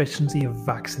the efficiency of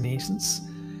vaccinations,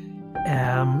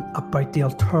 about the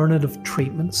alternative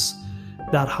treatments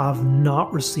that have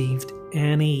not received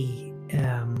any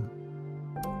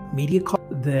media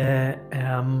coverage, the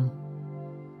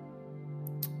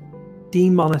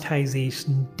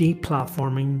demonetization,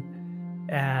 deplatforming,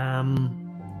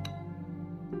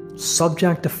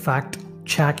 subject to fact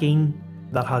checking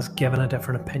that has given a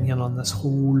different opinion on this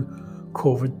whole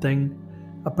COVID thing,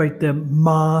 about the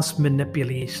mass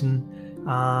manipulation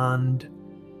and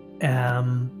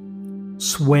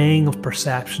swaying of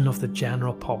perception of the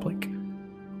general public.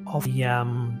 Of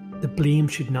the blame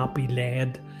should not be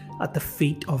laid at the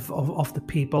feet of the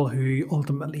people who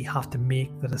ultimately have to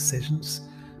make the decisions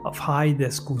of how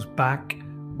this goes back,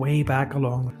 way back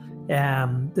along.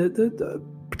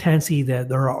 Potentially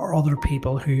there are other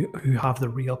people who have the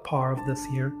real power of this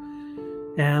here.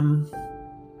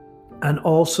 And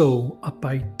also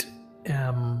about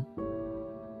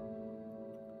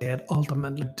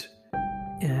ultimately,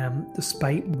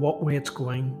 despite what way it's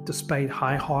going, despite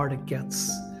how hard it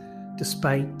gets,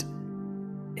 despite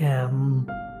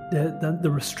the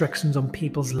restrictions on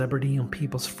people's liberty, on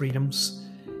people's freedoms.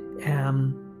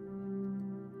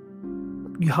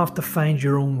 You have to find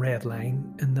your own red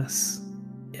line in this.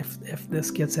 If this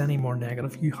gets any more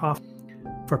negative, you have.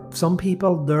 For some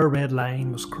people, their red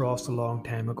line was crossed a long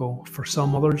time ago. For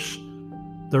some others,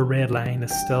 their red line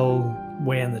is still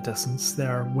way in the distance.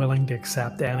 They're willing to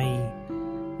accept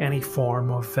any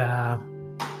form of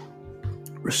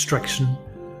restriction,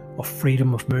 of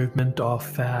freedom of movement, of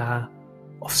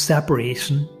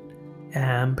separation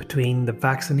between the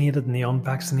vaccinated and the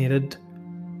unvaccinated,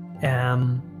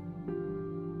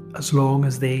 as long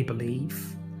as they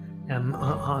believe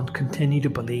and continue to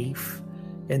believe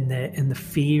in the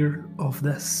fear of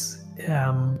this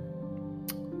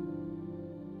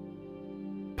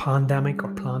pandemic or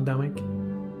plandemic.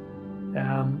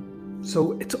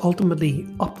 So it's ultimately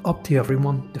up to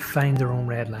everyone to find their own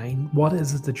red line. What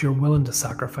is it that you're willing to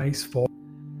sacrifice for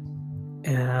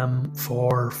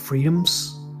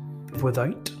freedoms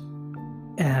without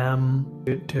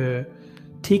to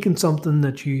taking something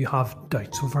that you have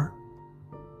doubts over?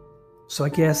 So I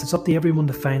guess it's up to everyone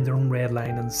to find their own red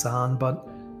line in the sand. But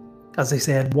as I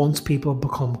said, once people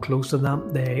become close to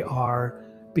that, they are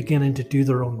beginning to do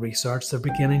their own research. They're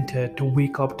beginning to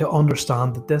wake up, to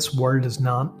understand that this world is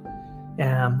not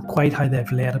quite how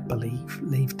they've let it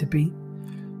believe to be.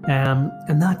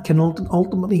 And that can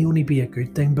ultimately only be a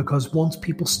good thing, because once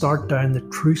people start down the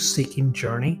truth-seeking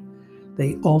journey,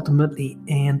 they ultimately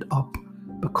end up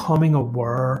becoming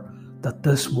aware that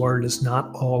this world is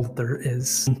not all that there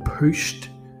is. Being pushed,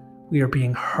 we are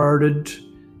being herded,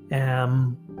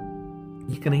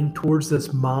 beginning towards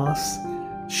this mass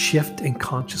shift in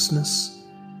consciousness.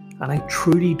 And I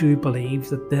truly do believe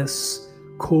that this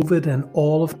COVID and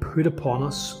all of put upon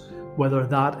us, whether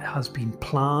that has been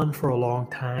planned for a long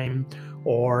time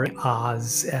or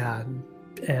as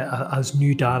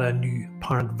new data, new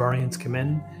apparent variants come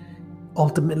in,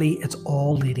 ultimately it's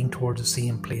all leading towards the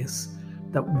same place,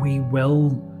 that we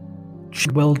will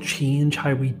change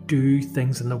how we do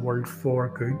things in the world for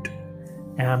good,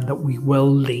 and that we will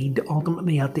lead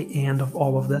ultimately at the end of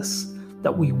all of this,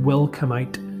 that we will come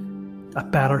out a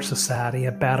better society,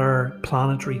 a better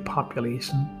planetary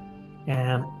population,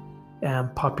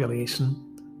 population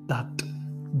that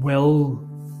will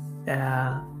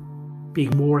be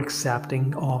more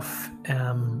accepting of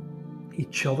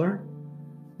each other,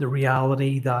 the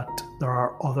reality that there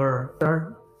are other,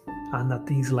 and that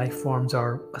these life forms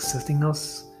are assisting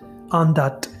us, and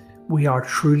that we are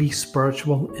truly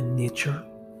spiritual in nature.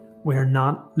 We are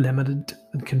not limited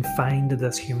and confined to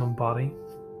this human body.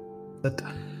 That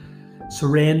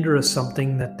surrender is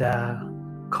something that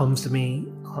comes to me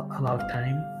a lot of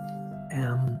time.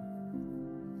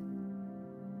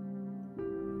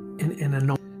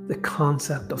 The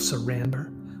concept of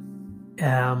surrender,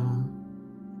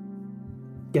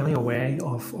 getting away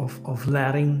of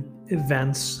letting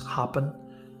events happen,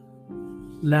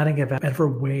 letting events whatever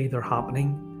way they're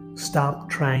happening. Stop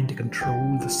trying to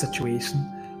control the situation.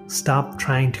 Stop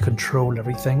trying to control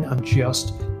everything and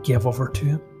just give over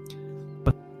to it.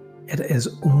 But it is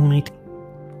only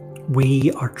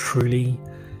we are truly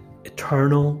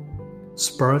eternal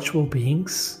spiritual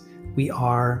beings. We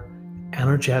are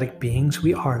energetic beings.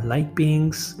 We are light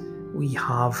beings. We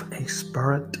have a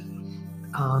spirit,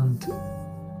 and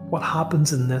what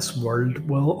happens in this world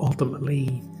will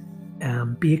ultimately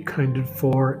be accounted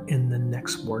for in the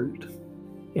next world,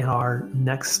 in our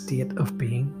next state of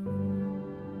being.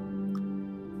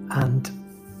 And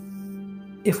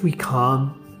if we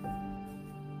can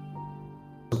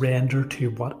surrender to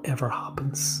whatever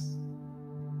happens,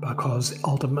 because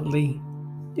ultimately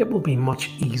it will be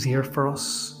much easier for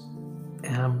us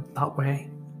that way.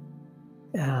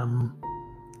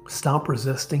 Stop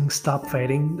resisting, stop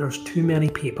fighting. There's too many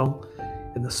people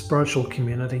in the spiritual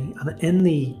community and in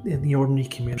the ordinary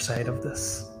community side of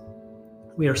this.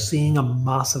 We are seeing a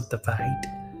massive divide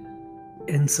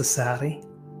in society.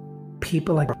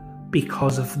 People,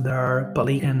 because of their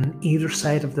belief in either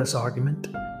side of this argument,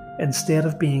 instead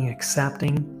of being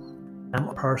accepting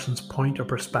a person's point or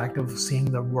perspective, seeing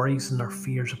their worries and their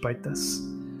fears about this,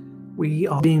 we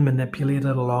are being manipulated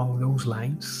along those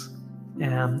lines.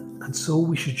 And so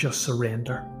we should just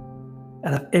surrender.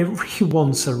 And if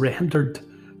everyone surrendered,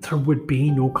 there would be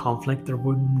no conflict. There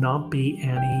would not be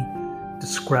any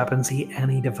discrepancy,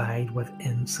 any divide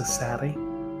within society.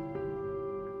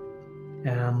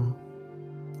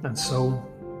 And so,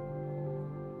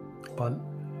 but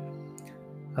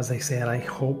as I said, I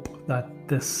hope that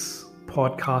this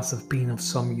podcast has been of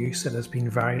some use. It has been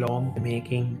very long in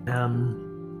making.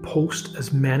 post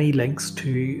as many links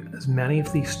to as many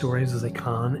of these stories as I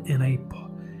can in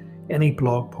a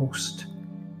blog post.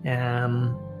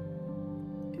 You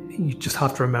just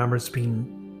have to remember it's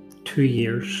been 2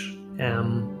 years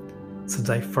since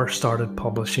I first started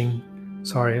publishing.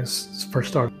 First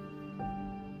started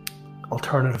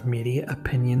alternative media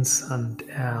opinions and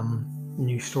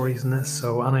news stories in this.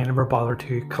 And I never bothered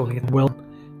to collate will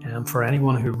for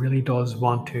anyone who really does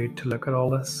want to look at all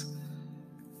this.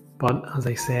 But as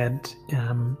I said,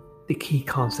 the key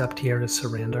concept here is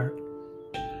surrender.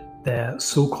 The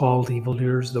so-called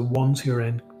evildoers, the ones who are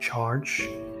in charge,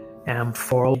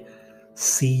 for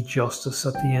see justice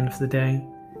at the end of the day.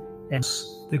 And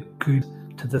the good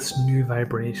to this new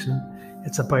vibration.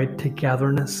 It's about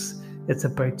togetherness. It's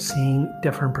about seeing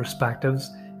different perspectives.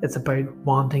 It's about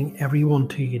wanting everyone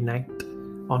to unite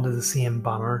under the same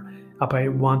banner,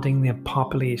 about wanting the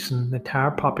population, the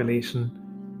entire population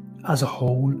as a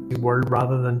whole, the world,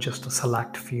 rather than just a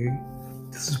select few.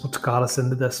 This is what's got us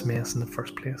into this mess in the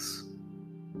first place.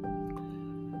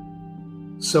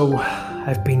 So,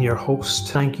 I've been your host.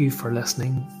 Thank you for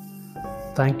listening.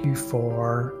 Thank you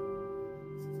for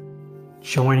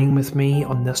joining with me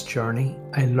on this journey.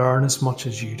 I learn as much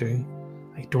as you do.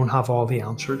 I don't have all the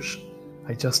answers.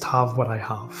 I just have what I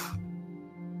have.